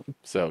awesome.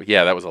 So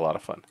yeah, that was a lot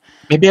of fun.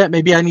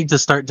 Maybe I need to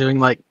start doing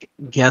like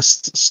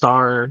guest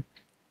star.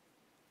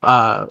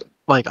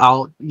 Like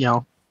I'll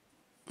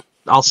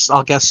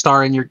guest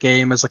star in your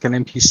game as like an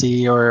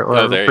NPC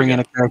or bring in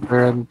a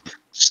character and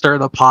stir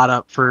the pot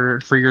up for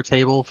your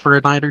table for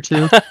a night or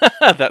two.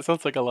 That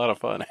sounds like a lot of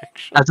fun,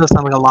 actually. That does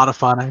sound like a lot of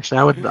fun,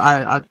 actually.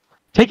 I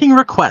taking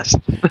requests.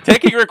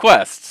 Taking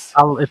requests.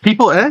 If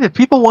people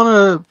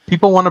want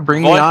to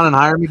bring me on and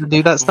hire me to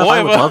do that stuff,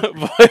 I would love it.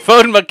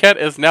 Voivode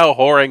is now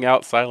whoring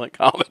out silent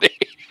comedy.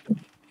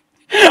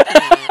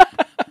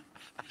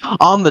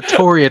 On the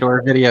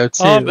Toreador video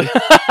too.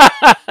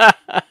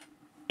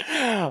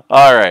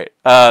 All right.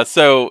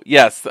 So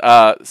yes.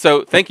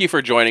 So thank you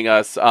for joining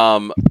us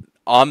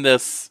on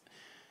this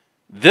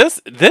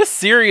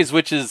series,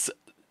 which is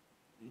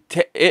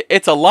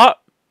it's a lot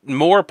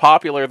more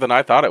popular than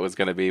I thought it was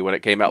going to be when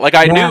it came out. Like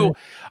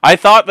I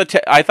thought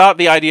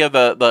the idea of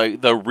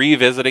the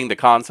revisiting the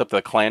concept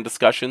of clan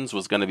discussions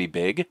was going to be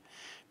big,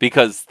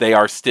 because they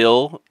are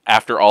still,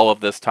 after all of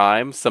this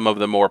time, some of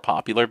the more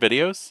popular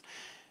videos,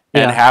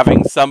 and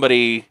having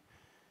somebody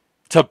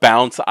to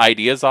bounce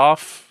ideas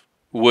off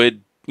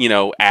would,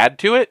 add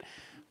to it.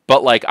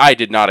 But like, I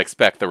did not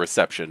expect the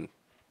reception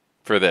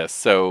for this.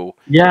 So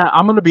yeah,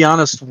 I'm going to be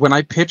honest. When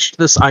I pitched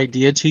this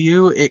idea to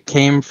you, it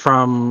came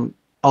from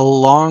a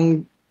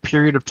long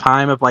period of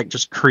time of like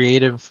just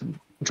creative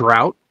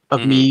drought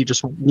of me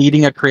just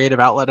needing a creative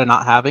outlet and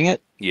not having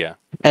it. Yeah.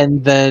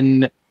 And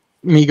then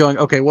me going,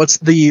 okay, what's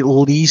the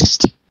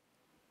least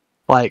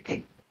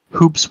like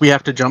hoops we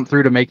have to jump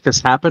through to make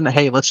this happen?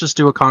 Hey, let's just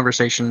do a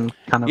conversation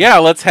kind of. Yeah,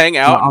 let's hang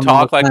out and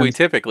talk like we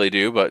typically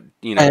do, but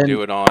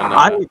do it on.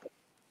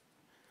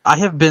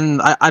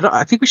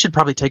 I think we should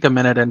probably take a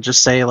minute and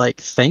just say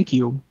like thank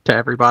you to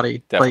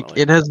everybody.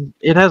 Definitely. Like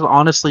it has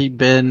honestly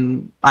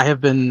been, I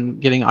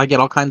get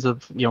all kinds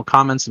of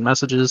comments and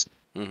messages.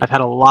 I've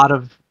had a lot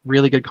of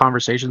really good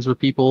conversations with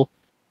people,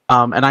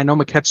 and I know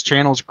Mekhet's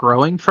channel's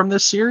growing from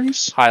this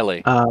series.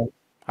 Highly.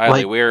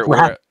 Like,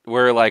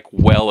 we're like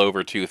well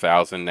over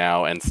 2,000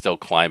 now and still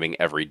climbing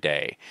every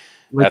day.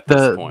 At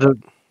this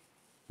point.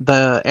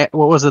 The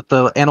what was it?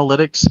 The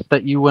analytics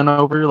that you went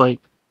over, like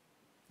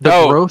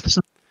the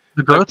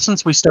growth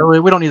since we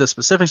started. We don't need the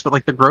specifics, but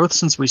like the growth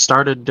since we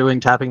started doing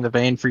Tapping the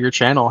Vein for your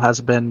channel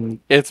has been.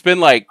 It's been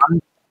like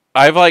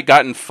I've like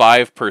gotten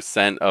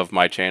 5% of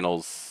my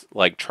channel's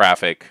like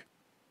traffic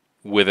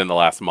within the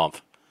last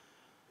month.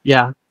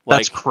 Yeah.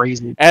 That's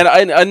crazy.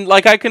 And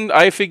like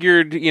I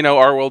figured,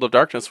 Our World of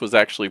Darkness was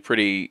actually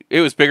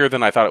it was bigger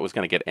than I thought it was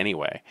going to get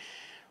anyway.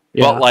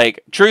 Yeah. But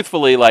like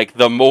truthfully, like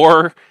the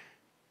more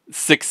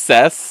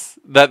success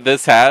that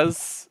this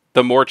has,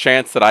 the more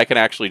chance that I can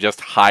actually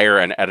just hire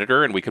an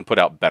editor and we can put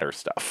out better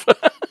stuff.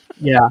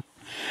 Yeah.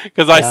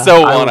 Because I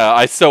so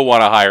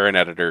want to hire an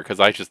editor,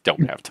 because I just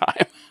don't have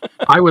time.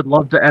 I would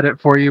love to edit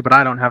for you, but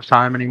I don't have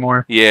time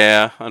anymore.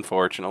 Yeah,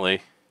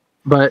 unfortunately.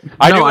 But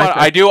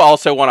I do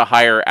also want to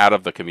hire out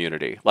of the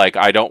community. Like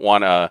I don't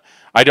want to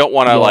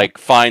like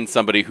find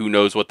somebody who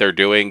knows what they're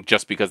doing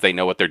just because they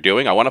know what they're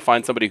doing. I want to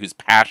find somebody who's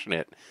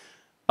passionate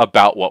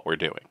about what we're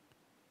doing.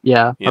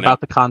 Yeah, You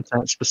about know? the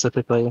content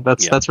specifically. Yeah.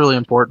 That's really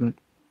important.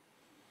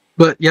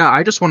 But yeah,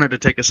 I just wanted to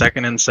take a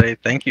second and say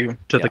thank you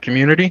to Yeah. the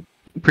community.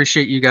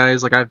 Appreciate you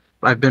guys. Like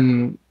I've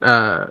been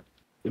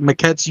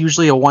Mekhet's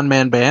usually a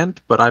one-man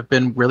band, but I've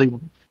been really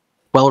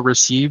well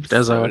received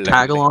as So a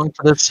tag lonely. along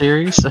for this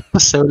series.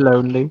 So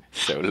lonely.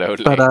 So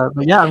lonely. But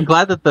yeah, I'm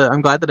glad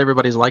that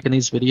everybody's liking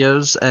these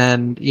videos,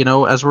 and you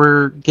know, as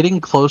we're getting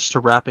close to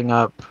wrapping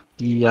up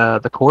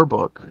the core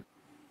book,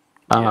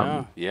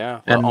 Yeah,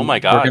 yeah. Well, oh and my we're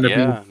God, gonna be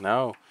yeah,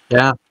 no.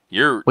 yeah,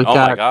 we've Oh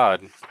my got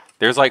God.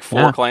 There's like 4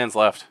 yeah, clans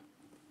left.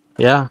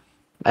 yeah,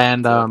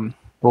 and That's it.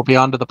 we'll be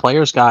on to the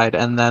player's guide,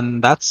 and then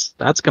that's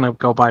gonna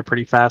go by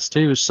pretty fast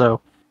too.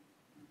 So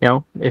you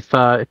know, if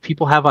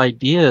people have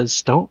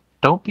ideas, don't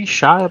be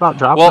shy about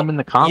dropping them Well, in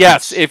the yes,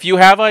 comments. if you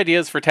have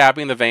ideas for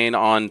tapping the vein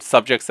on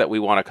subjects that we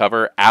want to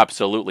cover,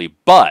 absolutely.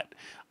 But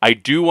I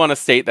do want to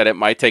state that it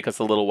might take us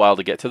a little while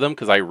to get to them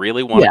because I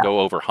really want to Yeah, go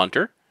over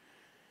Hunter yeah,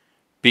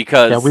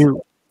 because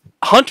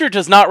Hunter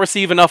does not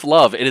receive enough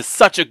love. It is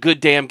such a good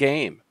damn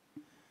game.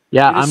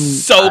 yeah, It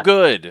is so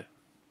good.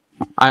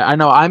 I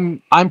know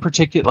I'm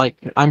particular like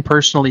I'm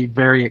personally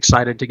very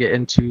excited to get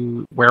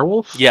into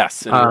werewolf.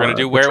 Yes, and we're gonna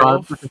do The tribe.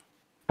 werewolf.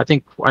 I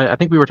think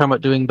we were talking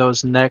about doing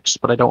those next,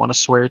 but I don't want to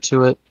swear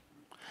to it.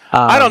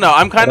 I don't know. I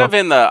don't, I'm kind of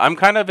in the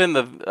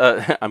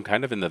I'm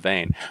kind of in the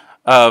vein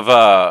of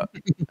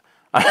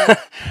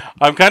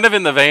I'm kind of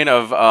in the vein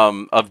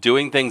of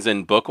doing things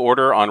in book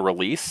order on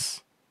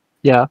release.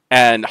 yeah,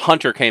 And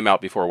Hunter came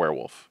out before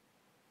Werewolf.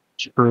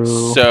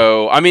 true.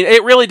 So, I mean,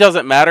 it really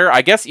doesn't matter.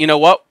 I guess, you know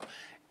what?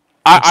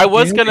 I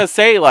was going to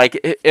say, like,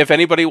 if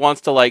anybody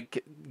wants to,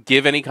 like,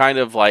 give any kind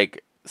of,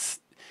 like,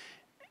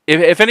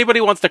 if anybody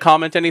wants to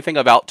comment anything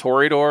about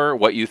Toreador,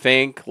 what you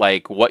think,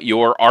 like, what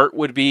your art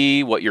would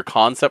be, what your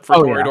concept for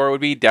Toreador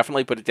would be,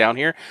 definitely put it down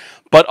here.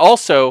 But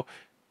also,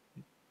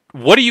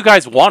 what do you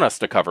guys want us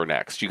to cover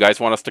next? Do you guys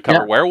want us to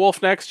cover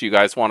Werewolf next? Do you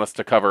guys want us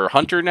to cover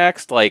Hunter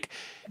next? Like,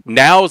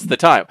 now's the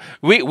time.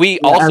 We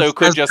also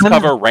could just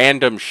cover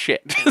random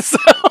shit. So.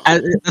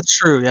 That's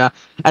true. Yeah,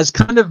 as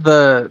kind of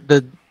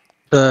the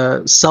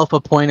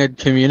self-appointed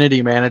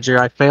community manager,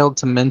 I failed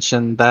to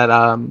mention that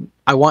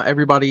I want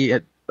everybody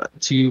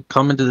to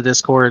come into the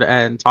Discord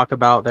and talk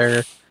about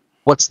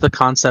what's the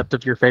concept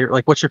of your favorite,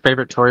 like what's your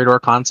favorite Toreador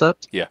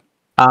concept? Yeah.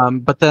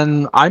 But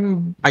then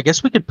I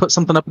guess we could put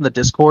something up in the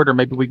Discord, or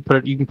maybe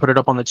you can put it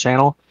up on the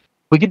channel.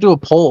 We could do a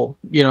poll,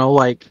 you know,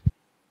 like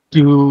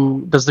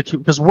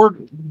because we're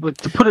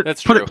to put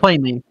it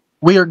plainly,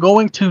 we are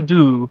going to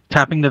do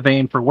tapping the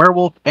vein for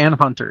Werewolf and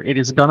Hunter. It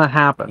is gonna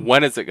happen.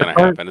 When is it gonna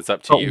happen? It's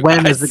up to you.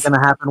 When guys. is it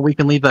gonna happen? We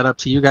can leave that up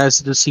to you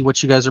guys to see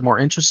what you guys are more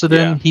interested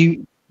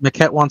in.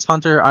 Mekhet wants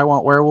Hunter. I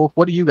want Werewolf.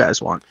 What do you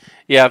guys want?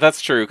 Yeah,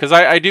 that's true. Because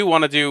I do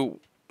want to do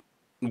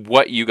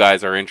what you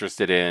guys are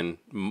interested in,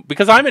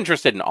 because I'm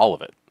interested in all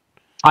of it.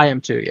 I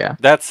am too, yeah.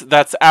 That's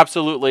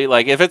absolutely,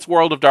 like, if it's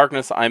World of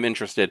Darkness, I'm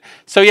interested.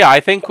 So yeah, I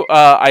think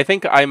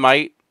I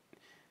might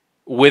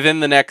within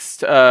the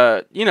next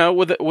you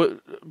know,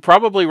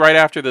 probably right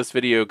after this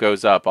video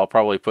goes up, I'll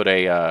probably put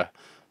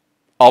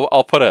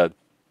I'll put a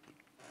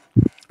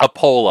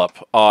poll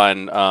up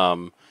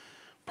on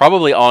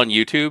probably on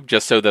YouTube,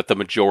 just so that the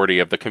majority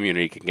of the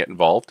community can get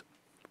involved.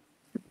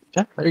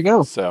 Yeah, there you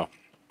go. So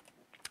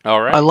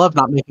all right. I love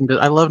not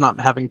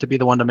having to be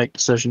the one to make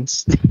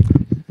decisions.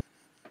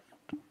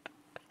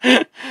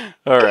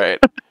 All right.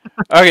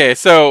 Okay,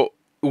 so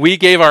we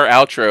gave our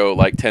outro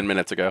like 10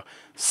 minutes ago.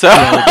 So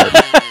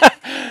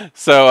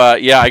so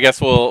yeah, I guess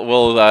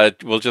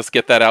we'll just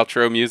get that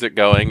outro music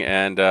going,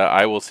 and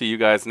I will see you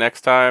guys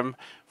next time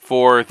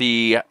for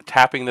the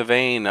tapping the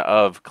vein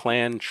of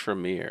Clan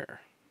Tremere.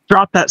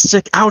 Drop that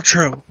sick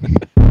outro.